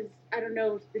because I don't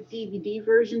know if the DVD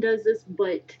version does this,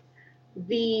 but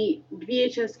the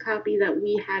VHS copy that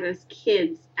we had as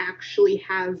kids actually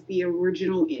has the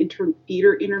original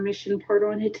theater intermission part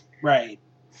on it. Right.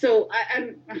 So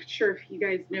I'm not sure if you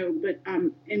guys know, but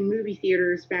in movie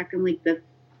theaters back in like the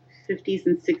 50s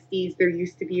and 60s, there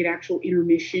used to be an actual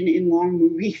intermission in long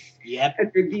movies. Yep.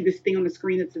 And there'd be this thing on the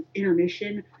screen that says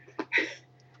intermission.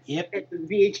 Yep. And the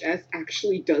VHS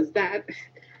actually does that.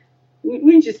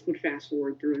 We just would fast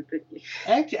forward through it, but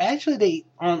Actually, they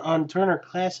on Turner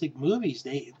Classic Movies,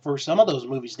 they for some of those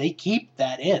movies they keep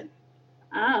that in,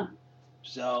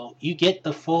 so you get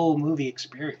the full movie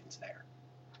experience there.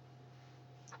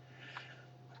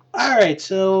 All right,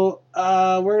 so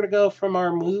we're gonna go from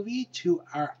our movie to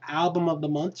our album of the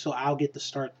month. So I'll get to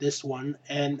start this one,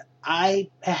 and I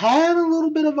had a little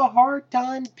bit of a hard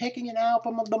time picking an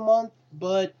album of the month,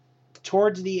 but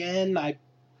towards the end, I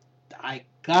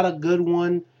got a good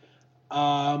one.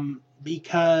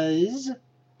 Because,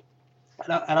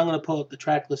 and I'm going to pull up the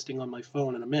track listing on my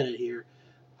phone in a minute here.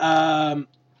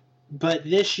 But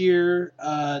this year,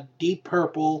 Deep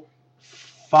Purple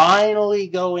finally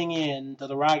going into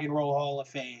the Rock and Roll Hall of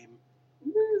Fame.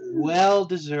 Well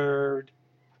deserved.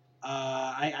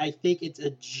 I think it's a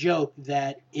joke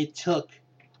that it took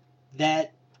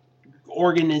that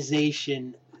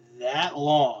organization that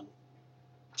long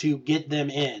to get them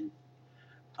in.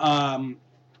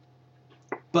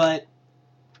 But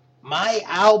my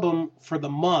album for the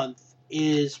month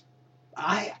is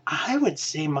I would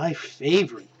say my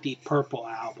favorite Deep Purple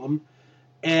album,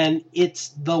 and it's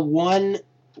the one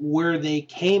where they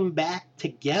came back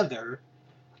together,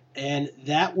 and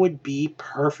that would be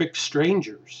Perfect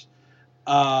Strangers.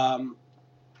 Um,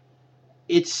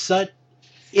 it's such,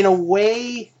 in a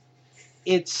way,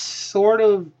 it's sort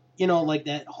of like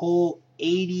that whole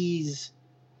 '80s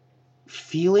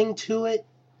feeling to it,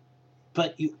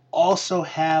 but you also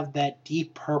have that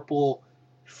Deep Purple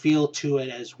feel to it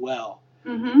as well.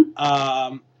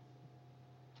 Mm-hmm.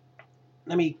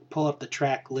 Let me pull up the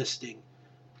track listing.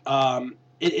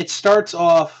 It starts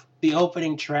off the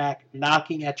opening track,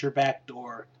 Knocking at Your Back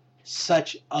Door.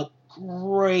 Such a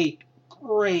great,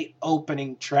 great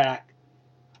opening track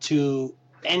to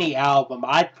any album.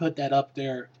 I'd put that up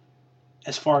there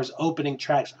as far as opening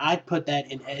tracks. I'd put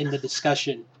that in the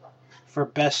discussion for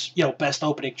best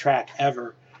opening track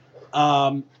ever.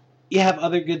 You have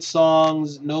other good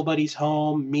songs, Nobody's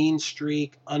Home, Mean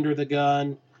Streak, Under the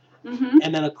Gun,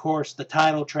 and then of course the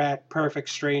title track, Perfect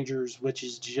Strangers, which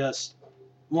is just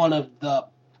one of the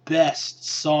best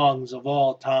songs of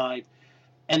all time.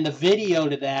 And the video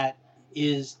to that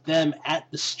is them at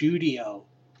the studio,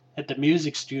 at the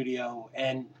music studio,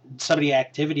 and some of the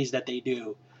activities that they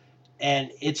do.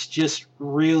 And it's just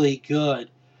really good.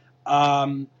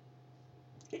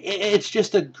 It's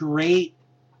just a great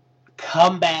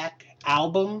comeback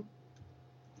album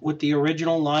with the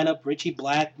original lineup: Richie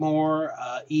Blackmore,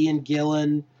 Ian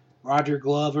Gillan, Roger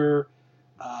Glover,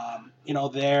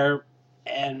 there.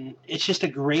 And it's just a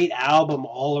great album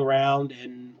all around,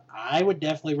 and I would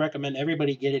definitely recommend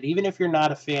everybody get it. Even if you're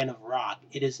not a fan of rock,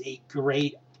 it is a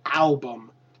great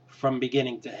album from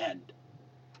beginning to end.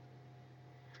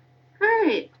 All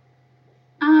right.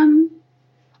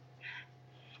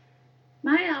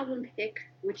 My album pick,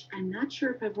 which I'm not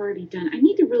sure if I've already done. I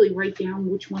need to really write down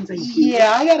which ones I do.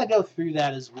 Yeah, I got to go through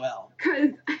that as well.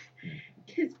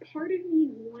 Because part of me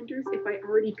wonders if I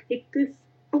already picked this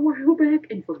a while back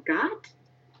and forgot.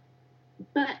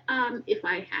 But if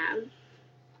I have,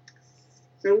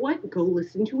 so what? Go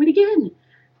listen to it again.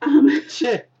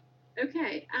 Shit.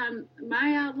 Okay.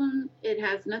 My album, it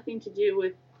has nothing to do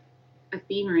with a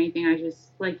theme or anything. I just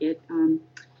like it.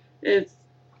 It's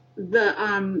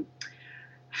the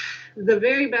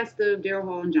very best of Daryl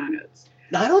Hall and John Oates.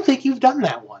 I don't think you've done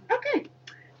that one. Okay.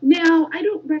 Now, I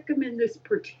don't recommend this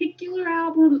particular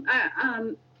album.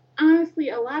 Honestly,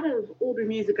 a lot of older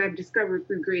music I've discovered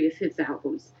through greatest hits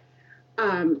albums.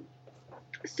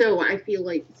 So I feel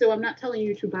like, so I'm not telling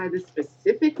you to buy this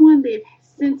specific one. They've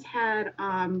since had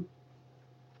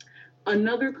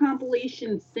another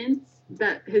compilation since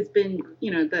that has been,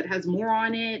 that has more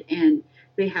on it, and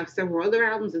They have several other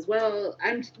albums as well.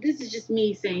 This is just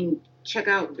me saying, check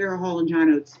out Daryl Hall and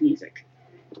John Oates music.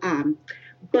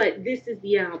 But this is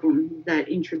the album that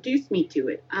introduced me to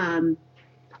it.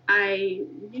 I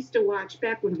used to watch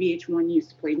back when VH1 used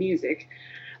to play music.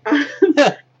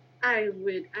 I'd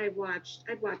watch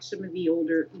some of the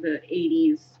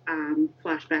 80s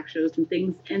flashback shows and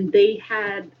things, and they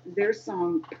had their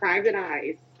song Private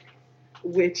Eyes,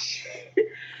 which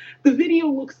the video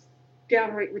looks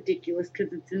downright ridiculous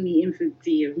because it's in the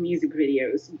infancy of music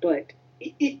videos, but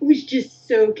it was just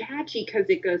so catchy because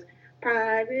it goes,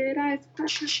 private eyes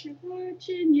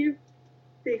watching you,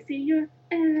 they see your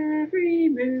every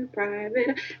move,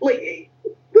 private. Like,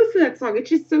 listen to that song. It's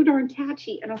just so darn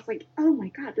catchy. And I was like, oh my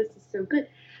God, this is so good.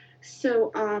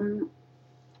 So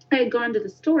I had gone to the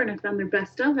store and I found their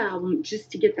best of album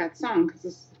just to get that song, because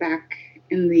this is back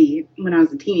when I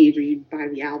was a teenager, you'd buy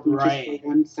the album just for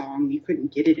one song. You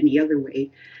couldn't get it any other way.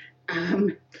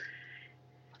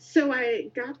 So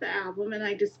I got the album and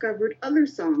I discovered other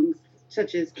songs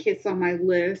such as Kiss on My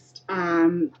List,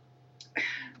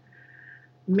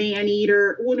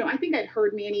 Man-Eater. Well, no, I think I'd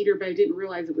heard Man-Eater, but I didn't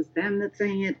realize it was them that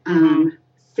sang it.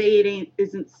 Say It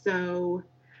Isn't So,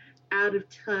 Out of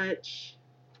Touch,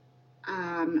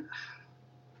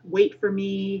 Wait for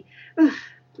Me.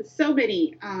 So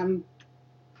many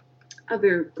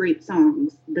other great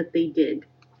songs that they did.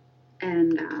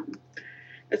 And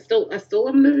I still love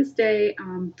them to this day.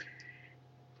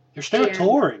 They're still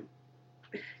touring.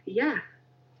 Yeah.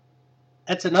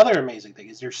 That's another amazing thing,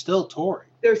 is they're still touring.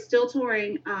 They're still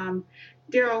touring.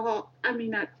 Daryl Hall,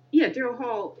 Daryl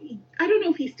Hall, I don't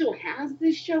know if he still has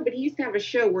this show, but he used to have a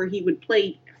show where he would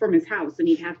play from his house and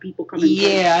he'd have people come and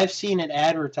play. I've seen it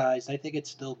advertised. I think it's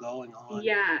still going on.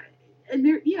 Yeah. And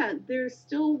they're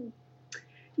still,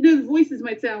 the voices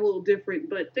might sound a little different,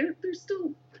 but they're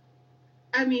still,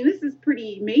 this is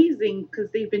pretty amazing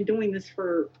because they've been doing this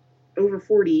for over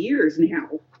 40 years now.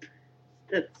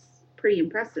 That's pretty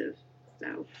impressive.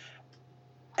 So,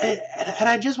 and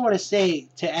I just want to say,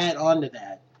 to add on to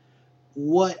that,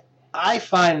 what I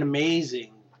find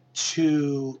amazing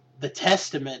to the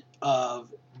testament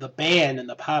of the band and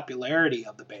the popularity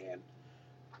of the band,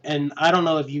 and I don't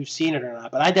know if you've seen it or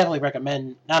not, but I definitely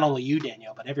recommend not only you,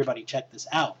 Danielle, but everybody check this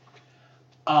out.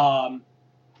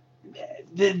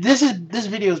 This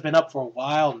video has been up for a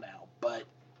while now, but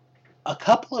a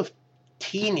couple of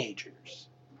teenagers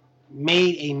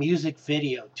made a music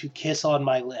video to Kiss on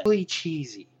My List. Really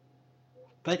cheesy,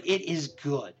 but it is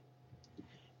good.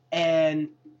 And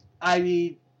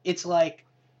it's like,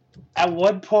 at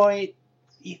one point,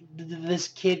 this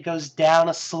kid goes down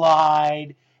a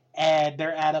slide and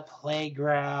they're at a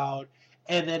playground,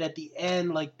 and then at the end,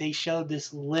 like, they showed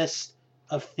this list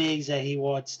of things that he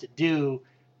wants to do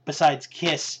besides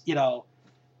Kiss, being on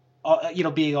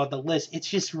the list. It's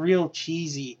just real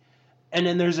cheesy. And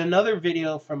then there's another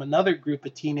video from another group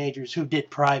of teenagers who did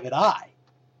Private Eye,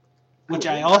 which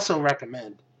I also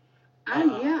recommend.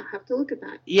 Have to look at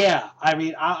that. Yeah,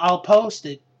 I'll post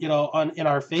it, in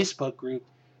our Facebook group.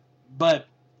 But,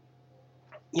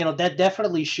 that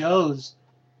definitely shows,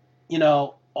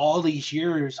 all these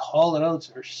years, Hall &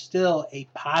 Oates are still a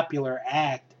popular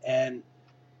act. And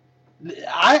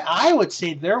I would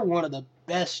say they're one of the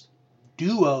best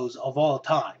duos of all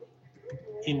time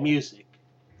in music.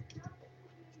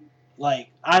 Like,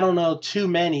 I don't know too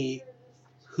many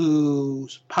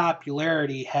whose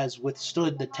popularity has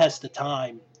withstood the test of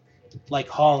time like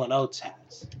Hall & Oates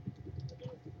has.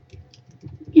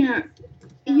 Yeah.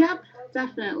 Yep,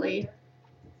 definitely.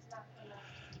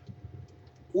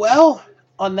 Well,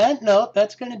 on that note,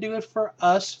 that's going to do it for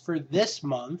us for this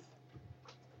month.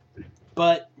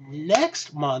 But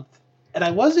next month, and I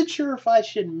wasn't sure if I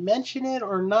should mention it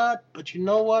or not, but you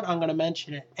know what? I'm going to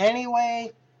mention it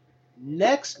anyway.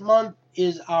 Next month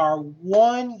is our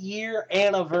 1-year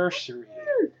anniversary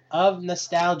of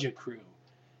Nostalgia Crew.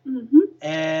 Mm-hmm.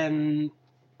 And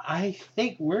I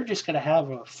think we're just going to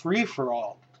have a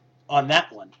free-for-all on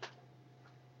that one.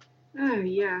 Oh,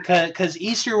 yeah. Because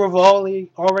Easter will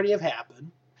already have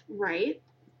happened. Right.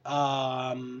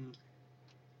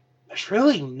 There's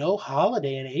really no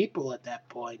holiday in April at that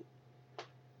point.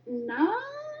 No?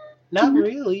 Not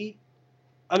really.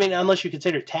 Unless you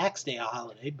consider Tax Day a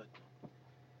holiday, but...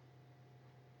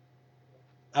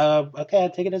 okay, I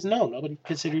take it as no. Nobody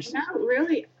considers... Not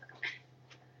really.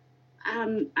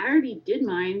 I already did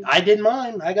mine. I did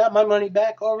mine. I got my money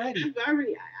back already.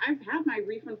 I've had my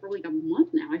refund for like a month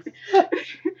now, I think.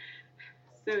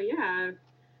 So, yeah.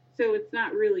 So, it's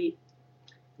not really...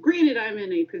 Granted, I'm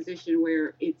in a position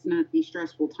where it's not the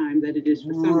stressful time that it is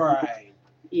for some people. Right.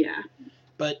 Yeah.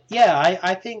 But, yeah,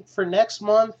 I think for next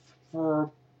month,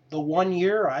 for the 1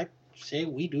 year, I say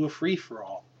we do a free for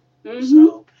all. Mm-hmm.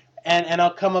 So, and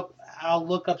I'll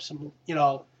look up some,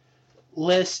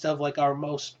 list of like our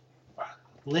most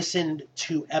listened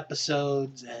to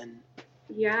episodes, and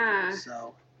Yeah.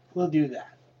 so we'll do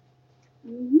that.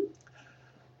 Mm-hmm.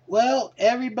 Well,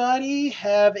 everybody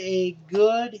have a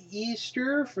good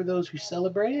Easter for those who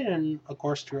celebrate it, and of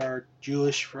course to our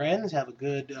Jewish friends, have a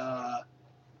good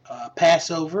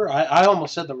Passover. I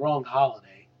almost said the wrong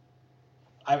holiday.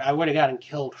 I would have gotten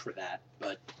killed for that,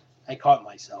 but I caught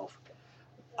myself.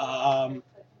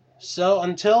 So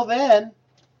until then,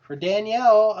 for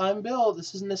Danielle, I'm Bill.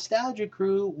 This is Nostalgia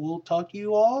Crew. We'll talk to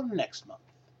you all next month.